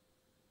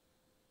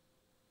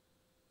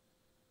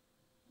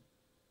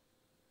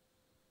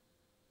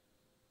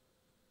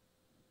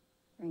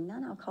 Hearing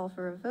none, I'll call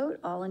for a vote.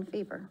 All in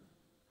favor?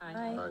 Aye.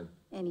 Aye.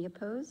 Any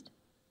opposed?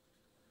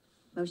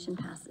 Motion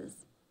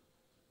passes.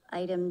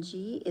 Item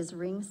G is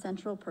Ring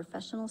Central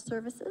Professional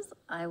Services.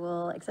 I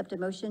will accept a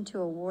motion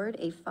to award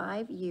a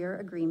 5-year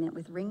agreement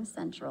with Ring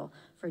Central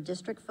for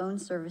district phone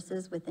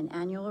services with an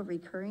annual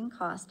recurring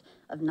cost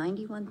of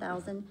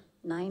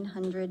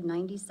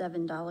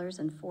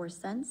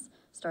 $91,997.04,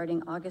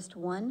 starting August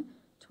 1,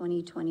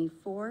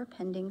 2024,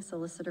 pending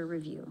solicitor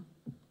review.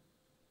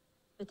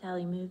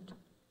 Vitale moved.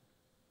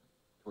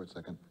 For a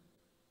second.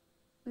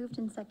 Moved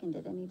and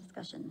seconded. Any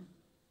discussion?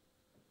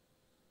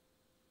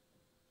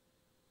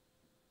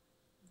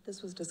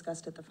 This was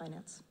discussed at the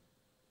Finance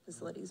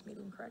Facilities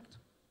meeting, correct?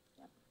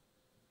 Yep.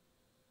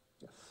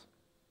 Yes.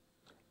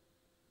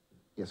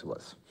 Yes, it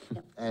was.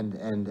 Yep.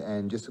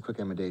 And just a quick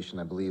recommendation,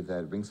 I believe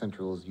that Ring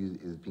Central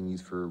is being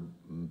used for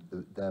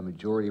the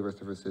majority of our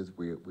services.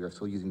 We are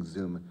still using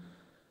Zoom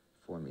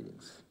for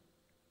meetings.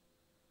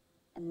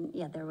 And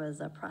yeah, there was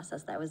a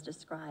process that was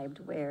described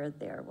where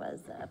there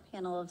was a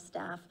panel of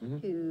staff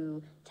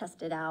who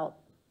tested out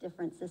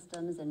different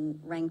systems and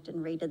ranked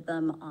and rated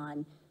them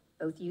on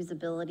both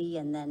usability,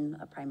 and then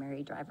a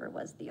primary driver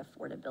was the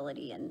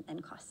affordability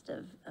and cost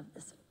of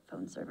this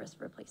phone service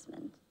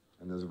replacement.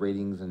 And those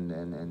ratings and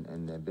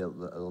a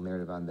little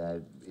narrative on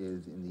that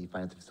is in the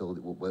finance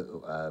facility,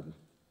 the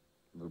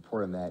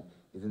report on that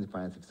is in the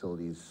finance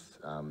facilities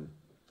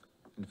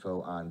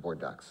info on board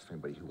docs for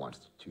anybody who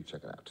wants to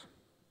check it out.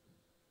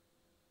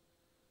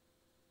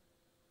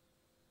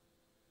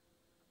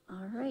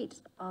 All right,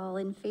 all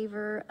in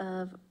favor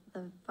of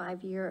the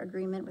 5-year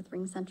agreement with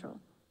Ring Central?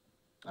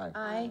 Aye.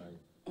 Aye.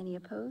 Any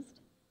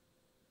opposed?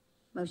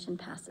 Motion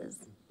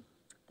passes.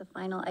 The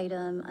final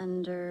item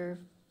under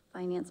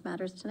finance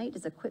matters tonight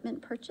is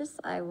equipment purchase.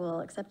 I will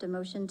accept a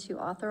motion to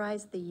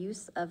authorize the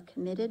use of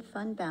committed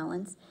fund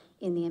balance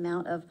in the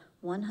amount of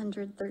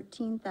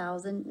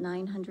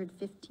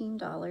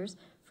 $113,915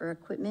 for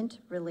equipment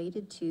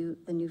related to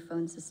the new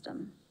phone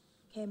system.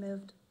 Okay,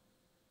 moved.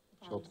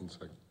 Shelton,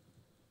 second.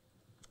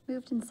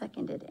 Moved and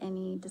seconded.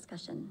 Any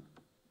discussion?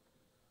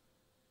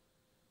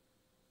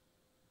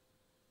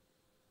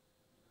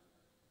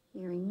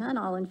 Hearing none,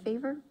 all in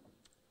favor?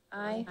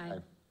 Aye. Aye.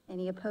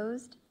 Any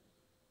opposed?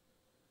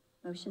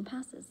 Motion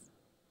passes.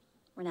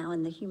 We're now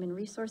in the Human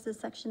Resources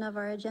section of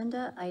our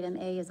agenda. Item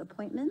A is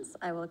appointments.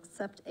 I will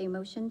accept a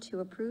motion to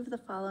approve the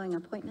following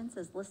appointments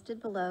as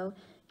listed below,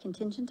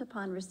 contingent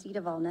upon receipt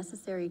of all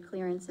necessary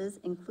clearances,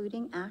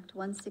 including Act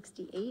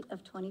 168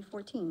 of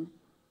 2014.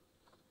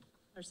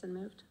 Larson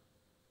moved.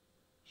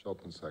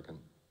 Shelton, second.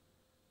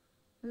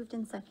 Moved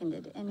and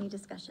seconded. Any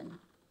discussion?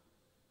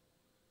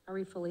 Are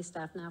we fully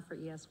staffed now for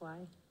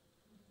ESY?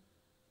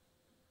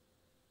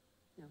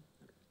 No.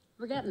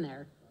 We're getting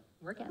there.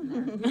 We're getting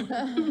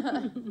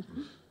there.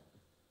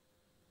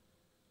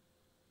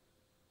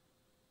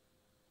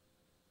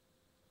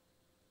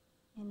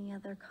 Any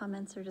other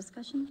comments or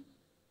discussion?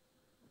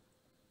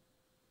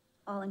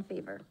 All in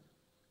favor?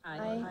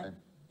 Aye.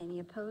 Any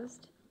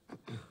opposed?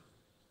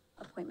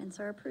 Appointments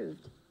are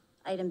approved.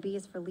 Item B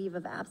is for leave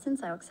of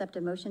absence. I will accept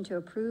a motion to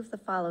approve the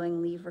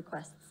following leave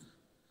requests.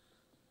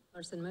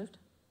 Larson moved.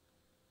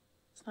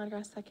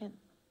 Snodgrass, second.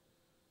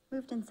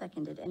 Moved and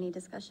seconded. Any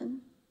discussion?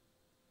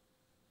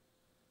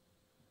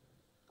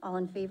 All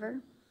in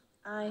favor?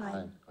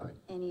 Aye. Aye.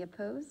 Any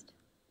opposed?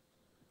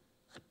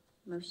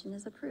 Motion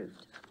is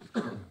approved.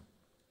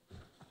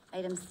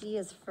 Item C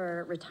is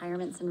for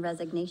retirements and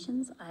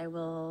resignations. I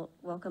will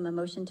welcome a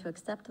motion to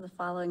accept the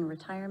following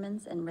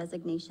retirements and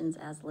resignations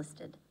as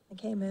listed.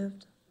 Okay,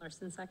 moved.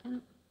 Larson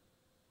second.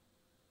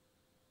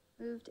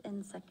 Moved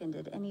and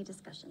seconded. Any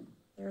discussion?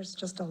 There's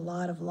just a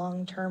lot of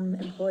long-term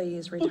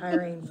employees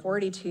retiring,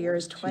 42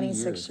 years,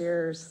 26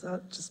 years. So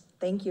just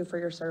thank you for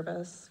your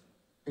service.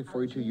 I think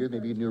 42 years,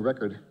 maybe a new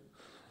record.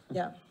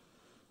 Yeah.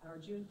 Our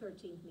June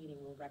 13th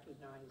meeting will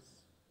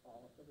recognize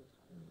all of the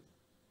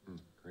retirees.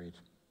 Great.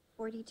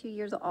 42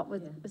 years, all,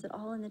 was it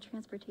all in the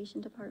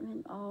transportation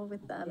department? All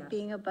with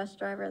being a bus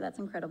driver? That's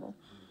incredible.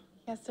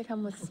 He has to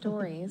come with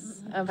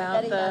stories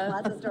about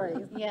Lots of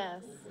stories.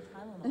 Yes.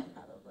 Probably.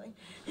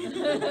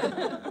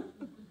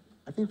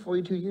 I think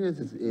 42 years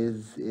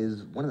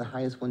is one of the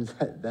highest ones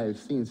that I've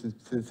seen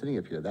since sitting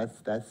up here.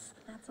 That's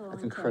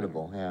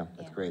incredible. Yeah,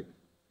 that's great.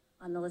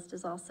 On the list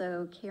is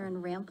also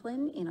Karen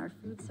Ramplin in our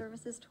food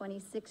services,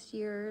 26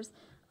 years.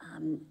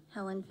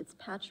 Helen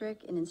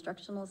Fitzpatrick, an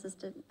instructional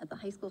assistant at the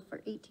high school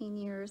for 18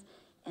 years.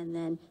 And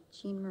then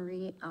Jean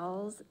Marie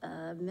Owls,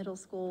 a middle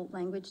school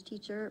language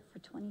teacher for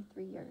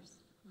 23 years.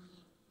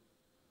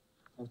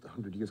 Almost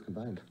 100 years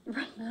combined.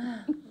 Right.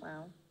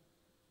 Wow.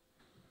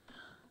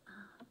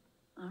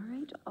 All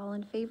right, all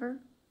in favor?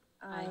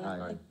 Aye.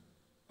 Aye.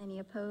 Any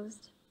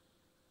opposed?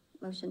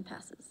 Motion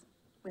passes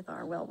with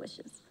our well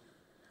wishes.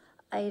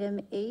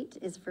 Item 8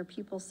 is for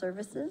pupil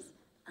services.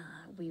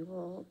 We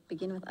will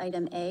begin with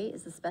item A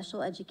is the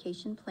special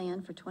education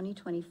plan for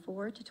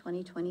 2024 to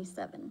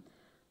 2027.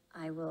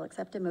 I will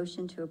accept a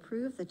motion to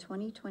approve the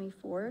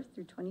 2024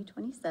 through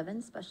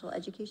 2027 special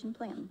education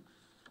plan.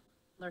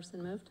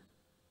 Larson moved.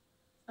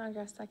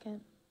 Snodgrass,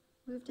 second.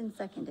 Moved and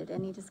seconded.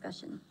 Any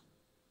discussion?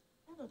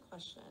 I have a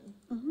question.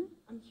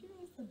 I'm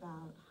curious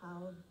about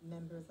how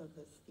members of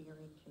the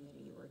steering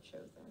committee were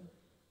chosen.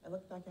 I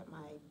looked back at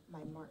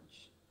my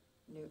March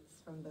notes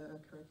from the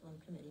curriculum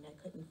committee and I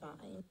couldn't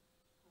find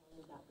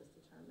how that was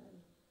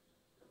determined.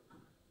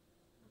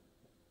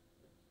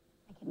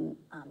 I can,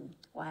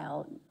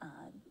 while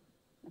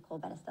Nicole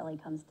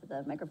Battistelli comes to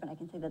the microphone, I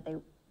can say that they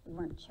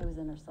weren't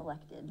chosen or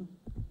selected.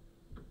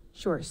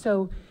 Sure.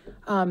 So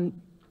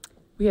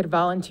we had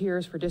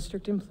volunteers for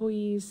district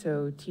employees,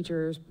 so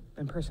teachers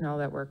and personnel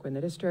that work within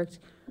the district.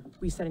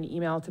 We sent an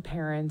email to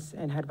parents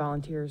and had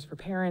volunteers for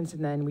parents,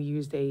 and then we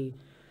used a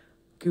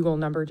Google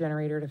number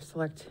generator to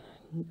select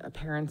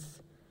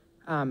parents,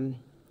 5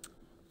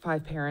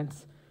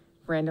 parents,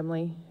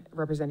 randomly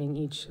representing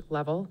each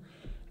level.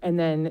 And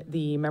then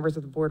the members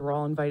of the board were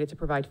all invited to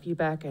provide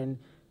feedback, and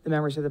the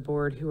members of the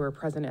board who were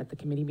present at the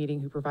committee meeting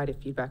who provided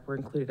feedback were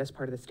included as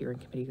part of the steering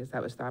committee, because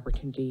that was the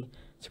opportunity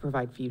to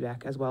provide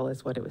feedback as well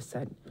as what it was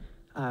said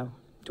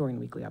during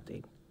the weekly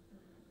update.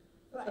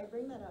 Well, I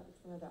bring that up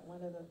because I know that one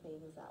of the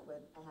things that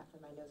I had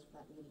from my notes from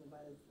that meeting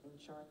was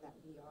ensuring that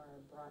we are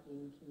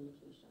broadening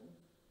communication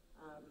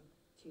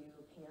to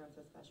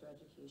parents of special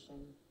education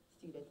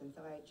students. And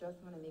so I just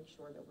want to make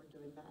sure that we're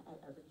doing that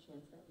at every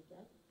chance that we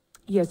get.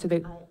 Yeah, so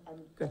they, I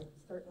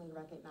certainly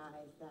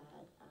recognize that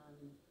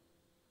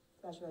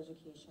special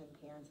education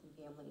parents and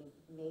families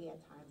may at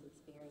times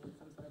experience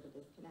some sort of a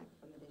disconnect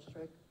from the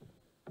district,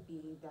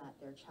 be that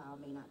their child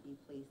may not be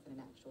placed in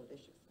an actual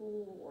district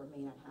school or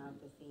may not have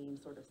the same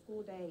sort of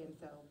school day. And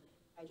so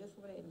I just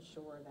want to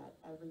ensure that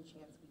every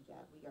chance we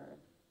get, we are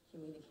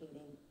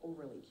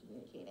overly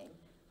communicating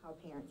how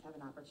parents have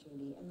an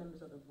opportunity and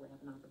members of the board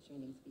have an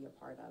opportunity to be a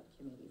part of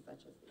committees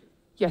such as these.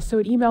 yes, so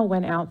an email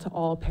went out to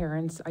all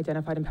parents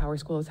identified in Power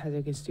Schools as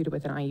having a student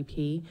with an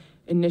IEP.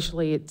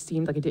 Initially, it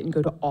seemed like it didn't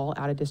go to all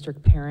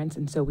out-of-district parents,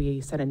 and so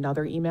we sent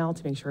another email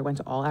to make sure it went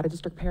to all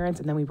out-of-district parents,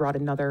 and then we brought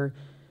another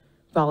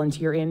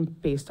volunteer in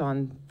based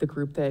on the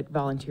group that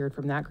volunteered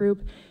from that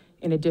group.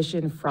 In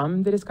addition,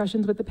 from the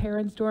discussions with the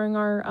parents during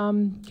our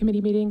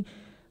committee meeting,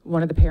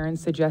 one of the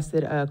parents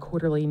suggested a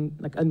quarterly,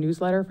 like a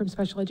newsletter from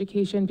special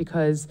education,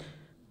 because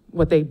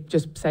what they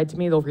just said to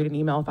me, they'll read an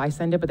email if I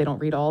send it, but they don't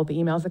read all the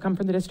emails that come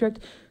from the district.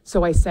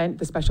 So I sent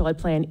the special ed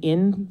plan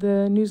in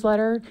the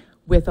newsletter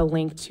with a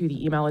link to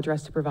the email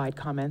address to provide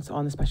comments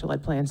on the special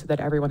ed plan so that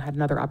everyone had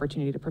another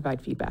opportunity to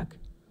provide feedback.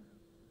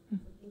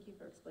 Thank you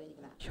for explaining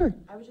that. Sure.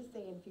 I was just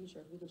saying in future,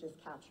 if we could just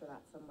capture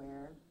that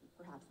somewhere,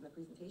 perhaps in the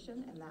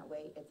presentation, and that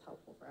way it's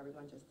helpful for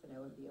everyone just to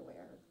know and be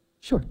aware.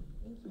 Sure.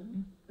 Thank you.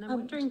 And I'm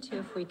wondering too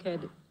if we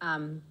could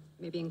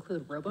maybe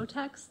include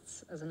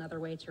robotexts as another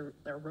way to,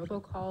 or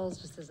robocalls,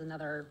 just as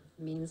another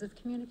means of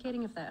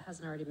communicating, if that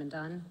hasn't already been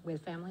done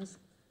with families,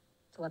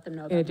 to let them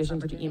know about In addition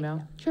to the opportunity.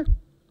 email? Sure.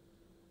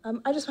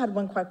 I just had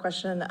one quick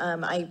question.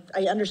 I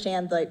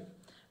understand like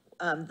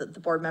the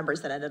board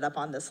members that ended up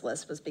on this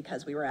list was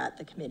because we were at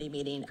the committee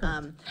meeting.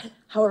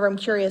 However, I'm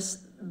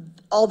curious,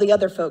 all the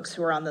other folks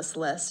who are on this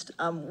list,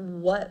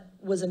 what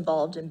was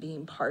involved in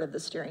being part of the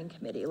steering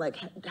committee? Like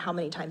how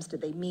many times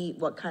did they meet?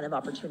 What kind of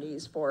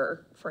opportunities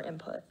for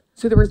input?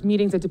 So there was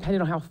meetings that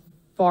depended on how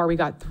far we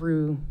got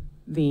through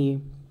the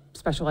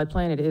special ed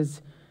plan. It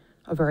is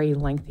a very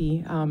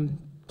lengthy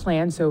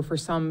plan. So for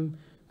some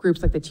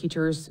groups like the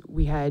teachers,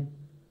 we had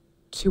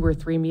 2 or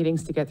 3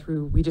 meetings to get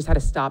through. We just had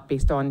to stop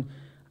based on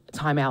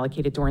time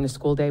allocated during the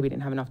school day. We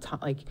didn't have enough time.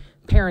 Like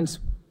parents,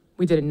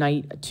 we did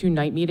 2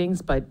 night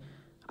meetings, but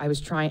I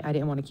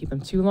didn't want to keep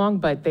them too long,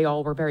 but they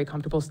all were very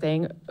comfortable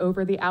staying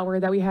over the hour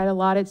that we had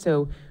allotted.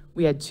 So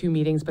we had 2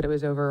 meetings, but it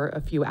was over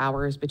a few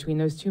hours between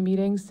those 2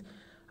 meetings.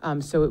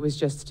 So it was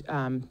just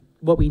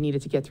what we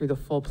needed to get through the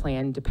full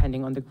plan,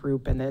 depending on the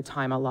group, and the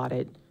time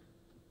allotted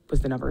was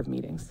the number of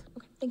meetings.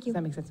 Okay, thank you. Does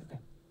that make sense? Okay.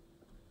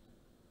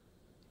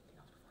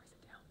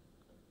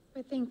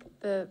 I think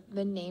the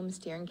name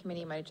steering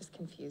committee might have just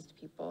confused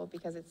people,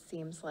 because it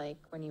seems like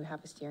when you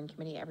have a steering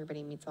committee,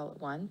 everybody meets all at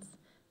once.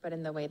 But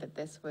in the way that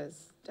this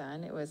was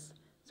done, it was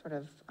sort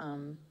of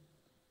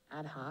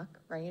ad hoc,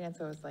 right? And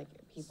so it was like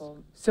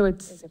people at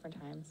different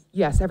times.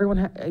 Yes, everyone,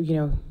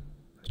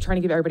 trying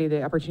to give everybody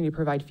the opportunity to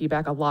provide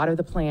feedback. A lot of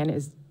the plan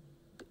is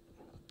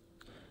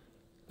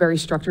very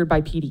structured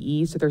by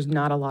PDE, so there's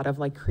not a lot of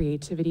like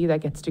creativity that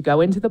gets to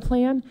go into the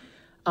plan.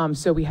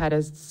 So we had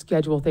to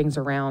schedule things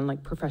around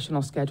like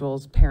professional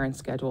schedules, parent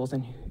schedules,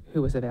 and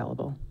who was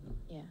available.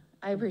 Yeah,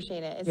 I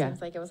appreciate it. It Yeah.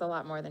 seems like it was a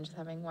lot more than just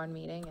having one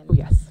meeting. And Oh,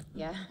 yes.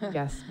 Yeah.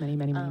 Yes, many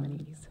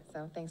meetings.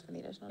 So thanks for the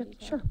additional Yep,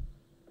 detail. sure.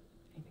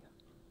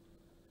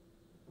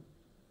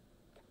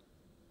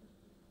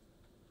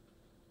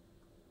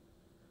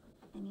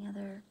 Any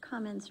other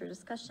comments or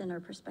discussion or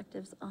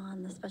perspectives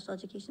on the special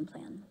education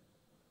plan?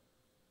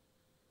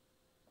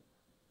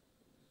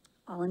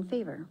 All in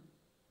favor?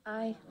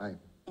 Aye. Aye.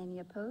 Any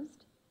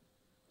opposed?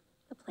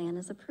 The plan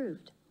is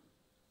approved.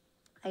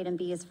 Item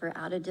B is for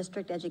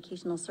out-of-district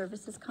educational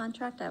services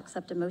contract. I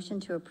accept a motion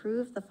to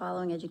approve the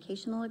following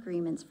educational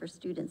agreements for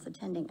students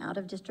attending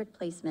out-of-district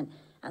placement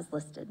as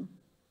listed.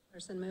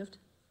 Person moved.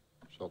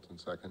 Shelton,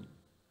 second.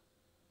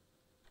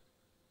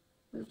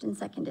 Moved and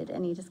seconded.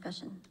 Any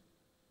discussion?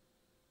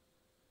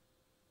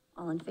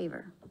 All in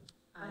favor?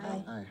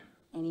 Aye. Aye.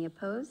 Any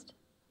opposed?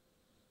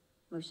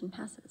 Motion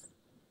passes.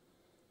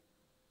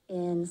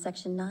 In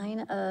section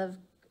 9 of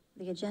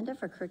the agenda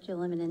for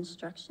curriculum and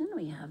instruction,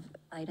 we have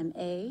item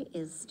A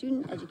is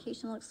student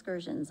educational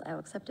excursions. I will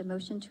accept a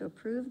motion to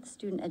approve the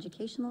student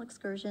educational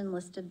excursion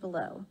listed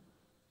below.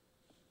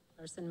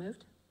 Person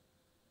moved.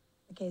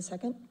 Okay,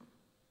 second.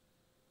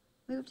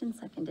 Moved and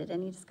seconded.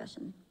 Any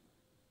discussion?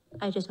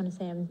 I just want to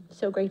say I'm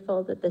so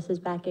grateful that this is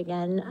back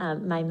again.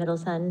 My middle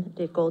son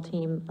did goal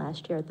team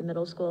last year at the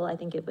middle school. I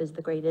think it was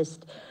the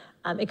greatest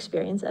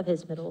experience of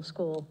his middle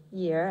school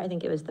year. I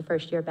think it was the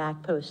first year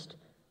back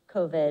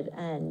post-COVID,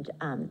 and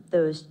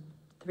those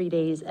 3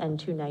 days and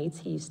 2 nights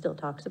he still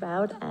talks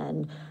about.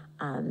 And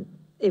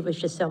it was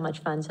just so much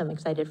fun. So I'm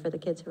excited for the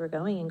kids who are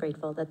going and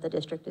grateful that the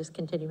district is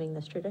continuing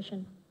this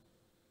tradition.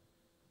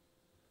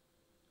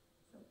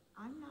 So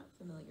I'm not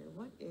familiar.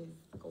 What is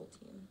Gold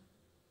Team?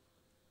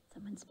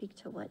 Someone speak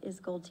to what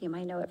is Gold Team?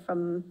 I know it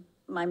from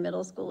my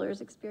middle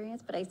schoolers'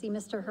 experience, but I see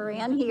Mr.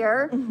 Haran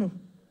here.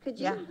 Could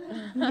you? Yeah.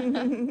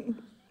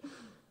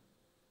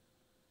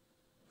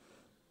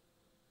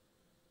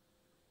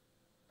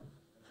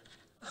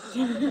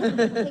 Take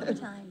your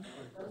time.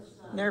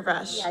 Nerve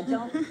rush. Yeah,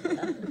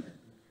 don't.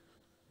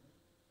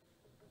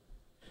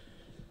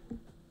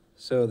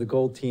 So the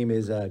Gold Team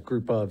is a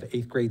group of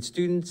 8th grade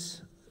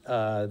students.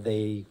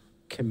 They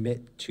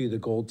commit to the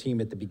Gold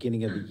Team at the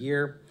beginning of the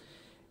year.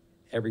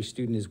 Every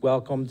student is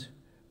welcomed.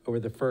 Over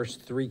the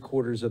first 3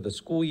 quarters of the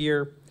school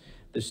year,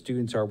 the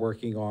students are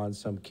working on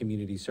some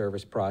community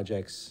service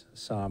projects,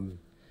 some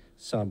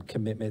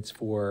commitments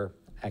for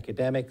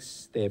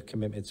academics. They have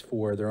commitments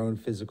for their own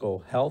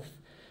physical health.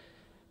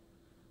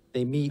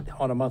 They meet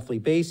on a monthly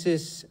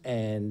basis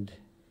and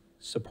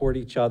support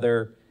each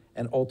other.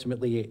 And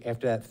ultimately,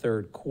 after that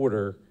 3rd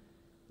quarter,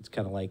 it's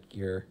kind of like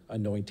you're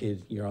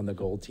anointed, you're on the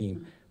Gold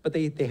Team. But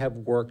they have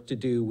work to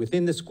do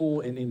within the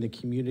school and in the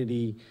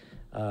community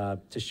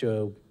to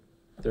show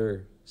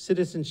their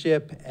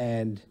citizenship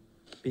and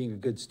being a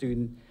good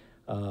student.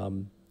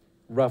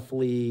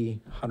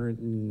 Roughly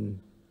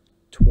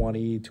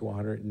 120 to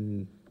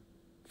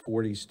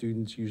 140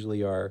 students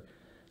usually are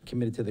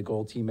committed to the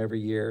Gold Team every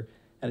year.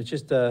 And it's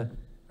just a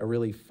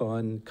really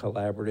fun,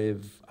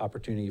 collaborative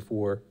opportunity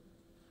for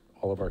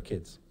all of our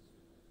kids.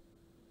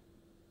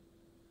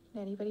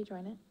 Can anybody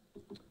join it?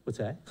 What's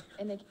that?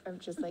 And I'm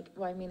just like,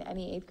 well, I mean,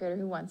 any 8th grader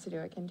who wants to do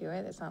it can do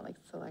it. It's not like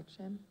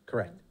selection.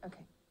 Correct.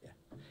 Okay.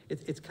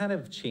 It's kind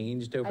of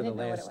changed over the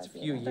last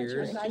few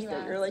years.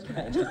 You're like,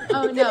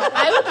 oh no,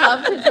 I would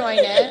love to join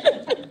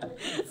it.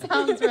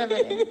 Sounds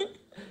riveting.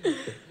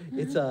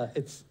 It's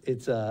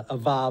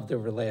evolved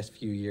over the last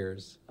few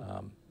years.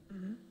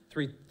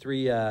 Three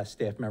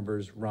staff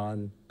members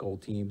run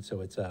Gold Team,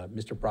 so it's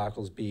Mr.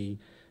 Brocklesby,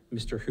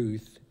 Mr.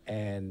 Huth,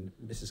 and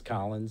Mrs.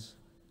 Collins.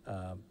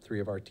 3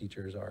 of our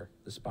teachers are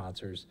the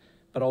sponsors,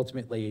 but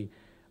ultimately,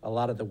 a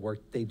lot of the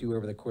work they do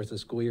over the course of the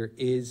school year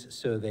is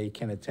so they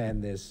can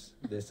attend this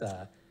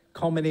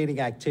culminating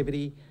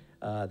activity,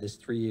 this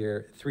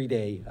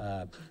 3-day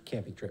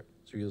camping trip.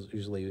 It's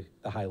usually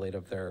the highlight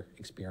of their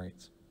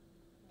experience.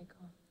 Very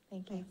cool.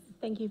 Thank you.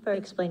 Thank you for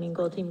explaining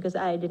Gold Team, because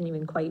I didn't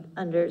even quite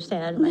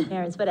understand. My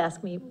parents would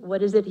ask me,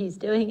 what is it he's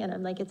doing? And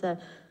I'm like, it's a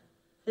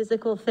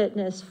physical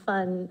fitness,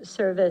 fun,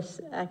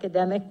 service,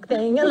 academic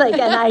thing. And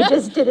I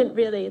just didn't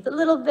really, it's a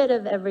little bit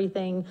of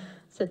everything.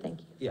 So thank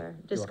you for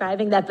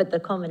describing that. But the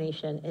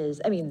culmination is,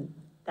 I mean,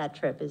 that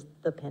trip is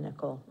the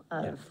pinnacle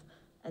of,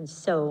 and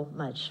so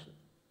much,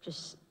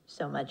 just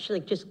so much,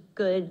 just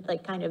good,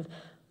 kind of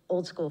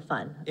old school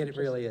fun. It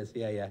really is,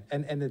 yeah.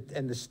 And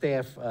the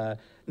staff,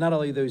 not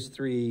only those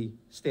 3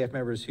 staff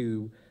members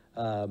who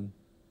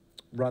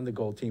run the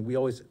Gold Team,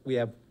 we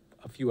have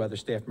a few other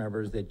staff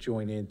members that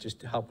join in just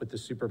to help with the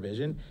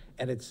supervision.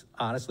 And it's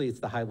honestly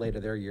the highlight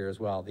of their year as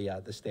well,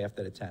 the staff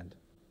that attend.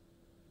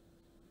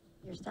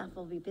 Your staff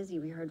will be busy.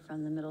 We heard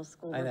from the middle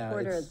school I know,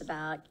 reporters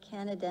about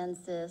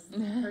Canadensis,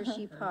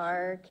 Hershey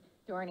Park,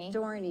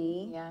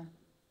 Dorney,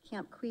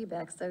 Camp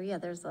Quebec. So yeah,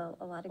 there's a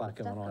lot of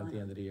good stuff going on at the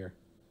end of the year.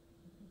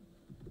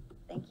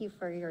 Thank you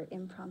for your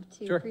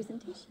impromptu Sure.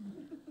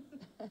 presentation.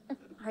 All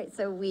right,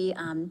 so we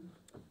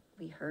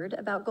heard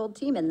about Gold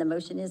Team, and the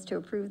motion is to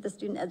approve the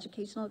student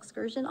educational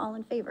excursion. All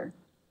in favor?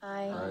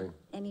 Aye.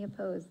 Any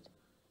opposed?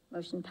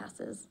 Motion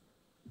passes.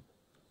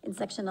 In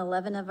section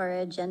 11 of our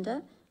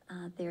agenda,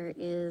 there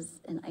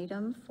is an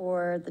item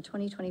for the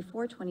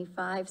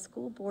 2024-25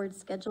 school board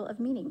schedule of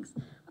meetings.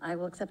 I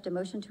will accept a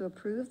motion to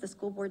approve the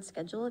school board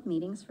schedule of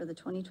meetings for the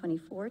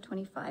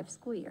 2024-25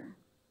 school year.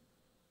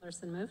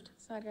 Larson moved.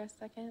 Snodgrass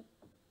second.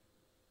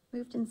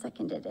 Moved and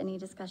seconded. Any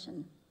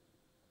discussion?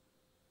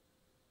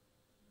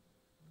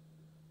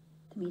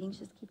 The meetings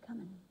just keep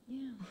coming.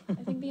 Yeah,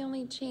 I think the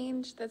only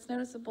change that's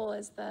noticeable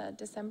is the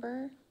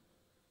December.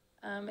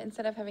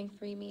 Instead of having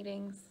 3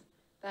 meetings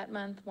that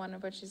month, one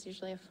of which is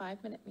usually a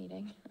 5-minute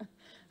meeting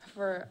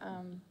for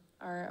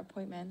our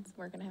appointments,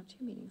 we're gonna have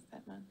 2 meetings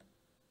that month,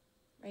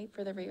 right?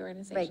 For the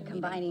reorganization Right, meeting.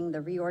 combining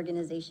the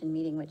reorganization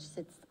meeting, which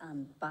sits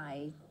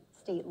by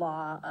state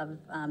law of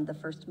the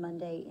first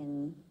Monday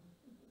in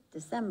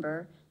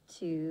December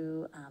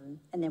to,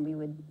 and then we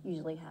would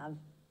usually have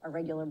a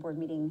regular board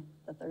meeting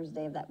the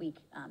Thursday of that week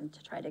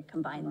to try to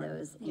combine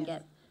those and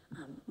get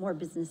more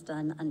business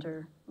done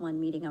under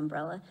one meeting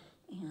umbrella.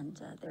 And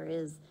there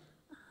is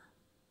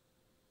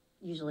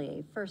usually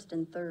a first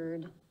and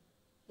third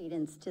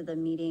cadence to the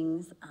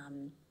meetings.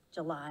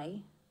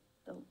 July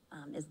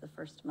is the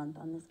first month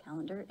on this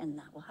calendar, and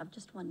that will have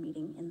just 1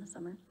 meeting in the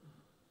summer.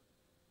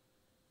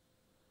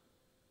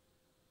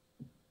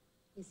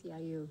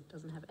 ECIU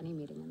doesn't have any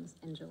meeting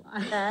in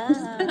July.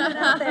 Put it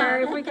out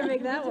there if we can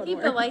make that one Keep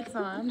work. the lights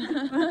on.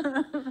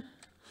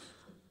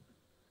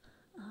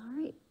 All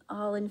right,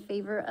 all in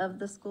favor of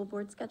the school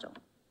board schedule?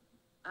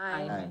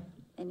 Aye.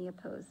 Any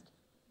opposed?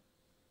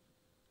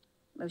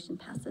 Motion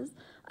passes.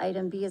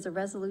 Item B is a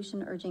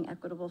resolution urging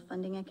equitable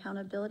funding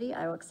accountability.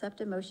 I will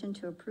accept a motion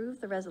to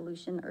approve the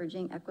resolution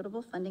urging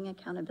equitable funding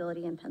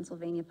accountability in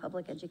Pennsylvania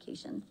public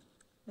education.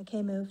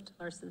 McKay moved.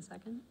 Larson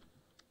second.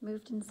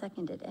 Moved and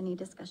seconded. Any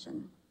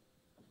discussion?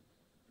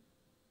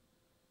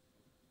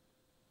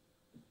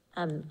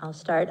 I'll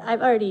start.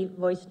 I've already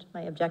voiced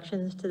my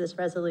objections to this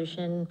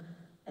resolution,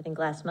 I think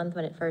last month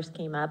when it first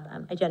came up.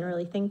 I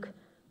generally think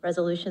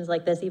resolutions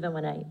like this, even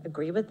when I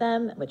agree with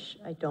them, which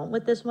I don't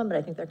with this one, but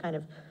I think they're kind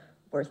of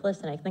worthless,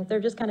 and I think they're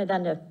just kind of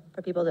done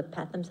for people to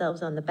pat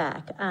themselves on the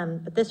back.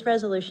 But this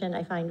resolution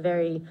I find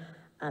very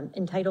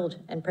entitled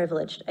and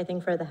privileged. I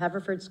think for the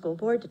Haverford School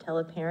Board to tell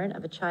a parent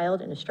of a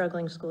child in a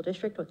struggling school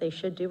district what they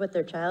should do with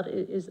their child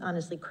is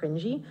honestly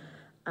cringy.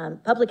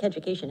 Public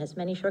education has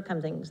many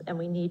shortcomings, and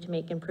we need to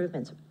make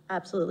improvements,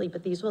 absolutely,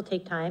 but these will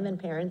take time, and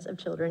parents of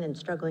children in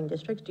struggling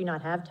districts do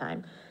not have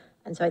time.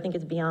 And so I think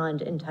it's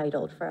beyond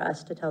entitled for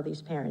us to tell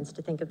these parents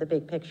to think of the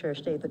big picture,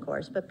 stay the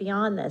course. But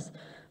beyond this,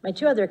 my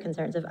two other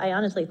concerns, I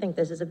honestly think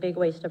this is a big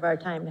waste of our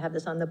time to have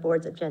this on the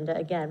board's agenda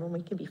again, when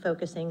we can be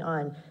focusing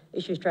on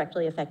issues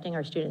directly affecting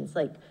our students,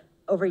 like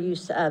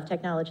overuse of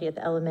technology at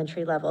the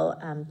elementary level.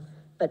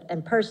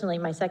 And personally,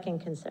 my second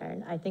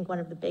concern, I think one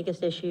of the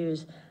biggest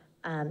issues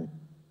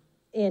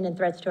in and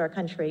threats to our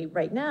country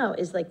right now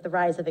is like the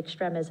rise of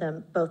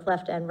extremism, both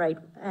left and right.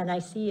 And I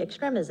see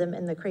extremism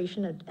in the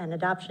creation and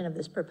adoption of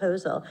this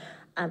proposal.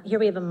 Here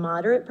we have a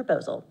moderate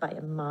proposal by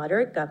a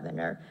moderate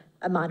governor,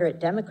 a moderate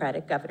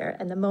Democratic governor,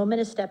 and the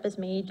moment a step is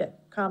made to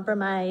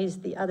compromise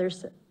the other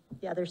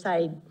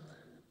side,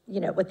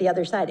 with the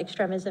other side,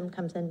 extremism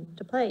comes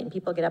into play and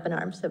people get up in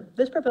arms. So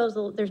this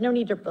proposal, there's no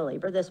need to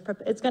belabor this.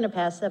 It's going to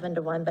pass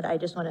 7-1, but I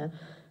just want to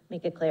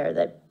make it clear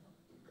that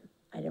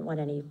I didn't want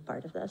any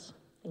part of this.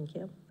 Thank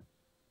you.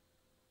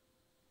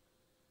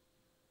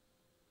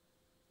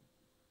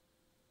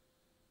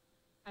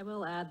 I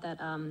will add that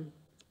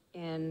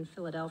in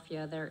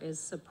Philadelphia, there is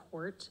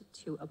support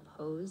to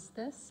oppose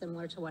this,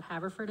 similar to what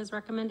Haverford is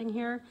recommending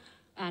here.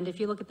 And if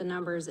you look at the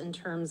numbers in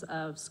terms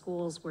of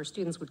schools where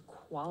students would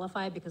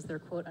qualify because they're,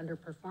 quote,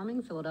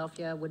 underperforming,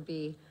 Philadelphia would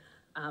be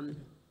a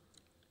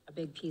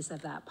big piece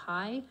of that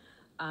pie.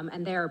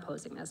 And they're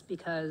opposing this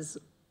because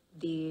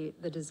the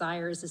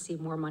desire is to see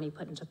more money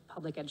put into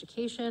public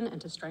education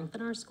and to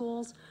strengthen our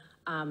schools.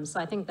 So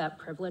I think that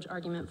privilege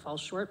argument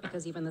falls short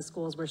because even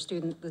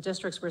the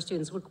districts where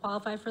students would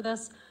qualify for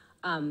this,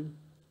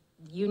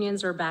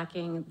 unions are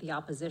backing the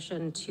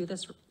opposition to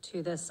this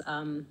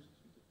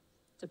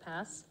to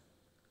pass.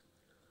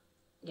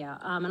 Yeah,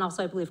 and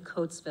also I believe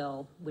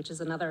Coatesville, which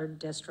is another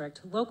district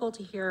local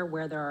to here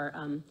where there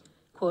are,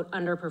 quote,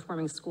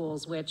 underperforming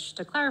schools, which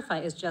to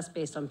clarify is just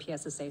based on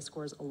PSSA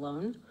scores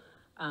alone.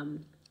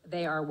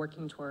 They are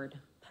working toward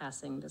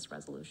passing this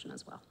resolution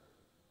as well.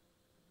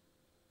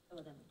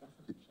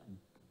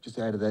 Just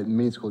to add to that,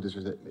 many school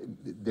districts,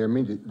 there are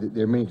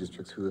many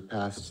districts who have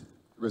passed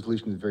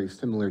resolutions very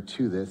similar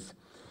to this.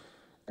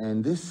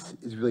 And this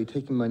is really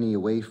taking money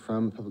away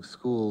from public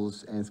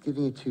schools and it's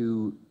giving it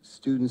to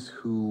students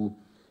who,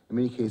 in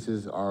many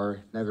cases,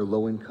 are neither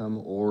low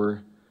income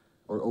or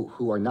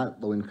who are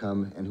not low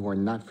income and who are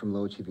not from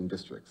low achieving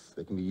districts.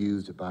 They can be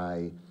used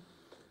by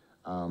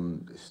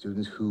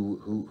students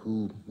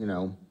who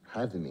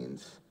have the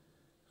means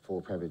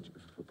for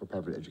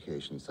private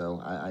education.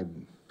 So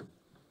I'm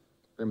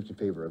very much in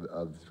favor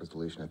of this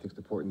resolution. I think it's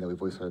important that we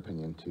voice our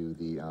opinion to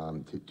the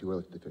to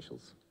elected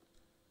officials.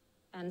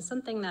 And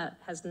something that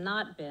has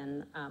not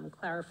been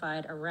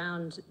clarified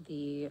around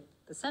the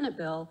Senate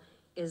bill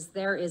is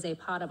there is a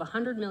pot of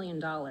 $100 million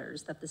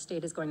that the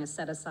state is going to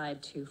set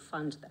aside to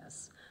fund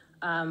this.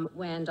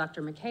 When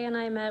Dr. McKay and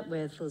I met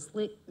with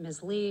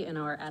Ms. Lee in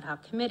our ad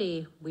hoc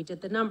committee, we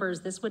did the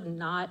numbers. This would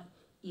not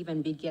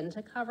even begin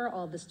to cover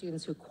all of the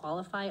students who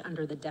qualify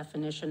under the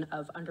definition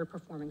of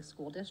underperforming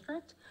school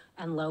district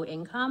and low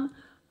income.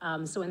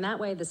 So in that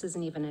way, this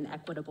isn't even an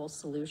equitable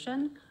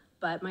solution.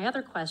 But my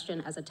other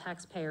question as a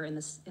taxpayer in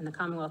the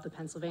Commonwealth of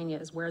Pennsylvania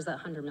is where is that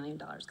 $100 million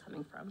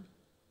coming from?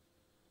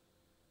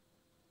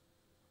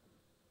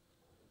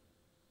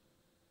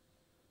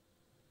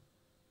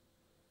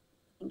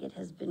 I think it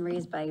has been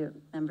raised by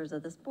members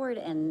of this board,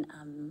 and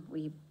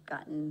we've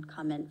gotten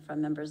comment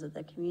from members of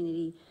the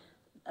community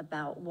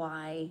about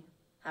why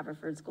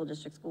Haverford School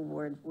District School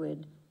Board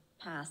would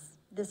pass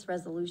this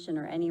resolution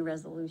or any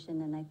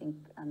resolution, and I think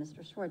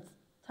Mr. Schwartz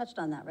touched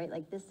on that, right?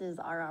 Like, this is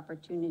our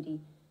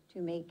opportunity to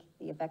make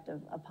the effect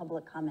of a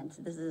public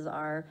comment. This is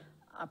our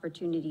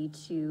opportunity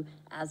to,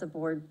 as a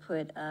board,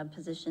 put a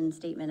position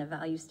statement, a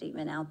value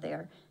statement out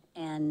there,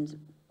 and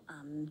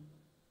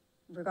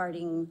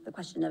regarding the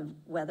question of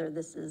whether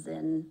this is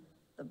in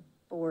the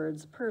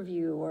board's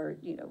purview or,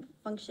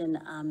 function,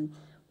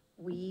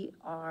 we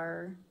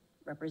are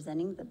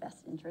representing the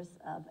best interests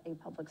of a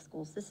public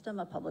school system,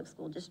 a public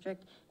school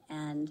district,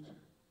 and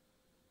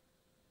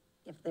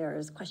if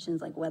there's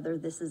questions like whether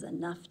this is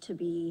enough to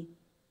be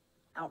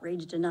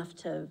outraged enough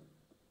to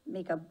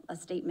make a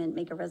statement,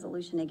 make a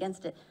resolution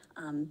against it,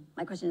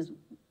 my question is,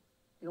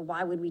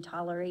 why would we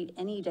tolerate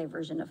any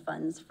diversion of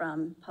funds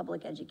from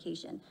public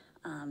education?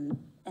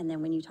 And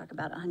then when you talk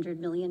about $100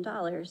 million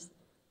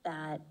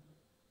that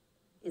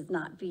is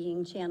not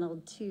being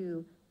channeled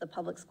to the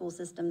public school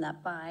system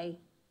that by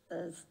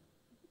the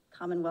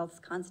Commonwealth's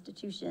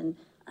Constitution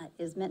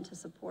is meant to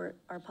support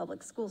our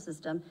public school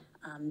system,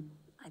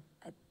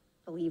 I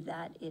believe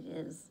that it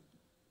is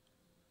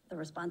the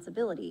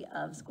responsibility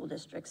of school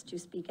districts to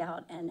speak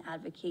out and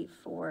advocate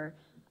for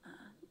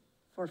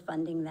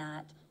funding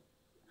that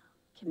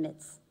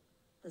commits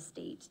the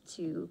state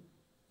to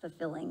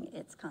fulfilling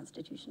its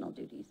constitutional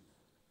duties.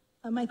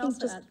 I think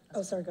just,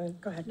 oh, sorry,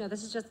 go ahead. No,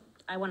 this is just,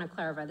 I want to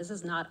clarify, this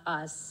is not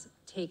us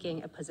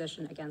taking a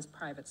position against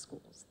private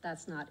schools.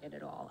 That's not it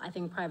at all. I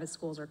think private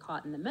schools are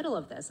caught in the middle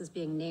of this as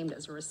being named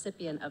as a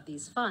recipient of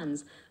these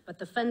funds, but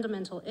the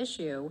fundamental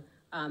issue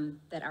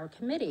that our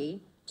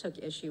committee took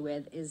issue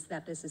with is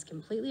that this is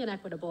completely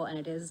inequitable and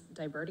it is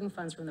diverting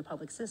funds from the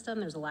public system.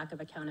 There's a lack of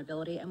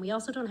accountability, and we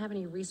also don't have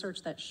any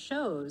research that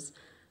shows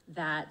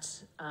that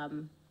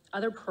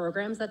other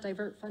programs that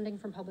divert funding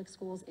from public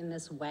schools in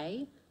this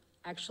way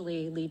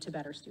actually lead to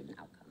better student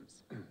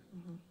outcomes. So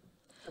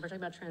we're talking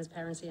about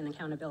transparency and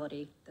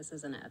accountability. This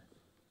isn't it.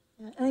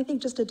 Yeah, and I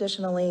think just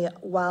additionally,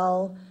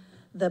 while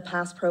the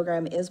PASS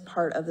program is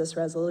part of this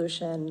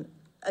resolution,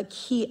 a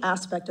key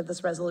aspect of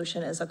this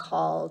resolution is a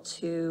call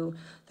to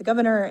the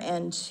governor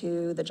and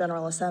to the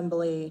General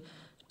Assembly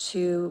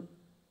to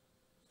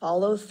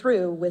follow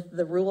through with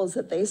the rules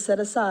that they set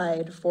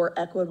aside for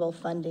equitable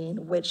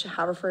funding, which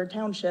Haverford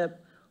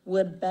Township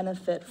would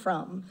benefit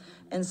from.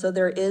 And so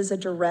there is a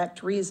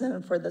direct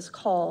reason for this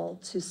call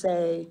to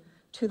say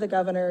to the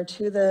governor,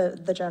 to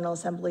the General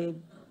Assembly,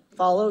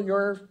 follow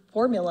your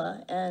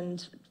formula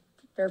and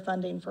fair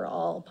funding for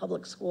all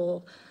public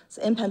schools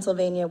in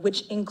Pennsylvania,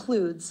 which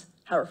includes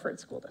Haverford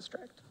School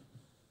District.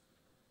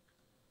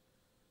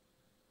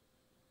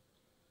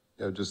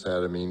 Yeah, just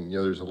add, I mean,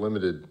 there's a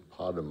limited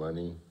pot of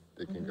money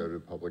that can go to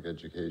public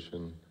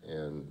education,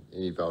 and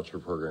any voucher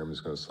program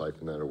is going to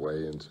siphon that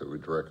away, and so it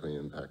would directly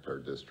impact our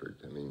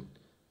district. I mean,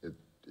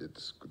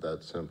 it's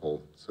that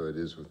simple. So it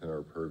is within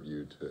our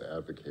purview to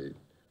advocate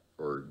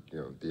for,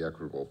 the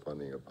equitable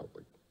funding of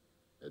public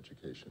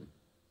education.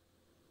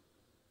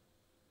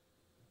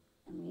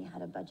 And we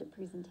had a budget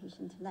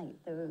presentation tonight.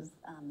 Those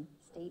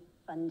state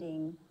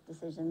funding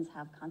decisions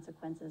have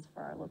consequences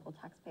for our local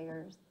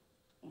taxpayers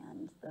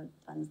and the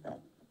funds that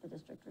the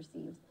district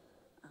receives.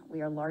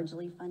 We are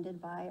largely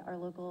funded by our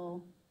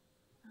local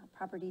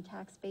property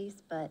tax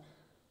base, but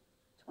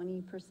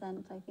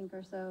 20%, I think,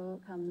 or so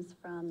comes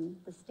from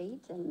the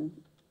state, and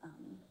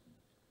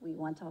we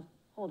want to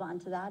hold on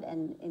to that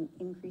and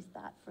increase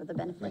that for the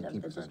benefit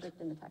of the district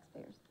and the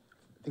taxpayers.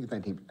 I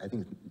think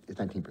it's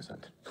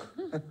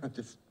 19%.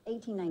 Just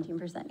 18,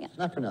 19%, yeah.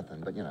 not for nothing,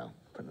 but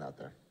putting it out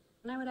there.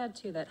 And I would add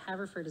too that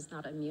Haverford is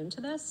not immune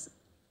to this.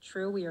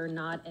 True, we are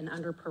not an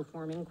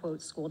underperforming,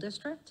 quote, school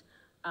district.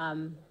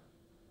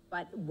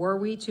 But were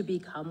we to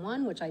become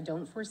one, which I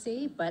don't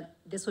foresee, but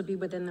this would be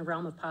within the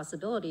realm of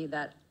possibility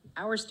that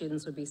our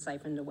students would be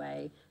siphoned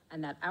away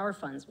and that our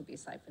funds would be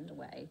siphoned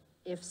away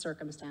if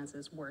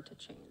circumstances were to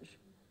change.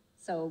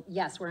 So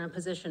yes, we're in a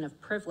position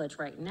of privilege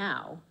right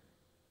now,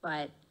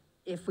 but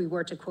if we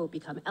were to, quote,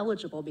 become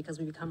eligible because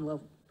we become low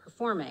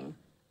performing,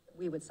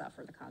 we would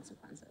suffer the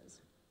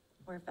consequences.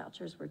 Or if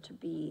vouchers were to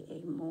be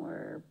a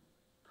more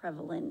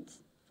prevalent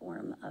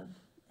form of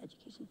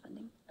education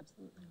funding.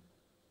 Absolutely.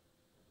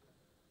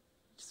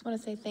 Just want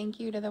to say thank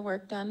you to the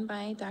work done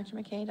by Dr.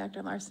 McKay,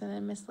 Dr. Larson,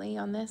 and Ms. Lee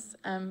on this.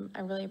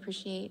 I really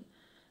appreciate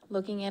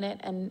looking at it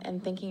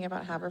and thinking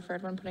about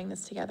Haverford when putting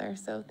this together.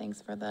 So thanks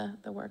for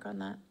the work on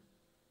that.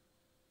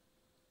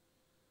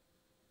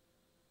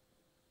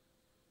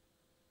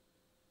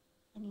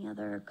 Any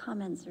other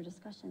comments or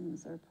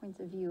discussions or points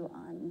of view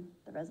on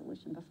the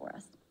resolution before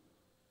us?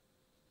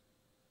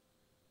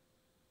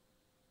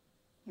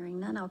 Hearing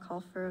none, I'll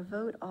call for a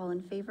vote. All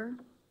in favor?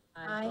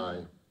 Aye.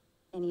 Aye.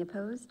 Any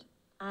opposed?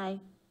 Aye.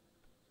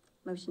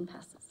 Motion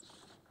passes.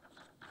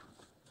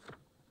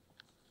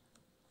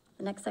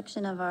 The next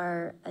section of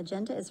our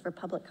agenda is for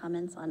public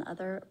comments on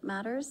other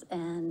matters,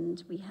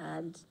 and we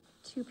had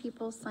 2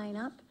 people sign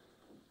up.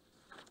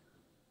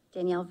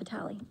 Danielle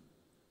Vitale.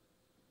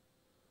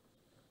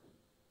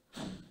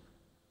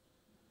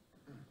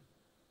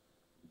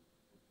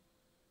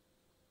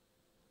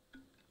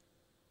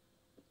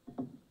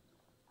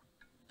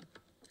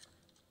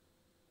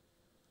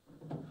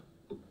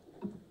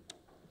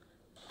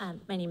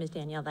 My name is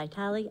Danielle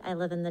Vitale. I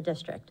live in the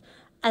district.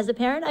 As a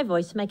parent, I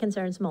voiced my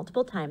concerns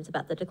multiple times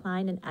about the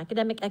decline in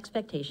academic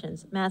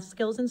expectations, math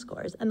skills and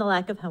scores, and the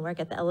lack of homework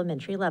at the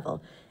elementary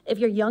level. If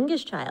your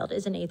youngest child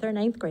is in 8th or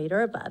 9th grade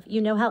or above,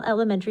 you know how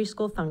elementary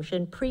school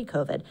functioned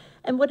pre-COVID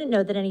and wouldn't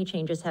know that any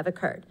changes have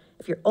occurred.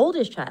 If your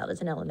oldest child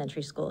is in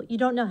elementary school, you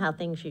don't know how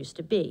things used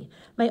to be.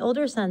 My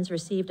older sons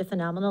received a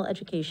phenomenal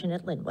education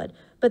at Linwood,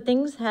 but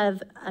things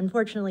have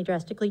unfortunately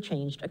drastically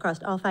changed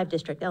across all 5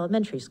 district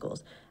elementary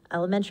schools.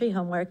 Elementary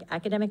homework,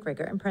 academic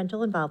rigor, and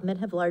parental involvement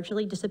have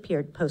largely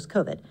disappeared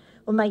post-COVID.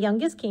 When my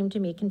youngest came to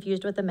me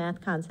confused with a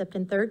math concept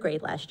in 3rd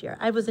grade last year,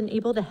 I wasn't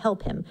able to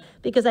help him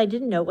because I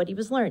didn't know what he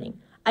was learning.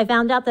 I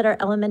found out that our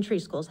elementary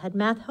schools had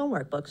math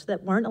homework books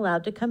that weren't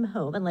allowed to come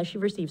home unless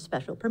you received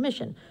special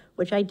permission,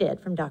 which I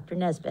did from Dr.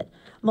 Nesbitt.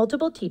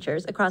 Multiple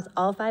teachers across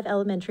all 5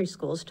 elementary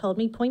schools told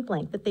me point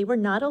blank that they were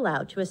not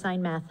allowed to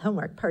assign math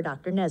homework per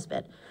Dr.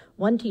 Nesbitt.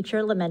 One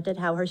teacher lamented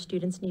how her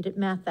students needed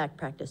math fact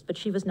practice, but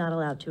she was not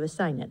allowed to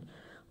assign it.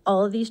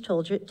 All of these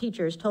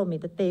teachers told me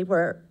that they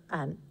were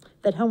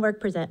that homework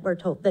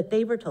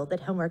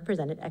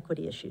presented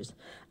equity issues.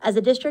 As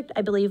a district,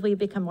 I believe we've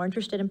become more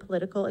interested in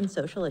political and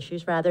social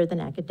issues rather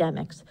than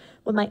academics.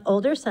 When my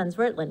older sons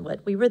were at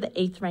Linwood, we were the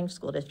 8th ranked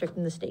school district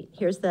in the state.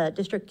 Here's the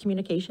district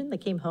communication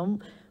that came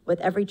home with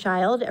every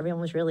child.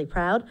 Everyone was really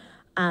proud.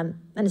 And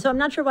so I'm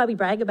not sure why we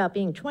brag about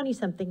being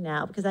 20-something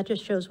now, because that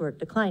just shows we're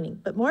declining.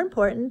 But more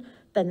important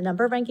than the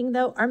number ranking,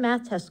 though, our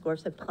math test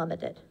scores have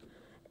plummeted.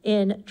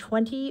 In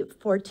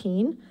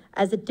 2014,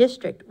 as a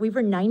district, we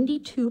were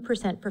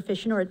 92%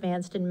 proficient or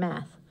advanced in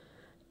math.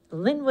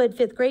 Linwood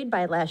 5th grade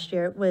by last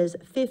year was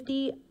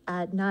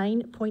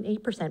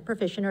 59.8%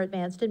 proficient or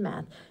advanced in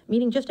math,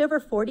 meaning just over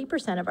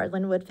 40% of our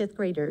Linwood 5th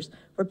graders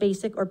were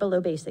basic or below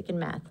basic in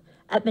math.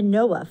 At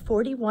Manoa,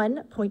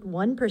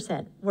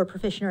 41.1% were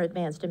proficient or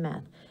advanced in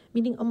math,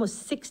 meaning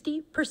almost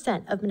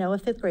 60% of Manoa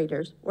 5th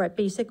graders were at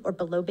basic or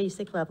below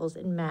basic levels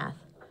in math.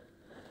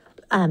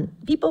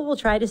 People will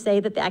try to say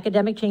that the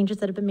academic changes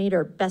that have been made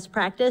are best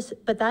practice,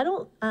 but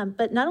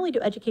but not only do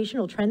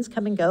educational trends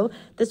come and go,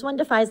 this one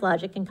defies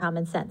logic and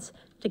common sense.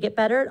 To get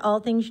better at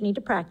all things, you need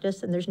to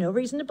practice, and there's no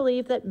reason to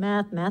believe that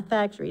math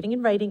facts, reading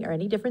and writing are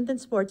any different than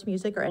sports,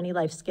 music, or any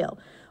life skill.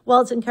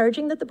 While it's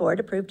encouraging that the board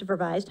approved a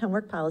revised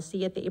homework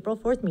policy at the April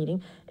 4th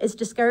meeting, it's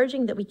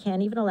discouraging that we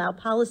can't even allow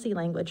policy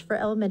language for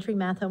elementary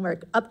math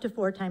homework up to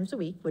 4 times a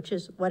week, which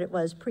is what it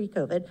was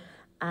pre-COVID.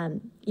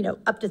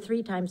 Up to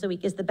 3 times a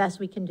week is the best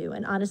we can do.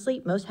 And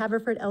honestly, most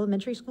Haverford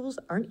elementary schools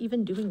aren't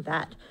even doing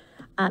that.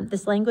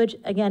 This language,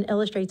 again,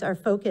 illustrates our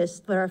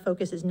focus, where our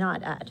focus is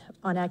not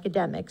on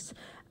academics.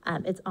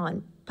 It's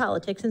on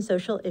politics and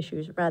social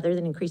issues rather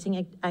than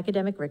increasing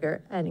academic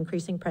rigor and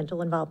increasing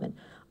parental involvement.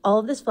 All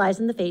of this flies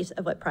in the face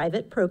of what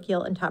private,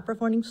 parochial, and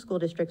top-performing school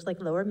districts like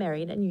Lower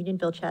Merion and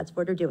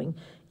Unionville-Chatsford are doing.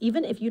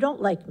 Even if you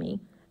don't like me,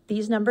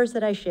 these numbers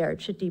that I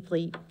shared should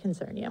deeply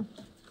concern you.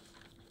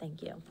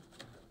 Thank you.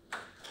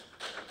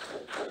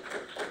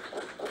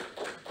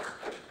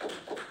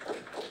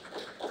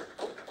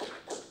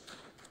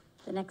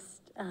 The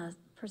next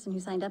person who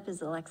signed up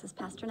is Alexis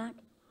Pasternak.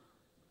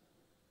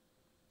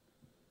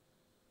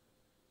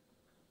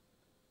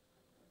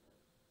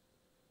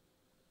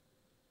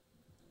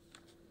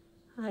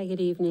 Hi,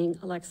 good evening.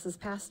 Alexis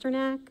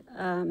Pasternak,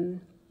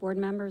 board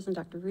members, and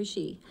Dr.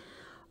 Rushi.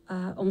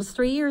 Almost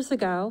 3 years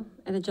ago,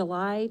 at a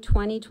July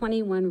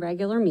 2021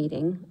 regular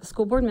meeting, a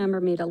school board member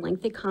made a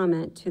lengthy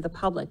comment to the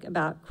public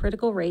about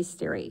critical race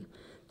theory,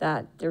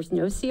 that there's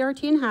no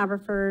CRT in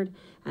Haverford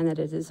and that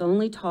it is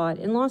only taught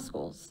in law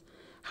schools.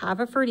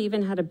 Haverford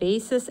even had a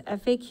basis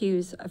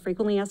FAQs of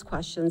frequently asked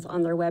questions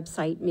on their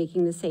website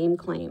making the same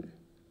claim.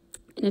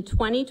 In a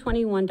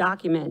 2021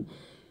 document,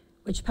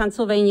 which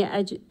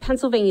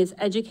Pennsylvania's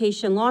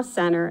Education Law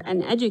Center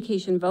and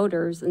Education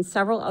Voters and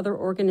several other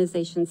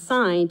organizations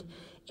signed,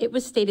 it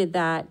was stated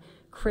that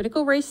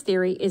critical race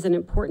theory is an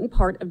important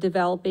part of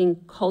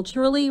developing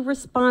culturally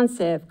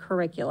responsive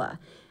curricula.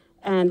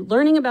 And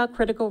learning about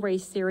critical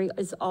race theory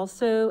is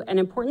also an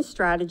important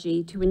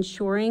strategy to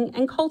ensuring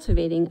and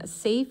cultivating a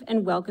safe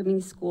and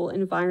welcoming school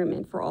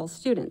environment for all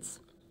students.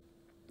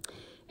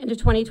 In a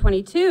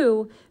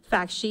 2022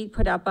 fact sheet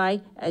put out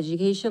by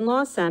Education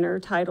Law Center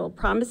titled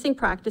Promising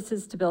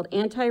Practices to Build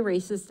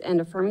Anti-Racist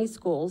and Affirming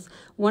Schools,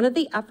 one of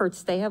the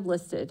efforts they have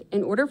listed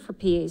in order for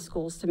PA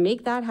schools to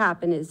make that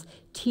happen is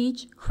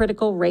teach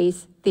critical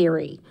race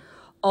theory.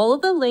 All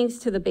of the links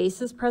to the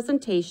basis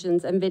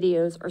presentations and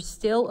videos are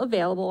still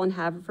available on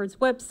Haverford's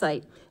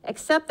website,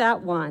 except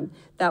that one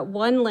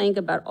link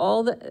about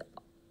all the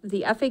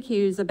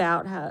FAQs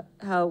about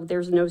how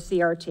there's no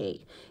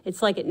CRT.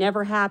 It's like it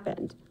never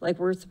happened, like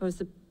we're supposed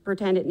to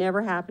pretend it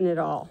never happened at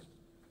all.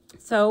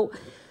 So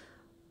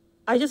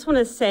I just want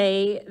to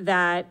say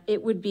that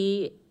it would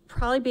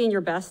probably be in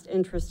your best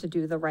interest to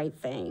do the right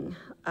thing,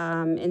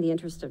 in the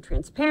interest of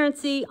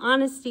transparency,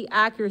 honesty,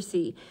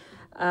 accuracy.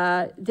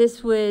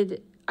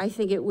 I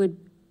think it would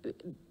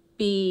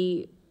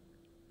be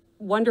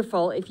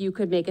wonderful if you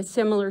could make a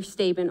similar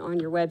statement on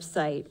your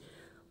website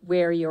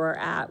where you're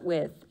at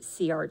with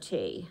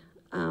CRT.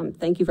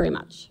 Thank you very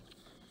much.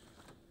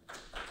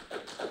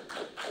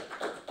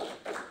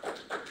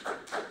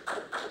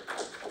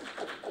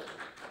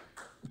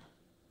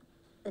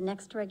 The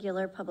next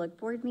regular public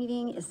board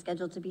meeting is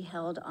scheduled to be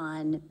held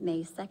on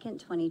May 2nd,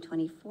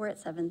 2024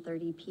 at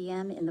 7:30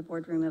 p.m. in the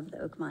boardroom of the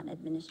Oakmont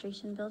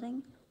Administration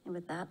Building. And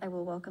with that, I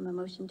will welcome a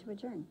motion to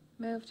adjourn.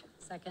 Moved.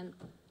 Second.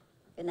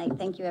 Good night.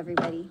 Thank you,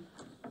 everybody.